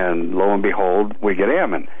 and lo and behold, we get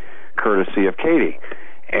Ammon, courtesy of Katie.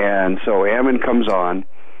 And so Ammon comes on,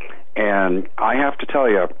 and I have to tell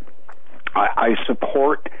you, I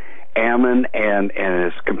support Ammon and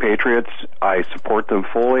his compatriots. I support them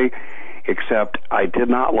fully, except I did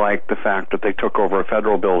not like the fact that they took over a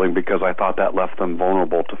federal building, because I thought that left them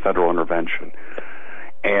vulnerable to federal intervention.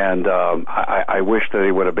 And I wish that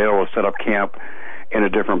they would have been able to set up camp in a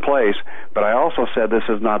different place, but I also said this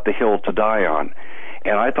is not the hill to die on.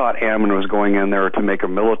 And I thought Ammon was going in there to make a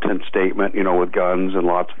militant statement, with guns and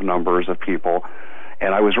lots of numbers of people,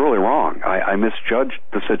 and I was really wrong. I misjudged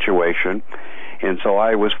the situation, and so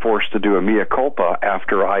I was forced to do a mea culpa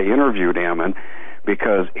after I interviewed Ammon,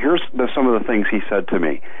 because here's some of the things he said to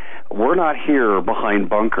me. We're not here behind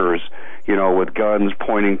bunkers, with guns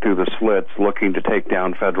pointing through the slits looking to take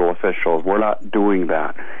down federal officials. We're not doing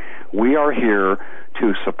that. We are here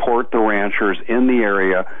to support the ranchers in the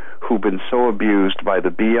area who've been so abused by the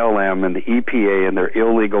BLM and the EPA and their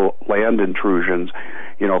illegal land intrusions,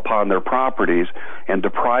 upon their properties, and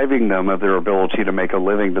depriving them of their ability to make a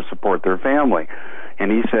living to support their family.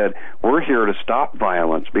 And he said, we're here to stop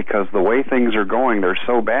violence, because the way things are going, they're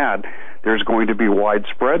so bad, there's going to be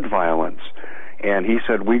widespread violence. And he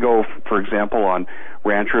said, we go, for example, on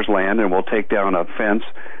ranchers' land, and we'll take down a fence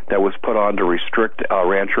that was put on to restrict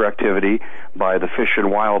rancher activity by the Fish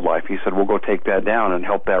and Wildlife. He said, we'll go take that down and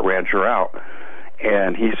help that rancher out.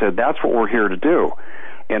 And he said, that's what we're here to do.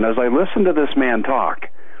 And as I listened to this man talk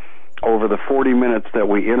over the 40 minutes that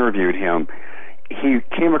we interviewed him, he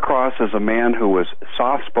came across as a man who was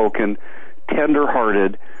soft-spoken,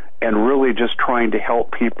 tender-hearted, and really just trying to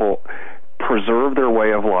help people preserve their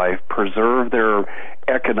way of life, preserve their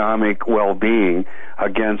economic well-being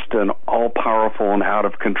against an all-powerful and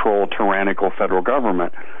out-of-control tyrannical federal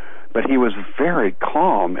government. But he was very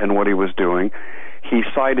calm in what he was doing. He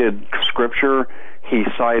cited Scripture, he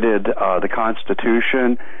cited the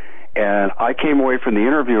Constitution, and I came away from the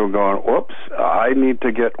interview going, whoops, I need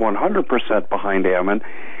to get 100% behind Ammon.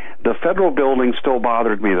 The federal building still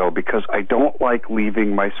bothered me, though, because I don't like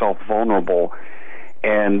leaving myself vulnerable.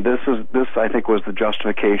 And this I think was the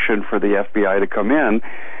justification for the FBI to come in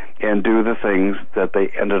and do the things that they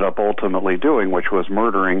ended up ultimately doing, which was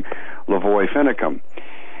murdering Lavoy Finicum.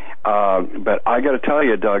 But I got to tell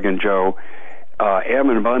you, Doug and Joe,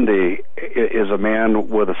 Ammon Bundy is a man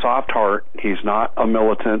with a soft heart. He's not a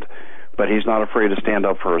militant, but he's not afraid to stand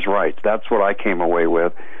up for his rights. That's what I came away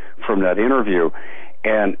with from that interview.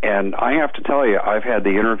 And I have to tell you, I've had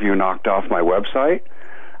the interview knocked off my website.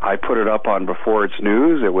 I put it up on Before It's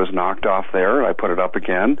News. It was knocked off there. I put it up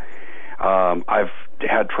again. I've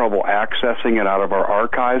had trouble accessing it out of our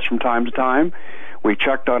archives from time to time. We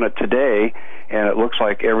checked on it today, and it looks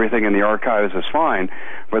like everything in the archives is fine.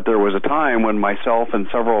 But there was a time when myself and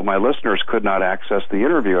several of my listeners could not access the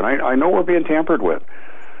interview, and I know we're being tampered with.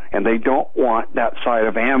 And they don't want that side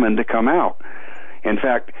of Ammon to come out. In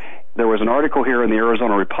fact, there was an article here in the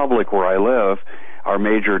Arizona Republic, where I live, our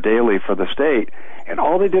major daily for the state, and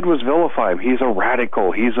all they did was vilify him. He's a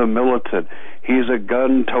radical. He's a militant. He's a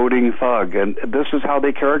gun-toting thug. And this is how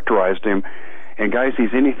they characterized him. And guys,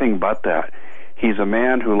 he's anything but that. He's a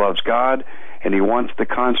man who loves God, and he wants the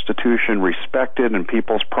Constitution respected and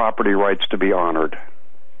people's property rights to be honored.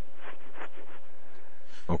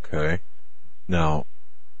 Okay. Now,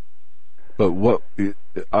 but what,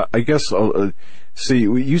 I guess, see,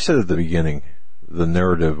 you said at the beginning, the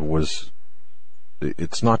narrative was,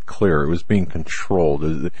 it's not clear. It was being controlled.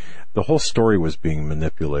 The whole story was being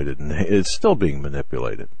manipulated, and it's still being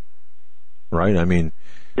manipulated. Right? I mean...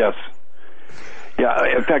 Yes. Yeah,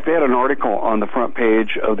 in fact, they had an article on the front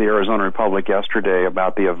page of the Arizona Republic yesterday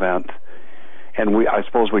about the event, and I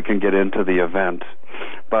suppose we can get into the event.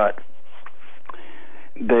 But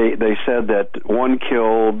they said that 1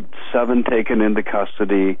 killed, 7 taken into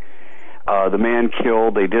custody. The man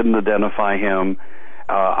killed, they didn't identify him.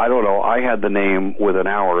 I don't know. I had the name within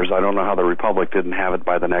hours. I don't know how the Republic didn't have it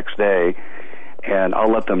by the next day. And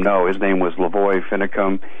I'll let them know. His name was Lavoy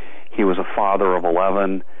Finicum. He was a father of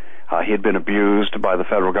 11. He had been abused by the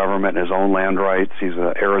federal government in his own land rights. He's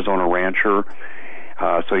an Arizona rancher.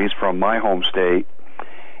 So he's from my home state.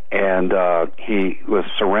 And he was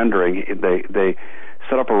surrendering. They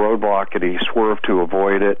set up a roadblock, and he swerved to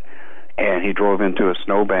avoid it. And he drove into a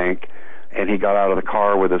snowbank. And he got out of the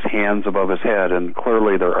car with his hands above his head, and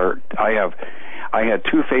clearly I had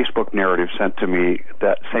 2 Facebook narratives sent to me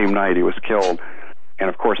that same night he was killed, and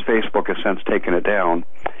of course Facebook has since taken it down.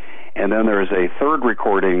 And then there is a third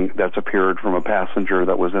recording that's appeared from a passenger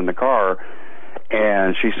that was in the car,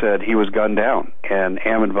 and she said he was gunned down, and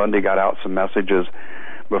Ammon Bundy got out some messages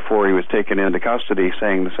before he was taken into custody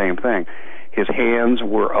saying the same thing. His hands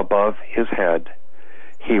were above his head.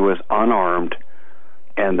 He was unarmed,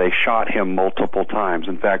 and they shot him multiple times.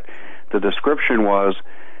 In fact, the description was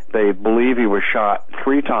they believe he was shot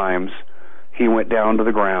 3 times. He went down to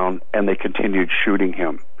the ground, and they continued shooting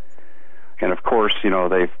him. And of course, you know,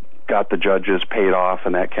 they've got the judges paid off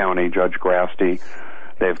in that county, Judge Grasty.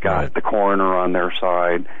 They've got the coroner on their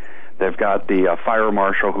side. They've got the fire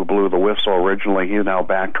marshal who blew the whistle originally. He's now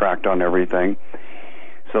backtracked on everything.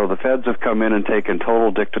 So the feds have come in and taken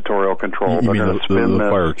total dictatorial control. You mean the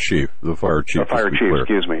fire chief? The fire chief. The fire chief,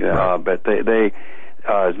 excuse me. Right. But they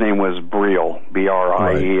his name was Briel,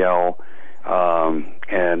 B-R-I-E-L.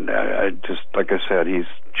 And just like I said, he's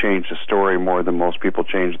changed the story more than most people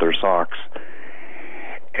change their socks.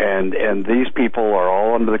 And these people are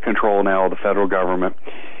all under the control now of the federal government.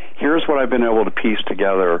 Here's what I've been able to piece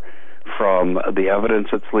together from the evidence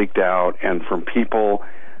that's leaked out and from people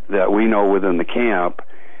that we know within the camp,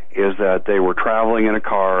 is that they were traveling in a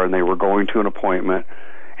car and they were going to an appointment,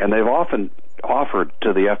 and they've often offered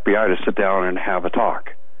to the FBI to sit down and have a talk.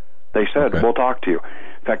 They said, We'll talk to you.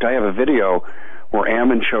 In fact, I have a video where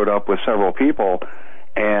Ammon showed up with several people,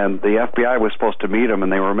 and the FBI was supposed to meet him,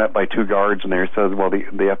 and they were met by 2 guards, and they said, well, the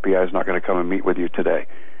FBI is not going to come and meet with you today.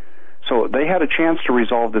 So they had a chance to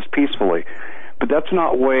resolve this peacefully, but that's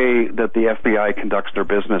not the way that the FBI conducts their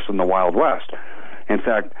business in the Wild West. In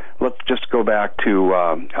fact, let's just go back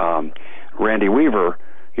to Randy Weaver,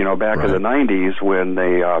 you know, back in the 90s when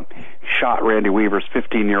they shot Randy Weaver's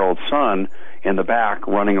 15-year-old son in the back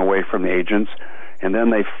running away from the agents, and then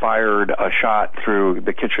they fired a shot through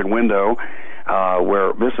the kitchen window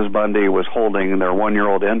where Mrs. Bundy was holding their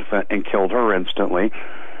 1-year-old infant and killed her instantly.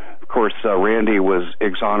 Of course, Randy was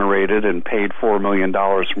exonerated and paid $4 million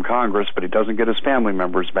from Congress, but he doesn't get his family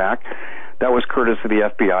members back. That was courtesy of the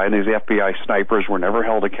FBI, and these FBI snipers were never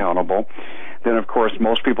held accountable. Then, of course,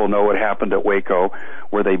 most people know what happened at Waco,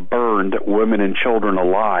 where they burned women and children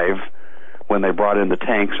alive when they brought in the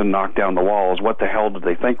tanks and knocked down the walls. What the hell did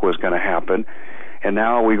they think was going to happen? And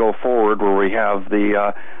now we go forward where we have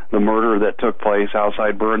the murder that took place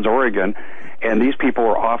outside Burns, Oregon, and these people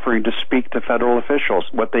were offering to speak to federal officials.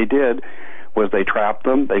 What they did was they trapped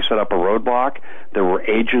them, they set up a roadblock, there were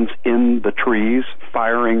agents in the trees,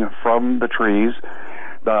 firing from the trees.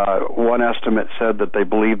 One estimate said that they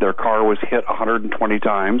believed their car was hit 120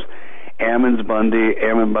 times. Ammon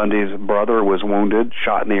Bundy's brother was wounded,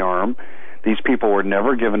 shot in the arm. These people were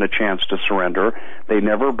never given a chance to surrender. They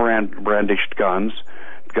never brandished guns.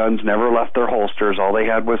 Guns never left their holsters. All they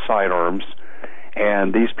had was sidearms.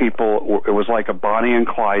 And these people, it was like a Bonnie and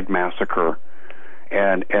Clyde massacre.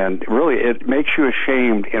 And really, it makes you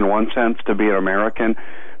ashamed in one sense to be an American,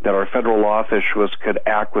 that our federal law officials could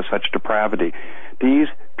act with such depravity. These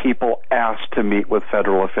people asked to meet with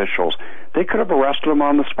federal officials. They could have arrested them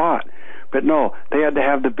on the spot. But no, they had to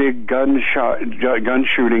have the big gun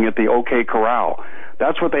shooting at the OK Corral.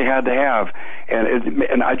 That's what they had to have.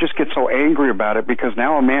 And I just get so angry about it because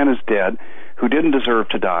now a man is dead who didn't deserve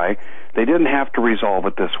to die. They didn't have to resolve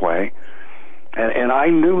it this way. And I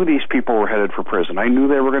knew these people were headed for prison. I knew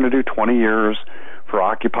they were going to do 20 years for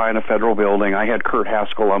occupying a federal building. I had Kurt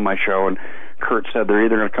Haskell on my show, and Kurt said they're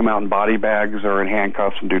either going to come out in body bags or in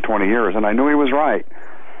handcuffs and do 20 years. And I knew he was right.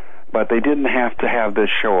 But they didn't have to have this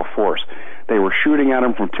show of force. They were shooting at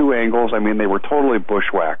him from two angles. I mean, they were totally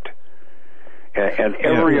bushwhacked. And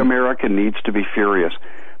every American needs to be furious,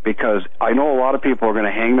 because I know a lot of people are going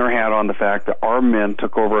to hang their hat on the fact that our men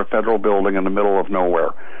took over a federal building in the middle of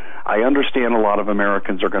nowhere. I understand a lot of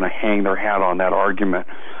Americans are going to hang their hat on that argument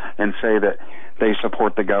and say that they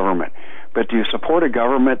support the government. But do you support a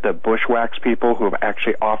government that bushwhacks people who have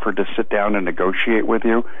actually offered to sit down and negotiate with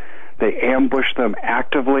you? They ambush them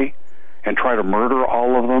actively and try to murder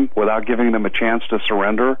all of them without giving them a chance to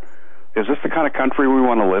surrender? Is this the kind of country we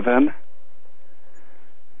want to live in?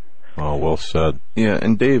 Oh, well said. Yeah,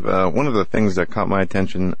 and Dave, one of the things that caught my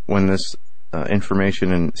attention when this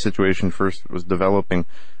information and situation first was developing,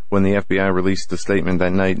 when the FBI released the statement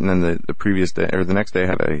that night, and then the previous day or the next day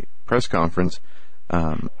had a press conference,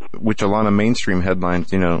 which a lot of mainstream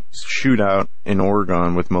headlines, shootout in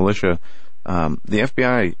Oregon with militia. The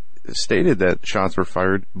FBI stated that shots were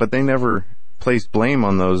fired, but they never placed blame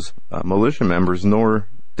on those militia members, nor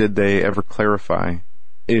did they ever clarify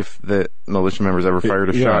if the militia members ever fired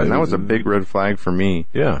a shot. And that was a big red flag for me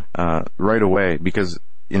right away, because,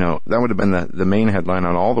 that would have been the main headline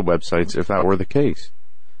on all the websites if that were the case.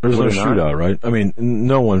 There's no shootout, right? I mean,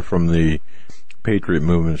 no one from the Patriot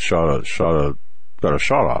movement got a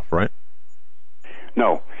shot off, right?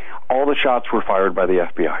 No. All the shots were fired by the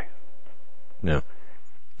FBI. Yeah.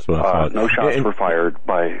 That's what I thought. No shots were fired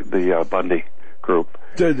by the Bundy group.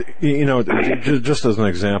 Just as an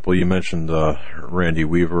example, you mentioned Randy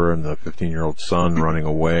Weaver and the 15-year-old son running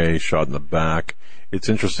away, shot in the back. It's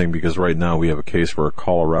interesting because right now we have a case where a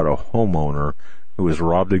Colorado homeowner who was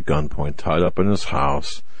robbed at gunpoint, tied up in his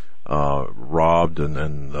house, robbed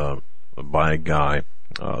and by a guy,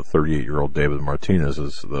 38-year-old David Martinez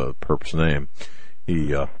is the perp's name.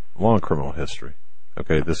 He long criminal history.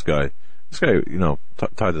 Okay, this guy,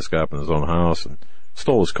 tied this guy up in his own house and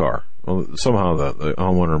stole his car. Well, somehow the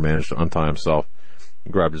homeowner managed to untie himself,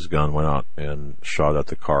 grabbed his gun, went out and shot at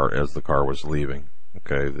the car as the car was leaving.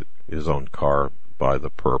 Okay, his own car by the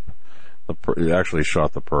perp. He actually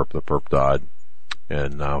shot the perp. The perp died,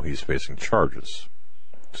 and now he's facing charges.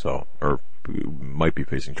 Or might be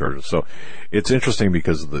facing charges. So it's interesting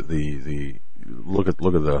because the look at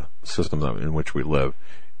the system in which we live.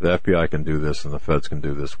 The FBI can do this and the feds can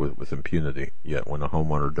do this with impunity. Yet when a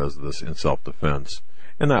homeowner does this in self-defense,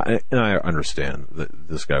 and I understand that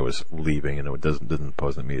this guy was leaving and it didn't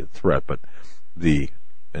pose an immediate threat, but the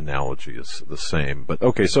analogy is the same. But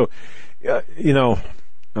okay, so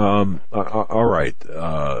all right.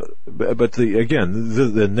 But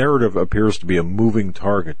the narrative appears to be a moving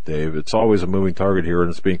target, Dave. It's always a moving target here, and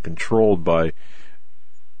it's being controlled by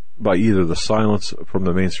either the silence from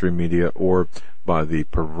the mainstream media or by the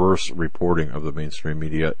perverse reporting of the mainstream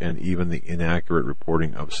media and even the inaccurate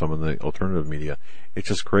reporting of some of the alternative media. It's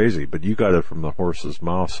just crazy. But you got it from the horse's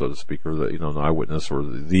mouth, so to speak, or an eyewitness, or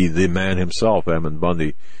the man himself, Ammon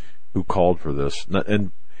Bundy, who called for this.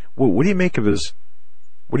 And what do you make of his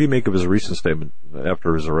recent statement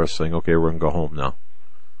after his arrest, saying, "Okay, we're going to go home now"?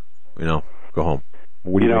 Go home.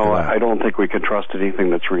 What do you make of that? I don't think we can trust anything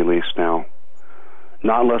that's released now.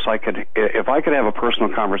 Not unless if I could have a personal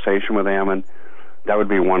conversation with Ammon, that would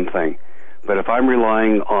be one thing. But if I'm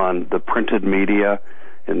relying on the printed media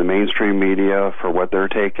and the mainstream media for what their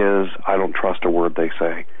take is, I don't trust a word they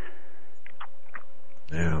say.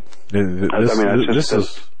 Yeah. This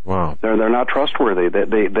is wow. They're not trustworthy.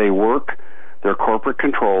 They work. They're corporate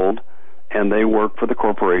controlled, and they work for the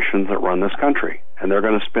corporations that run this country. And they're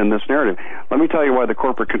going to spin this narrative. Let me tell you why the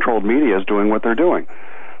corporate controlled media is doing what they're doing.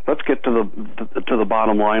 Let's get to the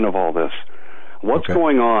bottom line of all this. What's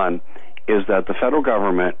going on is that the federal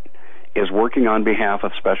government is working on behalf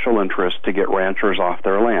of special interests to get ranchers off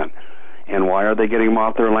their land. And why are they getting them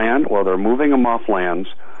off their land? Well, they're moving them off lands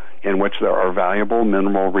in which there are valuable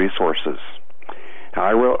mineral resources. Now,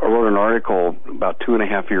 I wrote an article about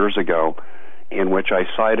 2.5 years ago in which I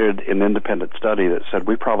cited an independent study that said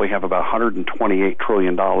we probably have about $128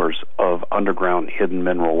 trillion of underground hidden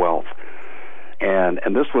mineral wealth. And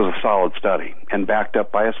this was a solid study and backed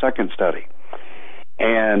up by a second study.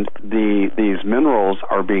 and these minerals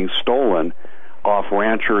are being stolen off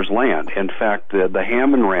ranchers' land. In fact, the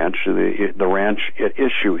Hammond Ranch, the ranch at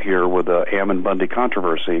issue here with the Ammon Bundy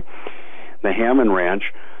controversy, the Hammond Ranch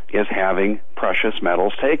is having precious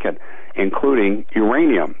metals taken, including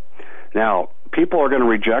uranium. Now, people are going to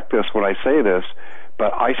reject this when I say this,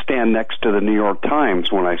 but I stand next to the New York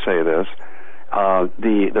Times when I say this.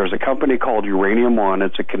 There's a company called Uranium One.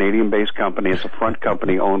 It's a Canadian-based company. It's a front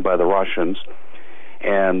company owned by the Russians,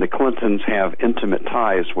 and the Clintons have intimate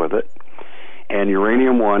ties with it. And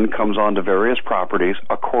Uranium One comes onto various properties,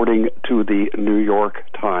 according to the New York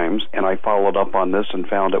Times, and I followed up on this and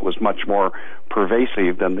found it was much more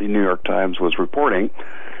pervasive than the New York Times was reporting.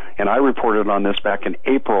 And I reported on this back in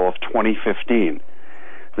April of 2015,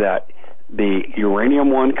 that the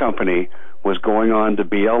Uranium One company was going on to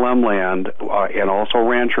BLM land and also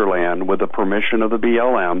rancher land with the permission of the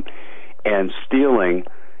BLM and stealing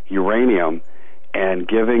uranium and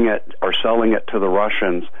giving it or selling it to the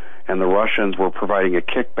Russians, and the Russians were providing a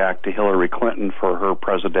kickback to Hillary Clinton for her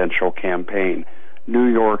presidential campaign. New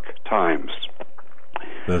York Times.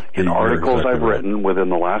 In articles I've written within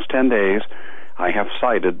the last 10 days, I have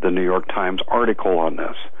cited the New York Times article on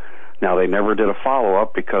this. Now, they never did a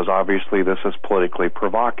follow-up because obviously this is politically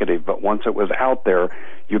provocative, but once it was out there,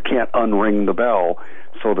 you can't unring the bell,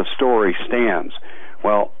 so the story stands.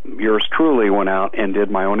 Well, yours truly went out and did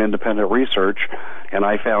my own independent research, and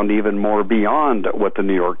I found even more beyond what the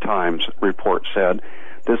New York Times report said.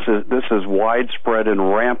 This is widespread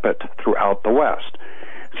and rampant throughout the West.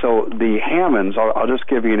 So the Hammonds, I'll just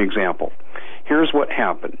give you an example. Here's what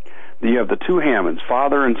happened. You have the two Hammonds,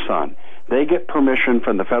 father and son. They get permission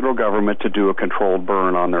from the federal government to do a controlled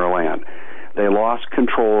burn on their land. They lost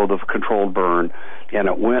control of the controlled burn, and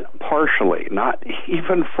it went partially, not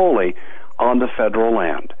even fully, on the federal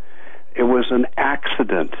land. It was an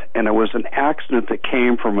accident, and it was an accident that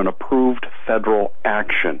came from an approved federal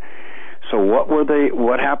action. So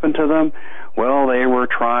what happened to them? Well, they were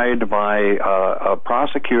tried by a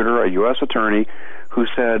prosecutor, a U.S. attorney, who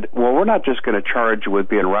said, well, we're not just going to charge you with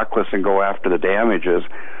being reckless and go after the damages.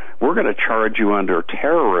 We're going to charge you under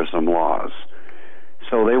terrorism laws.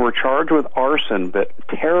 So they were charged with arson, but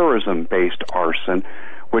terrorism-based arson,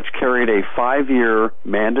 which carried a 5-year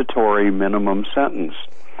mandatory minimum sentence.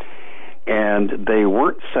 And they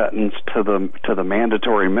weren't sentenced to the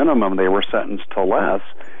mandatory minimum. They were sentenced to less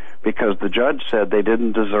because the judge said they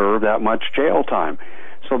didn't deserve that much jail time.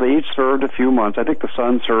 So they each served a few months. I think the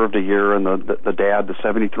son served a year, and the dad, the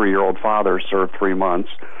 73-year-old father, served 3 months.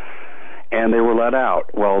 And they were let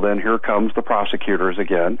out. Well, then here comes the prosecutors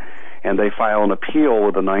again, and they file an appeal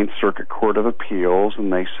with the Ninth Circuit Court of Appeals,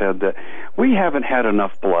 and they said that we haven't had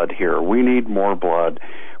enough blood here. We need more blood.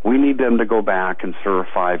 We need them to go back and serve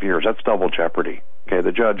 5 years. That's double jeopardy. Okay,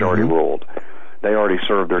 the judge already ruled. They already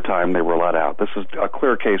served their time. They were let out. This is a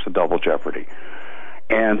clear case of double jeopardy.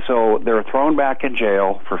 And so they're thrown back in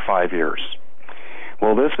jail for 5 years.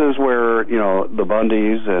 Well, this is where, the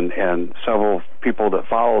Bundys and several people that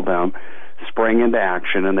followed them sprang into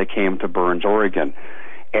action, and they came to Burns, Oregon.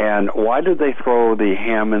 And why did they throw the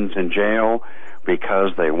Hammonds in jail?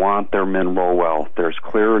 Because they want their mineral wealth. There's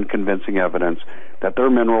clear and convincing evidence that their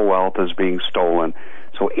mineral wealth is being stolen.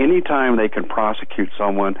 So anytime they can prosecute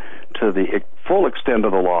someone to the full extent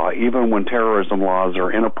of the law, even when terrorism laws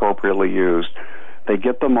are inappropriately used, they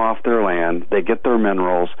get them off their land, they get their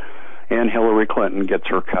minerals, and Hillary Clinton gets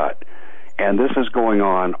her cut. And this is going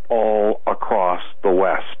on all across the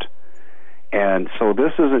West. And so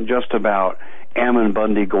this isn't just about Ammon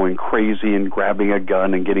Bundy going crazy and grabbing a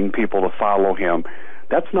gun and getting people to follow him.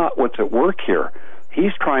 That's not what's at work here.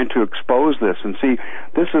 He's trying to expose this. And see,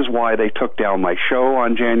 this is why they took down my show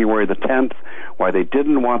on January the 10th, why they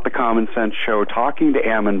didn't want the Common Sense Show talking to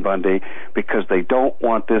Ammon Bundy, because they don't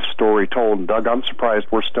want this story told. And Doug, I'm surprised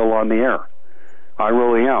we're still on the air. I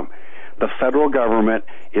really am. The federal government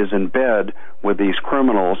is in bed with these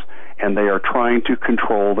criminals, and they are trying to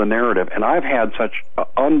control the narrative. And I've had such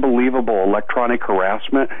unbelievable electronic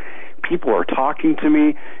harassment. People are talking to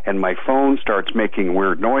me, and my phone starts making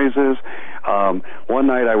weird noises. One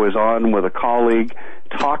night I was on with a colleague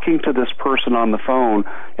talking to this person on the phone,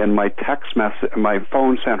 and my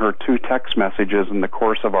phone sent her 2 text messages in the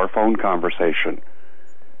course of our phone conversation.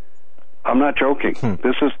 I'm not joking.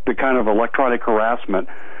 This is the kind of electronic harassment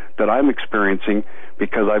that I'm experiencing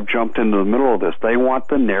because I've jumped into the middle of this. They want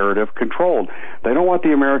the narrative controlled. They don't want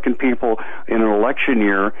the American people in an election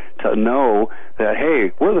year to know that,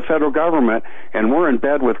 hey, we're the federal government and we're in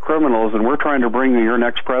bed with criminals and we're trying to bring your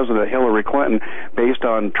next president, Hillary Clinton, based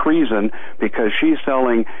on treason because she's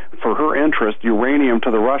selling, for her interest, uranium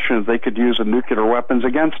to the Russians they could use as nuclear weapons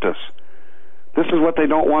against us. This is what they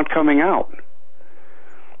don't want coming out.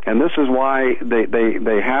 And this is why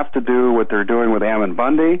they have to do what they're doing with Ammon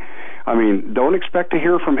Bundy. I mean, don't expect to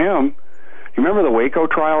hear from him. You remember the Waco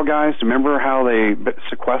trial, guys? Remember how they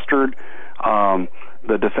sequestered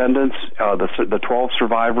the defendants, the 12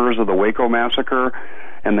 survivors of the Waco massacre,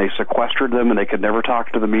 and they sequestered them and they could never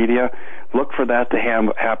talk to the media? Look for that to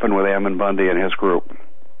happen with Ammon Bundy and his group.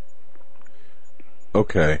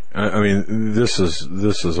 Okay, I mean, this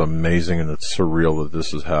is amazing, and it's surreal that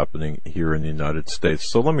this is happening here in the United States.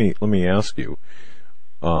 So let me ask you,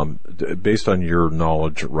 based on your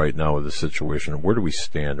knowledge right now of the situation, where do we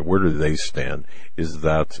stand? Where do they stand? Is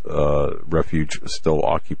that refuge still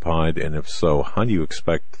occupied? And if so, how do you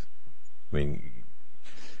expect? I mean,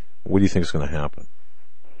 what do you think is going to happen?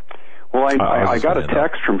 Well, I got a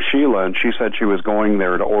text from Sheila, and she said she was going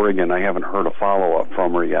there to Oregon. I haven't heard a follow-up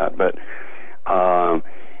from her yet, but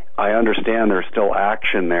I understand there's still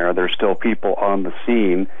action there. There's still people on the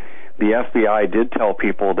scene. The FBI did tell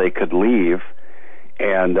people they could leave,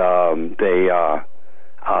 and I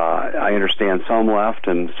understand some left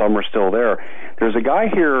and some are still there. There's a guy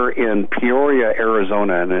here in Peoria,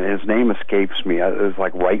 Arizona, and his name escapes me. It's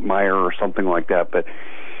like Reitmeyer or something like that, but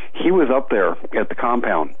he was up there at the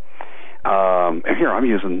compound. Here, I'm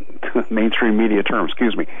using mainstream media terms,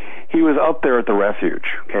 excuse me. He was up there at the refuge.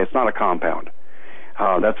 Okay, it's not a compound.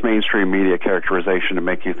 That's mainstream media characterization to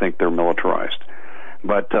make you think they're militarized.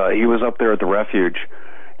 But he was up there at the refuge,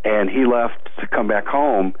 and he left to come back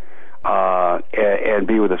home and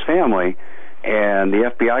be with his family, and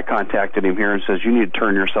the FBI contacted him here and says, you need to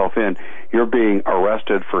turn yourself in. You're being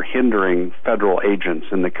arrested for hindering federal agents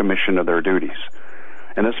in the commission of their duties.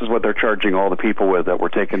 And this is what they're charging all the people with that were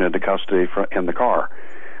taken into custody in the car,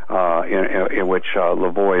 in which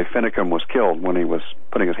Lavoy Finicum was killed when he was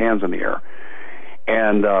putting his hands in the air.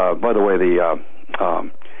 And by the way, the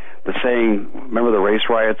saying, remember the race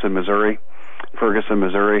riots in Missouri, Ferguson,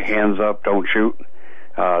 Missouri, hands up, don't shoot?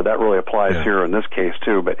 That really applies here in this case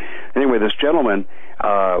too. But anyway, this gentleman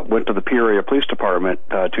went to the Peoria Police Department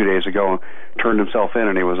 2 days ago, turned himself in,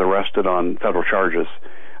 and he was arrested on federal charges.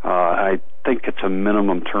 I think it's a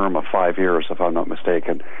minimum term of 5 years, if I'm not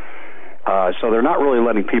mistaken. So they're not really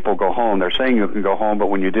letting people go home. They're saying you can go home, but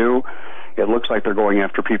when you do, it looks like they're going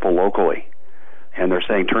after people locally. And they're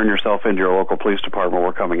saying, turn yourself into your local police department,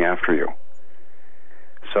 we're coming after you.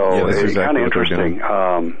 So it's exactly kind of interesting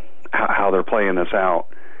how they're playing this out.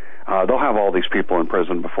 They'll have all these people in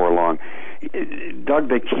prison before long. Doug,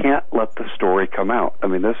 they can't let the story come out. I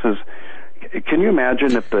mean, this is... Can you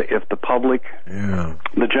imagine if the public,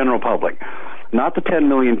 the general public, not the 10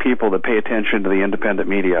 million people that pay attention to the independent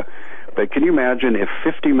media, but can you imagine if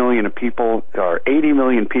 50 million people or 80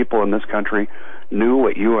 million people in this country knew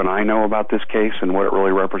what you and I know about this case and what it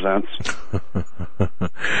really represents?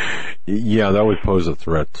 Yeah, that would pose a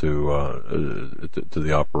threat to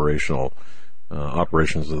the operations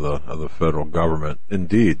of the federal government.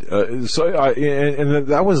 Indeed. And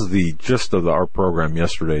that was the gist of our program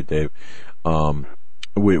yesterday, Dave.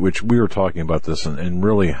 Which we were talking about this and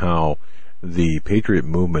really how the Patriot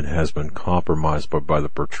movement has been compromised by the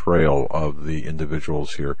portrayal of the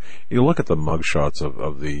individuals here. You look at the mugshots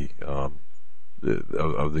of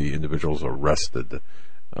the individuals arrested.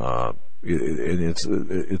 And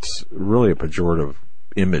it's really a pejorative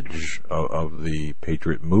image of the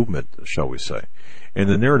Patriot movement, shall we say. And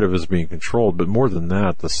the narrative is being controlled, but more than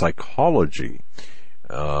that, the psychology.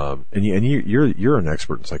 And you're an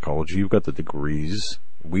expert in psychology. You've got the degrees.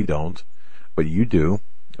 We don't, but you do.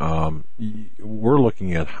 We're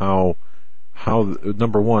looking at how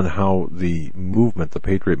number one, how the movement, the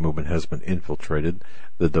Patriot movement, has been infiltrated,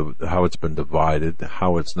 how it's been divided,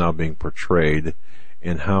 how it's now being portrayed,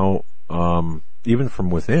 and how even from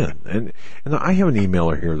within. And I have an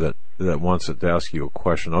emailer here that wants to ask you a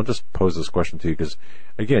question. I'll just pose this question to you because,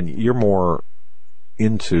 again, you're more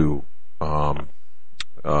into.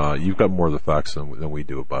 You've got more of the facts than we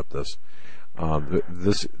do about this.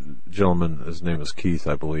 This gentleman, his name is Keith,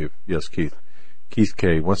 I believe. Yes, Keith. Keith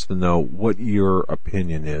K. wants to know what your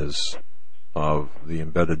opinion is of the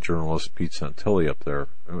embedded journalist Pete Santilli up there.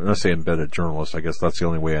 When I say embedded journalist, I guess that's the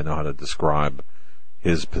only way I know how to describe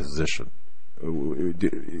his position. What's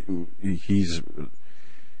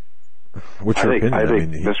your opinion? I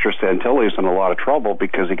think Mr. Santilli's in a lot of trouble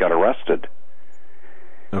because he got arrested.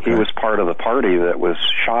 Okay. He was part of the party that was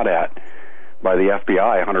shot at by the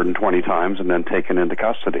FBI 120 times and then taken into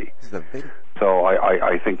custody. So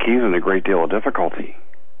I think he's in a great deal of difficulty.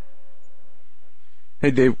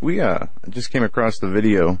 Hey, Dave, we just came across the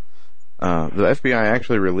video. The FBI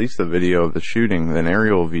actually released the video of the shooting, an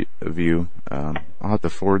aerial view. I'll have to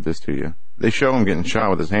forward this to you. They show him getting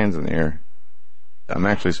shot with his hands in the air. I'm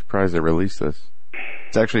actually surprised they released this.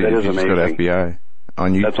 It's actually, that if is you just go to amazing. FBI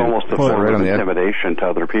on YouTube. That's almost a form right of on the intimidation to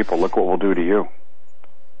other people. Look what we'll do to you.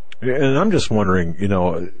 And I'm just wondering,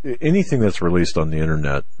 anything that's released on the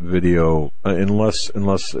internet, video, unless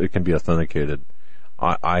it can be authenticated,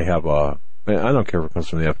 I don't care if it comes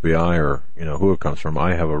from the FBI or, who it comes from.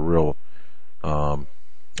 I have a real,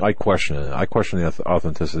 I question it. I question the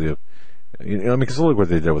authenticity of, because look what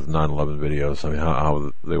they did with 9/11 videos. I mean,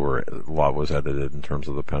 how a lot was edited in terms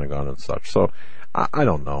of the Pentagon and such. So, I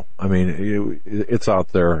don't know. I mean, it's out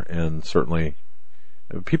there, and certainly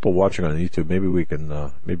people watching on YouTube. Maybe we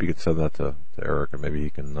can, maybe you could send that to Eric, and maybe he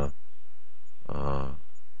can,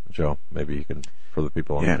 Joe. Maybe he can for the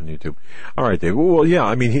people on YouTube. All right, Dave. Well, yeah.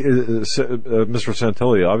 I mean, Mr.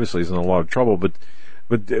 Santilli obviously is in a lot of trouble, but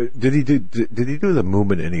did he do the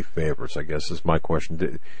movement any favors? I guess is my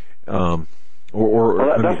question. That's not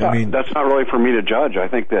really for me to judge. I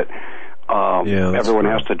think that everyone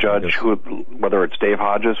has to judge whether it's Dave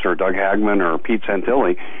Hodges or Doug Hagman or Pete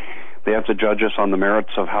Santilli. They have to judge us on the merits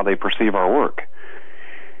of how they perceive our work.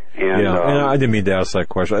 And I didn't mean to ask that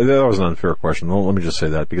question. That was an unfair question. Well, let me just say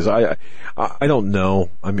that because I don't know.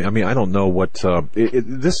 I mean, I don't know what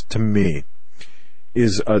this to me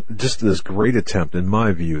is just this great attempt, in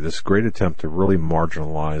my view, to really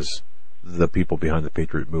marginalize the people behind the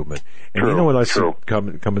Patriot movement. And you know what I see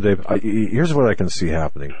coming, Dave? Here's what I can see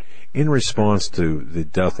happening in response to the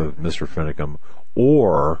death of Mr. Finicum,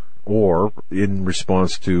 or in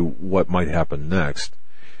response to what might happen next.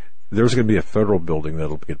 There's going to be a federal building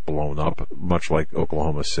that'll get blown up, much like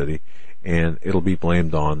Oklahoma City, and it'll be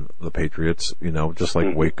blamed on the Patriots, just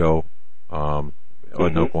like Waco, in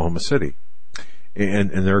Oklahoma City. And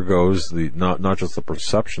there goes the not just the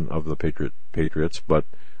perception of the Patriots, but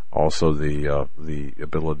also the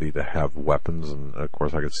ability to have weapons. And of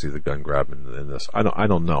course, I could see the gun grab in this. I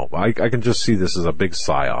don't know. I can just see this as a big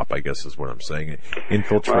psyop, I guess is what I'm saying.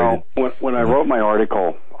 Infiltrated. Well, when I wrote my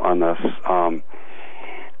article on this,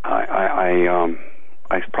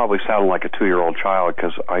 I probably sounded like a 2-year-old child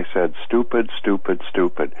because I said stupid, stupid,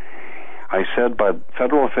 stupid. I said, by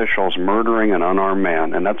federal officials murdering an unarmed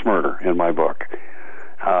man, and that's murder in my book,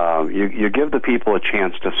 you give the people a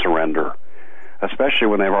chance to surrender, especially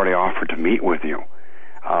when they've already offered to meet with you.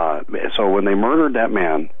 So when they murdered that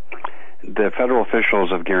man, the federal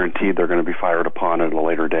officials have guaranteed they're going to be fired upon at a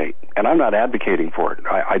later date. And I'm not advocating for it.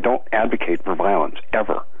 I don't advocate for violence,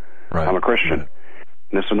 ever. Right. I'm a Christian. Right.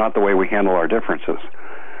 This is not the way we handle our differences.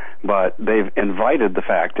 But they've invited the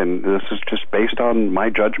fact, and this is just based on my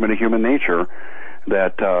judgment of human nature,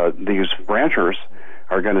 that these ranchers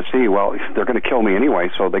are going to see, well, they're going to kill me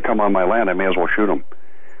anyway, so they come on my land, I may as well shoot them.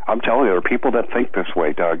 I'm telling you, there are people that think this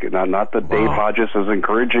way, Doug. Not that Dave Hodges is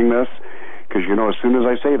encouraging this, because, as soon as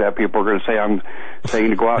I say that, people are going to say I'm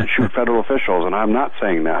saying to go out and shoot federal officials, and I'm not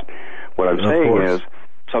saying that. What I'm saying is,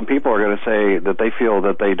 some people are going to say that they feel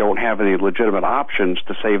that they don't have any legitimate options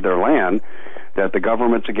to save their land, that the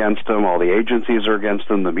government's against them, all the agencies are against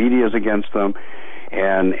them, the media is against them,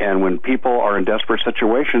 and when people are in desperate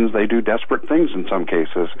situations, they do desperate things in some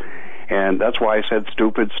cases. And that's why I said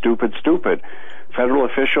stupid, stupid, stupid. Federal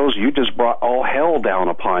officials, you just brought all hell down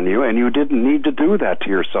upon you, and you didn't need to do that to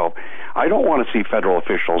yourself. I don't want to see federal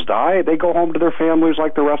officials die. They go home to their families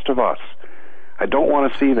like the rest of us. I don't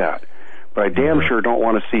want to see that. But I damn sure don't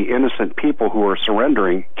want to see innocent people who are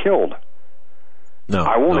surrendering killed. No,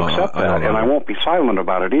 I won't accept that, and I won't be silent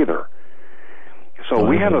about it either. So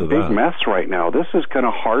we have a big mess right now. This is going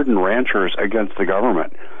to harden ranchers against the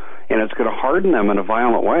government, and it's going to harden them in a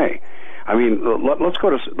violent way. I mean, let's go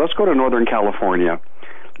to Northern California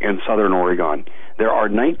and Southern Oregon. There are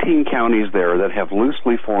 19 counties there that have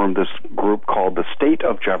loosely formed this group called the State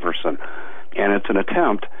of Jefferson, and it's an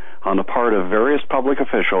attempt on the part of various public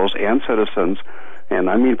officials and citizens, and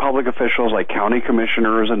I mean public officials like county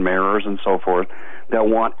commissioners and mayors and so forth, that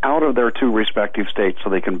want out of their two respective states so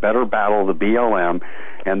they can better battle the BLM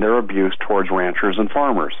and their abuse towards ranchers and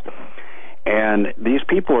farmers. And these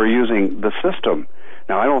people are using the system.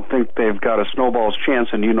 Now, I don't think they've got a snowball's chance,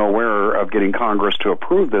 and where, of getting Congress to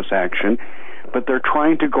approve this action, but they're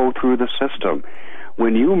trying to go through the system.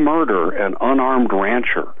 When you murder an unarmed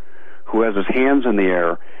rancher who has his hands in the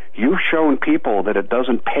air, you've shown people that it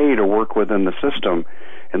doesn't pay to work within the system,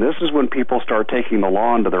 and this is when people start taking the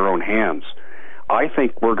law into their own hands. I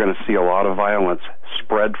think we're going to see a lot of violence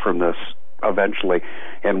spread from this eventually,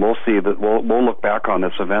 and we'll see that we'll look back on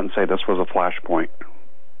this event and say this was a flashpoint.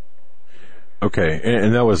 Okay,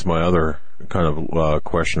 and that was my other kind of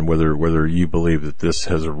question, whether you believe that this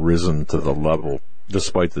has risen to the level,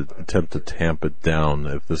 despite the attempt to tamp it down,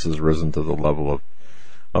 if this has risen to the level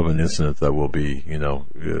of an incident that will be,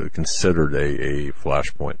 considered a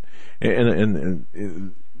flashpoint. And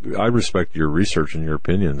I respect your research and your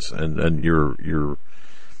opinions and your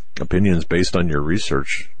opinions based on your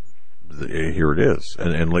research. Here it is.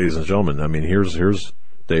 And ladies and gentlemen, I mean, here's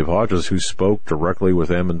Dave Hodges, who spoke directly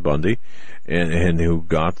with Ammon Bundy and who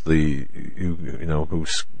got the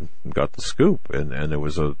scoop. And it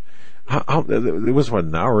was it was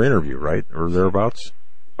an hour interview, right? Or thereabouts?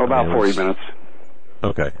 About 40 minutes.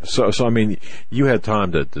 Okay. So I mean, you had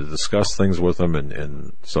time to discuss things with him,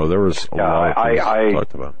 and so there was a lot of things I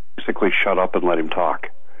talked about. Basically shut up and let him talk.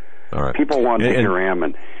 All right. People want to hear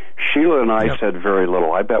Ammon. Sheila and I said very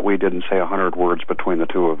little. I bet we didn't say 100 words between the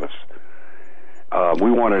two of us.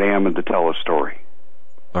 We wanted Ammon to tell a story.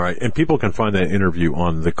 All right, and people can find that interview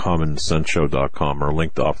on thecommonsenseshow.com or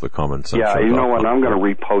linked off thecommonsenseshow.com. Yeah, you know what? I'm going to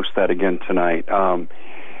repost that again tonight.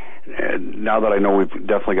 Now that I know we've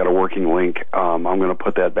definitely got a working link, I'm going to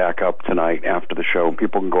put that back up tonight after the show.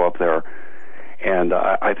 People can go up there. And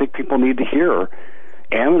I think people need to hear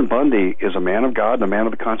Ammon Bundy is a man of God and a man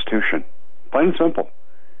of the Constitution. Plain and simple.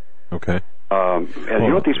 Okay. And you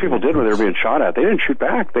know what these people did when they were being shot at? They didn't shoot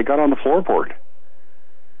back. They got on the floorboard.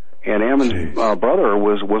 And Ammon's brother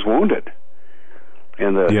was wounded.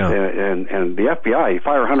 And the FBI, you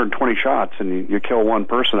fire 120 shots and you kill one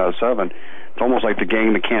person out of 7. It's almost like the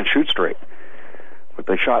gang that can't shoot straight. But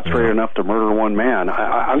they shot straight enough to murder one man.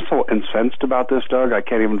 I'm so incensed about this, Doug, I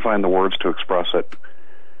can't even find the words to express it.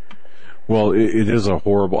 Well, it is a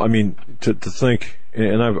horrible, I mean, to think,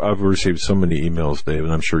 and I've received so many emails, Dave,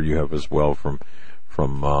 and I'm sure you have as well, from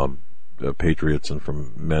patriots and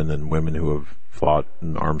from men and women who have fought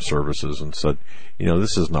in armed services and said,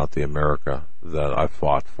 this is not the America that I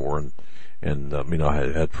fought for and I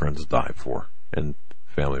had friends die for and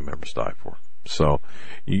family members die for. So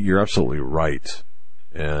you're absolutely right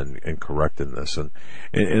and correct in this. And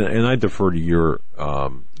I defer to your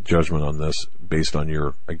judgment on this based on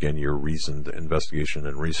your reasoned investigation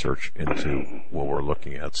and research into what we're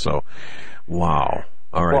looking at. So, wow.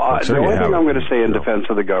 All right. Well, the only thing I'm going to say in defense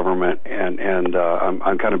of the government, and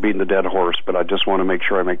I'm kind of beating the dead horse, but I just want to make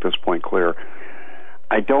sure I make this point clear.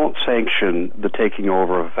 I don't sanction the taking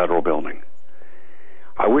over of a federal building.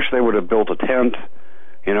 I wish they would have built a tent,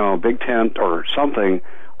 a big tent or something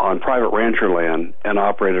on private rancher land and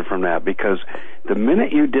operated from that, because the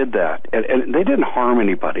minute you did that, and they didn't harm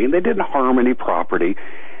anybody, and they didn't harm any property.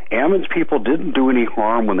 Ammon's people didn't do any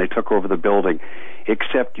harm when they took over the building,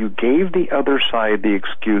 except you gave the other side the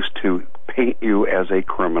excuse to paint you as a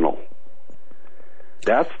criminal.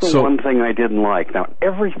 That's the one thing I didn't like. Now,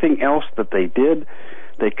 everything else that they did,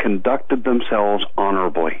 they conducted themselves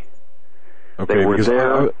honorably. Okay, they were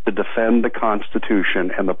there to defend the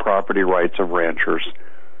Constitution and the property rights of ranchers.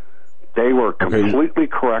 They were completely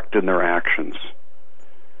correct in their actions.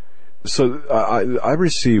 So I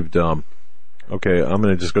received... Okay, I'm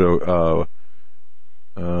going to just go to,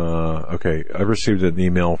 I received an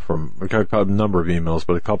email from, a number of emails,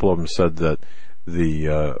 but a couple of them said that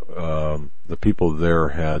the people there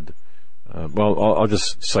had, I'll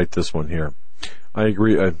just cite this one here. I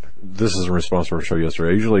agree, this is in response to our show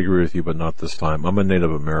yesterday. I usually agree with you, but not this time. I'm a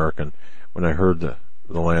Native American. When I heard the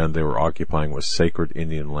land they were occupying was sacred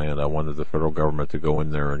Indian land, I wanted the federal government to go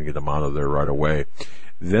in there and get them out of there right away.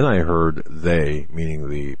 Then I heard they, meaning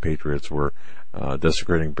the Patriots, were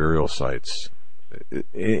desecrating burial sites.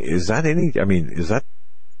 Is that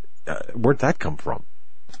where'd that come from?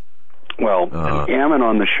 Well, Ammon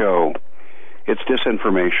on the show, it's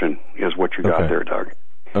disinformation is what you got there, Doug.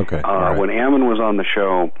 Okay. Right. When Ammon was on the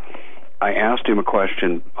show, I asked him a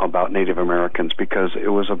question about Native Americans because it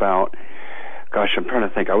was about, I'm trying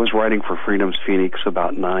to think, I was writing for Freedom's Phoenix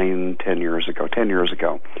about 10 years ago.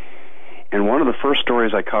 And one of the first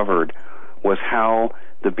stories I covered was how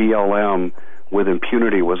the BLM, with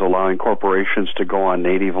impunity, was allowing corporations to go on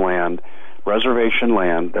native land, reservation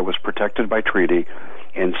land that was protected by treaty,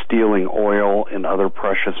 and stealing oil and other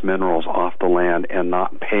precious minerals off the land and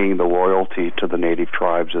not paying the royalty to the native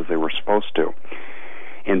tribes as they were supposed to.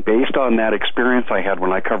 And based on that experience I had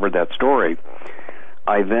when I covered that story,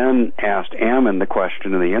 I then asked Ammon the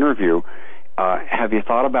question in the interview, have you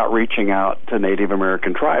thought about reaching out to Native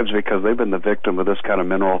American tribes because they've been the victim of this kind of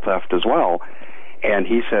mineral theft as well? And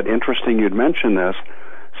he said, interesting you'd mention this.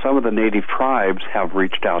 Some of the native tribes have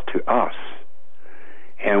reached out to us.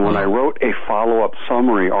 And when I wrote a follow-up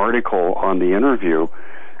summary article on the interview,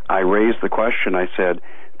 I raised the question. I said,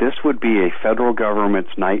 this would be a federal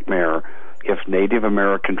government's nightmare if Native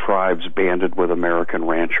American tribes banded with American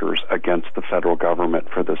ranchers against the federal government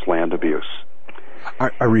for this land abuse.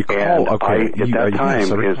 I recall, and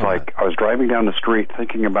I was driving down the street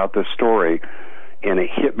thinking about this story, and it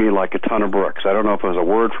hit me like a ton of bricks. I don't know if it was a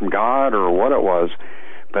word from God or what it was,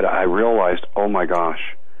 but I realized, oh my gosh,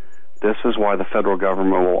 this is why the federal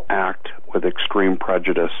government will act with extreme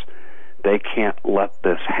prejudice. They can't let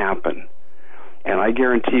this happen. And I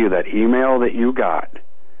guarantee you that email that you got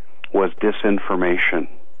was disinformation.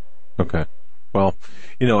 Okay. Well,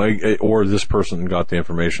 you know, or this person got the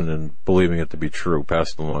information and believing it to be true,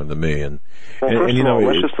 passed it along to me. Well, first of all,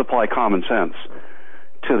 let's just apply common sense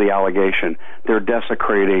to the allegation. They're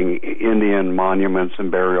desecrating Indian monuments and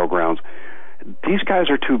burial grounds. These guys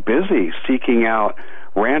are too busy seeking out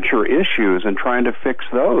rancher issues and trying to fix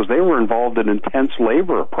those. They were involved in intense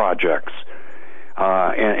labor projects.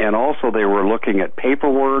 And also they were looking at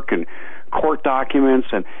paperwork and court documents,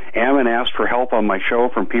 and Ammon asked for help on my show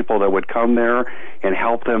from people that would come there and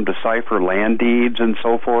help them decipher land deeds and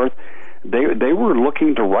so forth. They were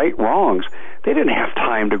looking to right wrongs. They didn't have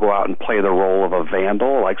time to go out and play the role of a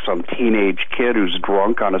vandal like some teenage kid who's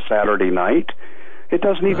drunk on a Saturday night. It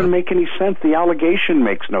doesn't even make any sense. The allegation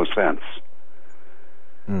makes no sense.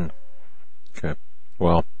 Okay.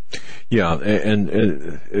 Well, yeah,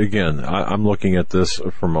 and again, I'm looking at this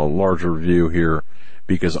from a larger view here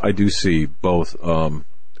because I do see both.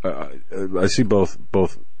 I see both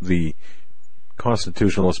the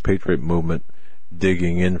constitutionalist patriot movement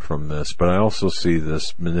digging in from this, but I also see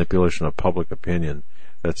this manipulation of public opinion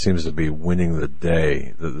that seems to be winning the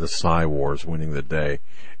day. The Psy Wars winning the day,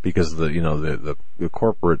 because the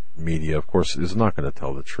corporate media, of course, is not going to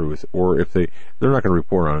tell the truth, or if they're not going to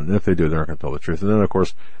report on it, and if they do, they're not going to tell the truth. And then, of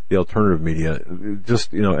course, the alternative media,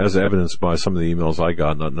 just as evidenced by some of the emails I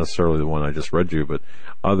got, not necessarily the one I just read you, but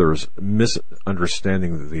others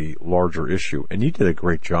misunderstanding the larger issue. And you did a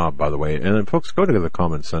great job, by the way. And then, folks, go to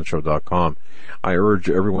thecommonsenseshow.com. I urge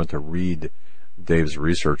everyone to read Dave's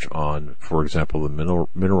research on, for example, the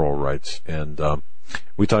mineral rights. And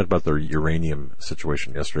we talked about the uranium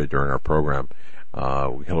situation yesterday during our program.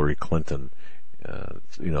 Hillary Clinton,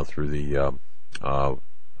 through the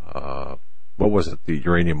what was it? The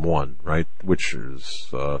Uranium One, right? Which is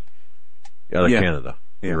out of Canada.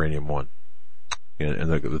 Yeah. Uranium One,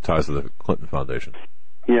 and the ties of the Clinton Foundation.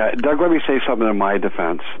 Yeah, Doug, let me say something in my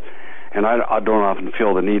defense. And I don't often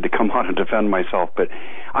feel the need to come out and defend myself, but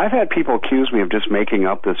I've had people accuse me of just making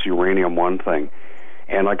up this Uranium One thing.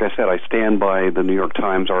 And like I said, I stand by the New York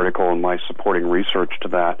Times article and my supporting research to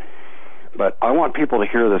that. But I want people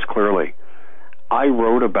to hear this clearly. I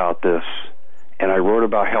wrote about this, and I wrote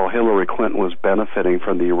about how Hillary Clinton was benefiting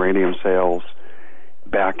from the uranium sales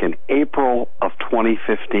back in April of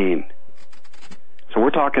 2015. So we're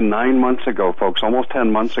talking 9 months ago, folks, almost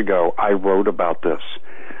 10 months ago, I wrote about this.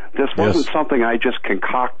 This wasn't something I just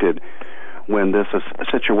concocted when this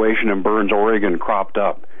situation in Burns, Oregon cropped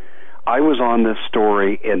up. I was on this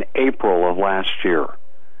story in April of last year.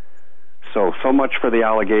 So much for the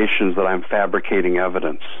allegations that I'm fabricating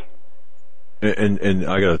evidence. And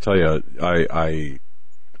I got to tell you, I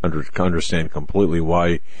understand completely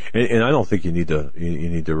why, and I don't think you need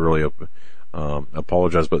to really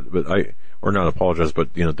apologize, but not apologize,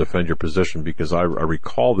 but defend your position, because I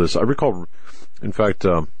recall this. I recall, in fact,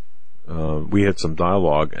 we had some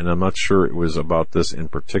dialogue, and I'm not sure it was about this in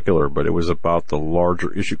particular, but it was about the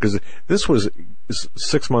larger issue, because this was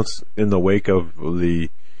 6 months in the wake of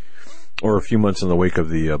or a few months in the wake of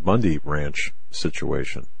the Bundy Ranch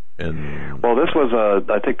situation. And well, this was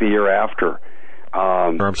I think the year after.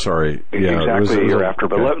 I'm sorry. Yeah, exactly a year after.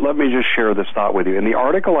 But let me just share this thought with you. In the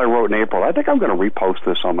article I wrote in April, I think I'm going to repost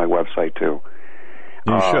this on my website too.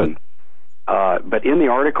 You should. But in the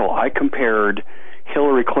article, I compared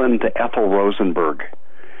Hillary Clinton to Ethel Rosenberg.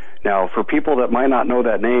 Now, for people that might not know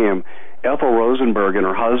that name, Ethel Rosenberg and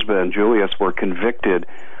her husband, Julius, were convicted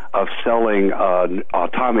of selling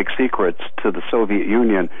atomic secrets to the Soviet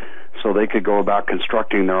Union so they could go about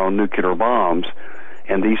constructing their own nuclear bombs,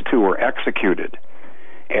 and these two were executed.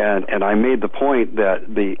 And I made the point that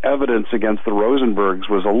the evidence against the Rosenbergs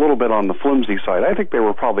was a little bit on the flimsy side. I think they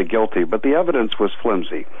were probably guilty, but the evidence was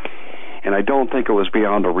flimsy. And I don't think it was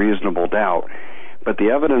beyond a reasonable doubt. But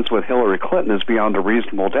the evidence with Hillary Clinton is beyond a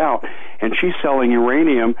reasonable doubt. And she's selling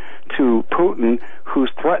uranium to Putin,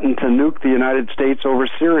 who's threatened to nuke the United States over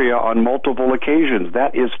Syria on multiple occasions.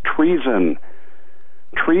 That is treason.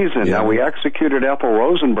 Treason. Yeah. Now, we executed Ethel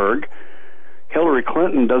Rosenberg. Hillary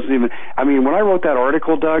Clinton doesn't even... I mean, when I wrote that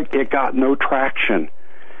article, Doug, it got no traction.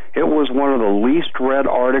 It was one of the least read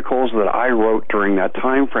articles that I wrote during that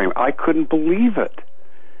time frame. I couldn't believe it.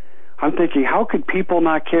 I'm thinking, how could people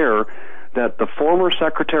not care that the former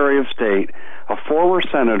Secretary of State, a former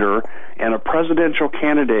senator, and a presidential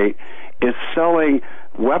candidate is selling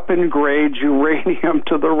weapon-grade uranium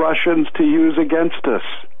to the Russians to use against us?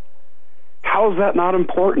 How is that not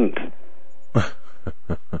important?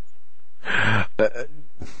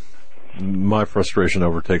 My frustration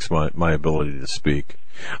overtakes my ability to speak.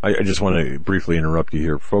 I just want to briefly interrupt you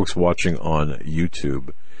here. Folks watching on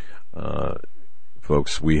YouTube,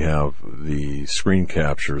 folks, we have the screen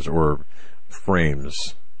captures or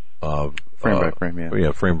frames of... Frame by frame, yeah.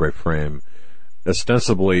 Yeah, frame by frame.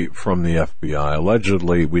 Ostensibly from the FBI.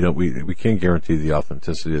 Allegedly, we can't guarantee the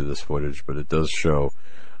authenticity of this footage, but it does show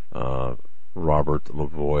Robert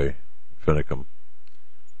Lavoie Finicum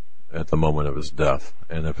at the moment of his death.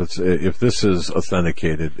 And if this is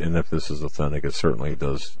authenticated, and if this is authentic, it certainly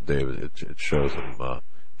does, David. It shows him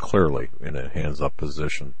clearly in a hands-up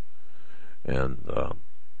position. And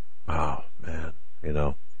oh man,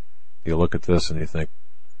 you look at this and you think,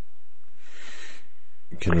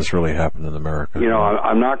 can this really happen in America?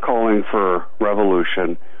 I'm not calling for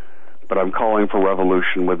revolution, but I'm calling for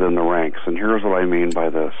revolution within the ranks. And here's what I mean by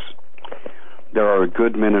this. There are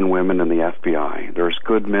good men and women in the FBI. There's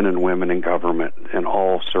good men and women in government, in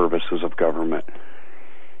all services of government.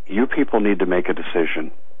 You people need to make a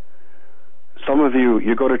decision. Some of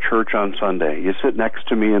you go to church on Sunday. You sit next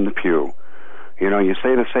to me in the pew. You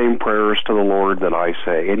say the same prayers to the Lord that I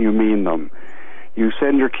say, and you mean them. You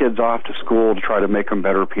send your kids off to school to try to make them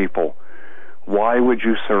better people. Why would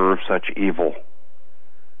you serve such evil?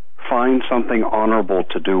 Find something honorable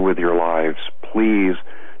to do with your lives. Please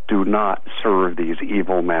do not serve these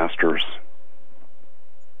evil masters.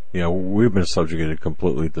 Yeah, we've been subjugated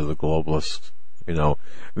completely to the globalists.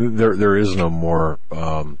 There is no more...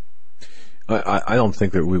 I don't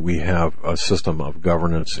think that we have a system of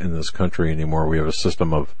governance in this country anymore. We have a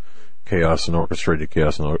system of chaos and orchestrated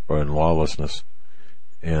chaos and lawlessness.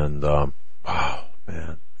 And, oh,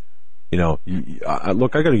 man.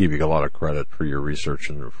 Look, I got to give you a lot of credit for your research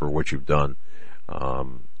and for what you've done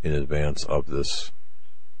in advance of this.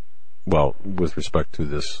 Well, with respect to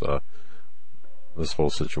this whole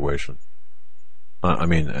situation.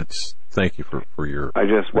 Thank you for your... I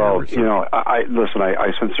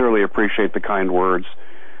sincerely appreciate the kind words,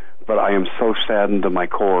 but I am so saddened to my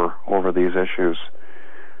core over these issues.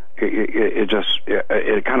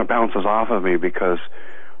 It kind of bounces off of me because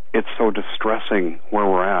it's so distressing where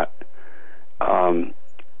we're at.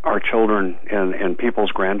 Our children and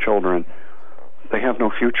people's grandchildren, they have no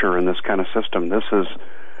future in this kind of system. This is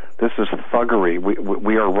thuggery.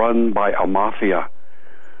 We are run by a mafia.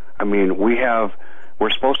 We're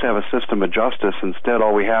supposed to have a system of justice. Instead,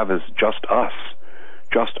 all we have is just us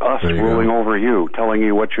ruling over you, telling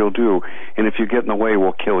you what you'll do. And if you get in the way,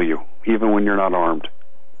 we'll kill you, even when you're not armed.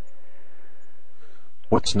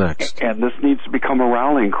 What's next? And this needs to become a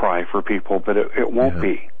rallying cry for people, but it won't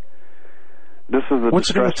be. This is a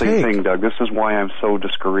distressing thing, Doug. This is why I'm so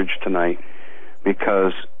discouraged tonight,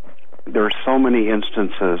 because there are so many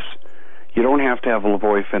instances. You don't have to have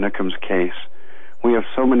Lavoie Finicum's case. We have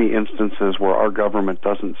so many instances where our government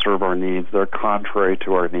doesn't serve our needs. They're contrary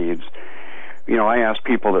to our needs. I ask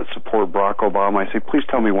people that support Barack Obama, I say, please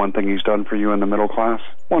tell me one thing he's done for you in the middle class.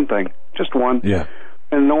 One thing. Just one. Yeah.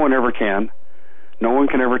 And no one ever can. No one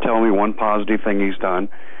can ever tell me one positive thing he's done.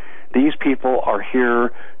 These people are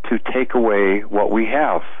here to take away what we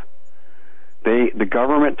have. The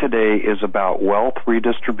government today is about wealth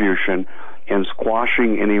redistribution and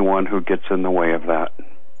squashing anyone who gets in the way of that.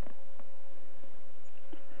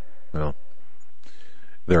 Well,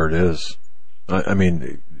 there it is.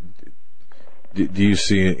 Do you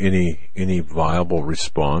see any viable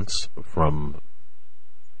response from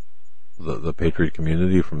the patriot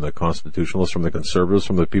community, from the constitutionalists, from the conservatives,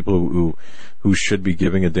 from the people who should be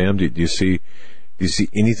giving a damn? Do you see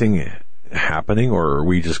anything happening, or are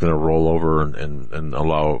we just going to roll over and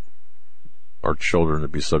allow our children to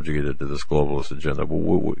be subjugated to this globalist agenda?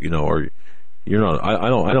 You're not. I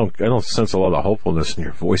don't sense a lot of hopefulness in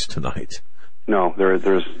your voice tonight. No,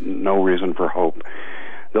 there's no reason for hope.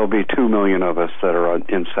 There'll be 2 million of us that are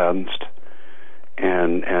incensed,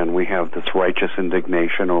 and we have this righteous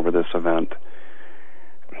indignation over this event.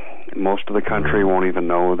 Most of the country won't even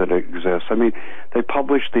know that it exists. They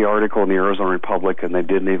published the article in the Arizona Republic, and they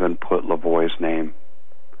didn't even put Lavoie's name.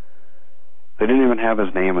 They didn't even have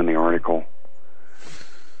his name in the article.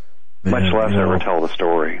 Much less ever tell the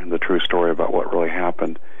true story about what really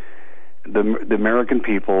happened. The American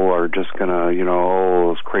people are just gonna,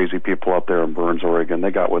 those crazy people up there in Burns, Oregon,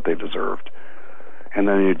 they got what they deserved. And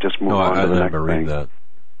then you just move on to the next thing. That.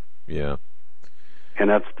 Yeah. And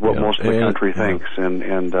that's what most of the country thinks. And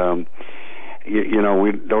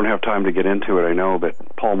we don't have time to get into it, I know, but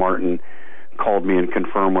Paul Martin called me and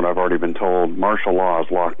confirmed what I've already been told. Martial law is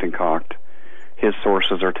locked and cocked. His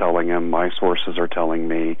sources are telling him, my sources are telling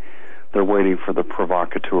me, They're waiting for the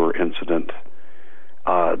provocateur incident.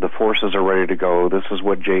 The forces are ready to go. This is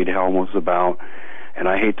what Jade Helm was about. And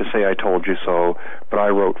I hate to say I told you so, but I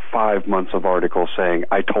wrote 5 months of articles saying,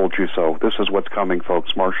 I told you so. This is what's coming,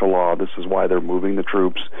 folks. Martial law. This is why they're moving the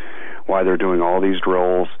troops, why they're doing all these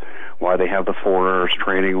drills, why they have the foreigners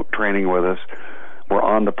training with us. We're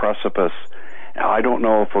on the precipice. I don't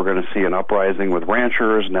know if we're going to see an uprising with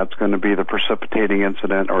ranchers, and that's going to be the precipitating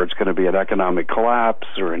incident, or it's going to be an economic collapse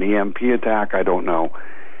or an EMP attack. I don't know.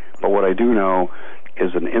 But what I do know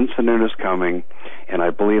is an incident is coming, and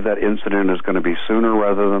I believe that incident is going to be sooner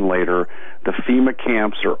rather than later. The FEMA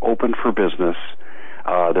camps are open for business.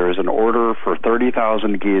 There is an order for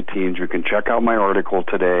 30,000 guillotines. You can check out my article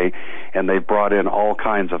today, and they brought in all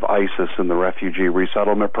kinds of ISIS in the refugee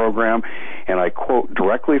resettlement program, and I quote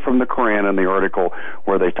directly from the Quran in the article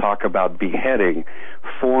where they talk about beheading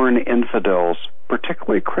foreign infidels,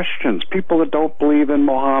 particularly Christians, people that don't believe in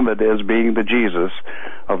Muhammad as being the Jesus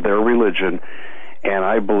of their religion. And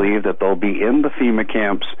I believe that they'll be in the FEMA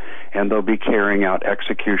camps and they'll be carrying out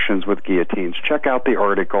executions with guillotines. Check out the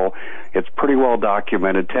article. It's pretty well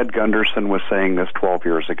documented. Ted Gunderson was saying this 12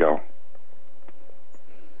 years ago.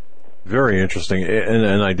 Very interesting.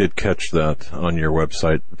 And I did catch that on your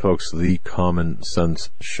website, folks,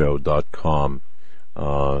 thecommonsenseshow.com.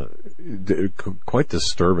 Quite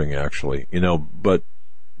disturbing, actually, but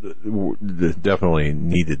definitely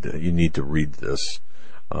you need to read this.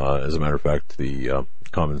 As a matter of fact, the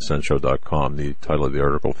commonsenseshow.com, the title of the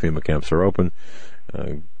article, FEMA camps are open,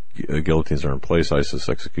 guillotines are in place, ISIS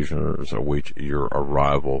executioners await your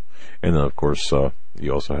arrival. And then, of course,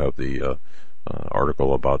 you also have the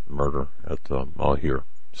article about murder at Al-Hir.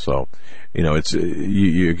 So, it's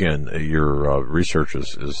again, your research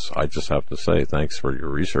is, I just have to say, thanks for your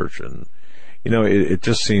research. And, it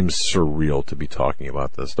just seems surreal to be talking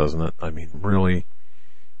about this, doesn't it? I mean, really?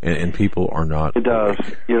 And people are not. It does.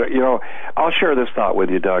 I'll share this thought with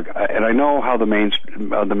you, Doug. And I know how the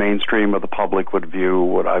mainstream of the public would view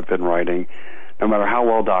what I've been writing, no matter how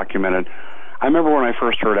well documented. I remember when I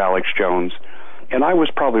first heard Alex Jones, and I was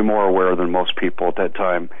probably more aware than most people at that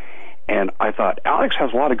time. And I thought, Alex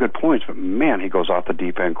has a lot of good points, but man, he goes off the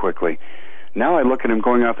deep end quickly. Now I look at him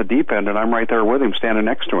going off the deep end, and I'm right there with him, standing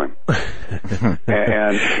next to him.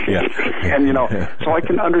 and so I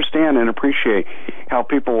can understand and appreciate how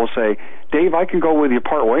people will say, Dave, I can go with you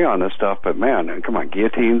part way on this stuff, but man, come on,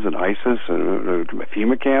 guillotines and ISIS and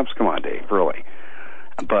FEMA camps, come on, Dave, really.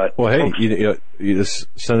 But well, hey, you just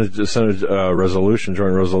Senate resolution,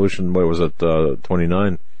 joint resolution. What was it?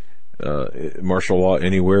 29. Martial law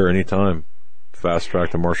anywhere, anytime. Fast track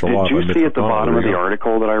to martial law. Did you see at the bottom of the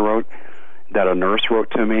article that I wrote that a nurse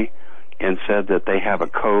wrote to me and said that they have a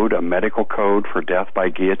code, a medical code for death by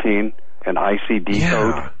guillotine, an ICD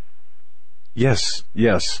code? Yes.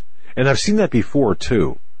 And I've seen that before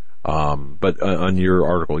too. But on your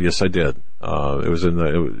article, yes, I did. It was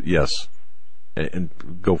yes. And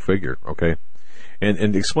go figure, okay?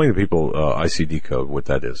 And explain to people ICD code, what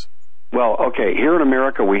that is. Well, okay, here in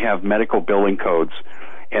America we have medical billing codes,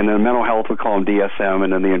 and in mental health we call them DSM,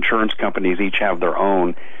 and then the insurance companies each have their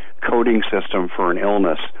own coding system for an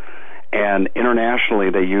illness. And internationally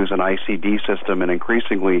they use an ICD system, and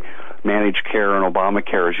increasingly managed care and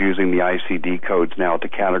Obamacare is using the ICD codes now to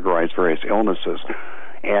categorize various illnesses.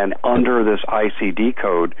 And under this ICD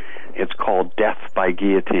code, it's called death by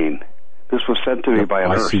guillotine. This was sent to me by a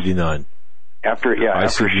nurse. ICD-9. After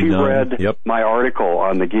she read my article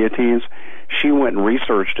on the guillotines, she went and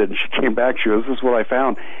researched it, and she came back. She goes, "This is what I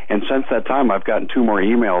found." And since that time, I've gotten 2 more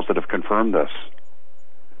emails that have confirmed this.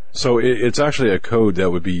 So it's actually a code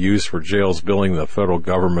that would be used for jails billing the federal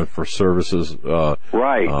government for services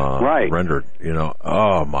rendered.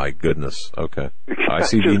 Oh my goodness. Okay.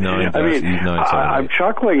 ICD-9. I'm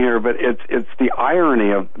chuckling here, but it's the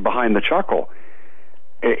irony behind the chuckle.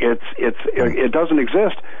 It doesn't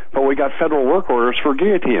exist, but we got federal work orders for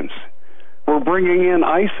guillotines. We're bringing in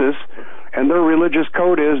ISIS, and their religious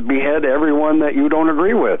code is behead everyone that you don't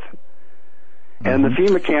agree with. And the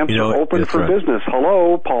FEMA camps are open for business.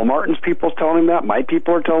 Hello, Paul Martin's people's telling him that. My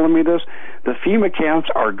people are telling me this. The FEMA camps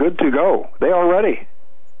are good to go. They are ready.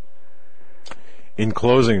 In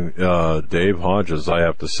closing, Dave Hodges, I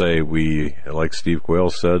have to say, we, like Steve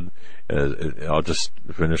Quayle said, I'll just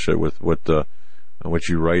finish it with what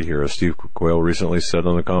you write here. As Steve Quayle recently said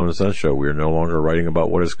on the Common Sense Show, we are no longer writing about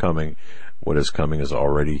what is coming. What is coming is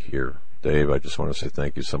already here. Dave, I just want to say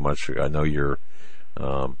thank you so much. I know you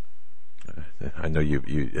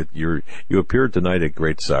appeared tonight at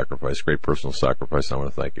great sacrifice, great personal sacrifice. I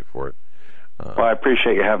want to thank you for it. Well, I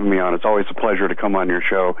appreciate you having me on. It's always a pleasure to come on your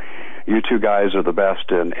show. You two guys are the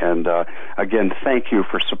best, and again, thank you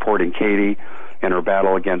for supporting Katie in her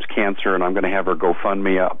battle against cancer, and I'm going to have her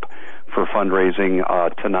GoFundMe up for fundraising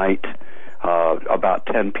tonight. About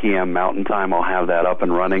 10 p.m. Mountain Time, I'll have that up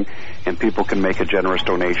and running, and people can make a generous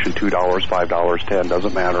donation, $2, $5, $10,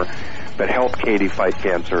 doesn't matter. But help Katie fight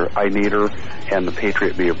cancer. I need her, and the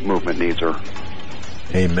Patriot movement needs her.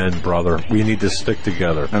 Amen, brother. We need to stick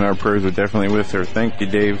together. And our prayers are definitely with her. Thank you,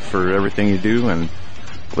 Dave, for everything you do, and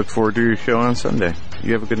look forward to your show on Sunday.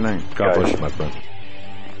 You have a good night. God bless you, my friend.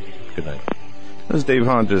 Good night. This is Dave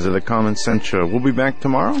Hodges of the Common Sense Show. We'll be back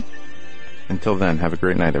tomorrow. Until then, have a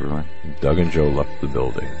great night, everyone. Doug and Joe left the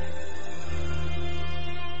building.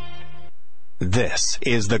 This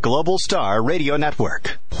is the Global Star Radio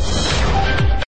Network.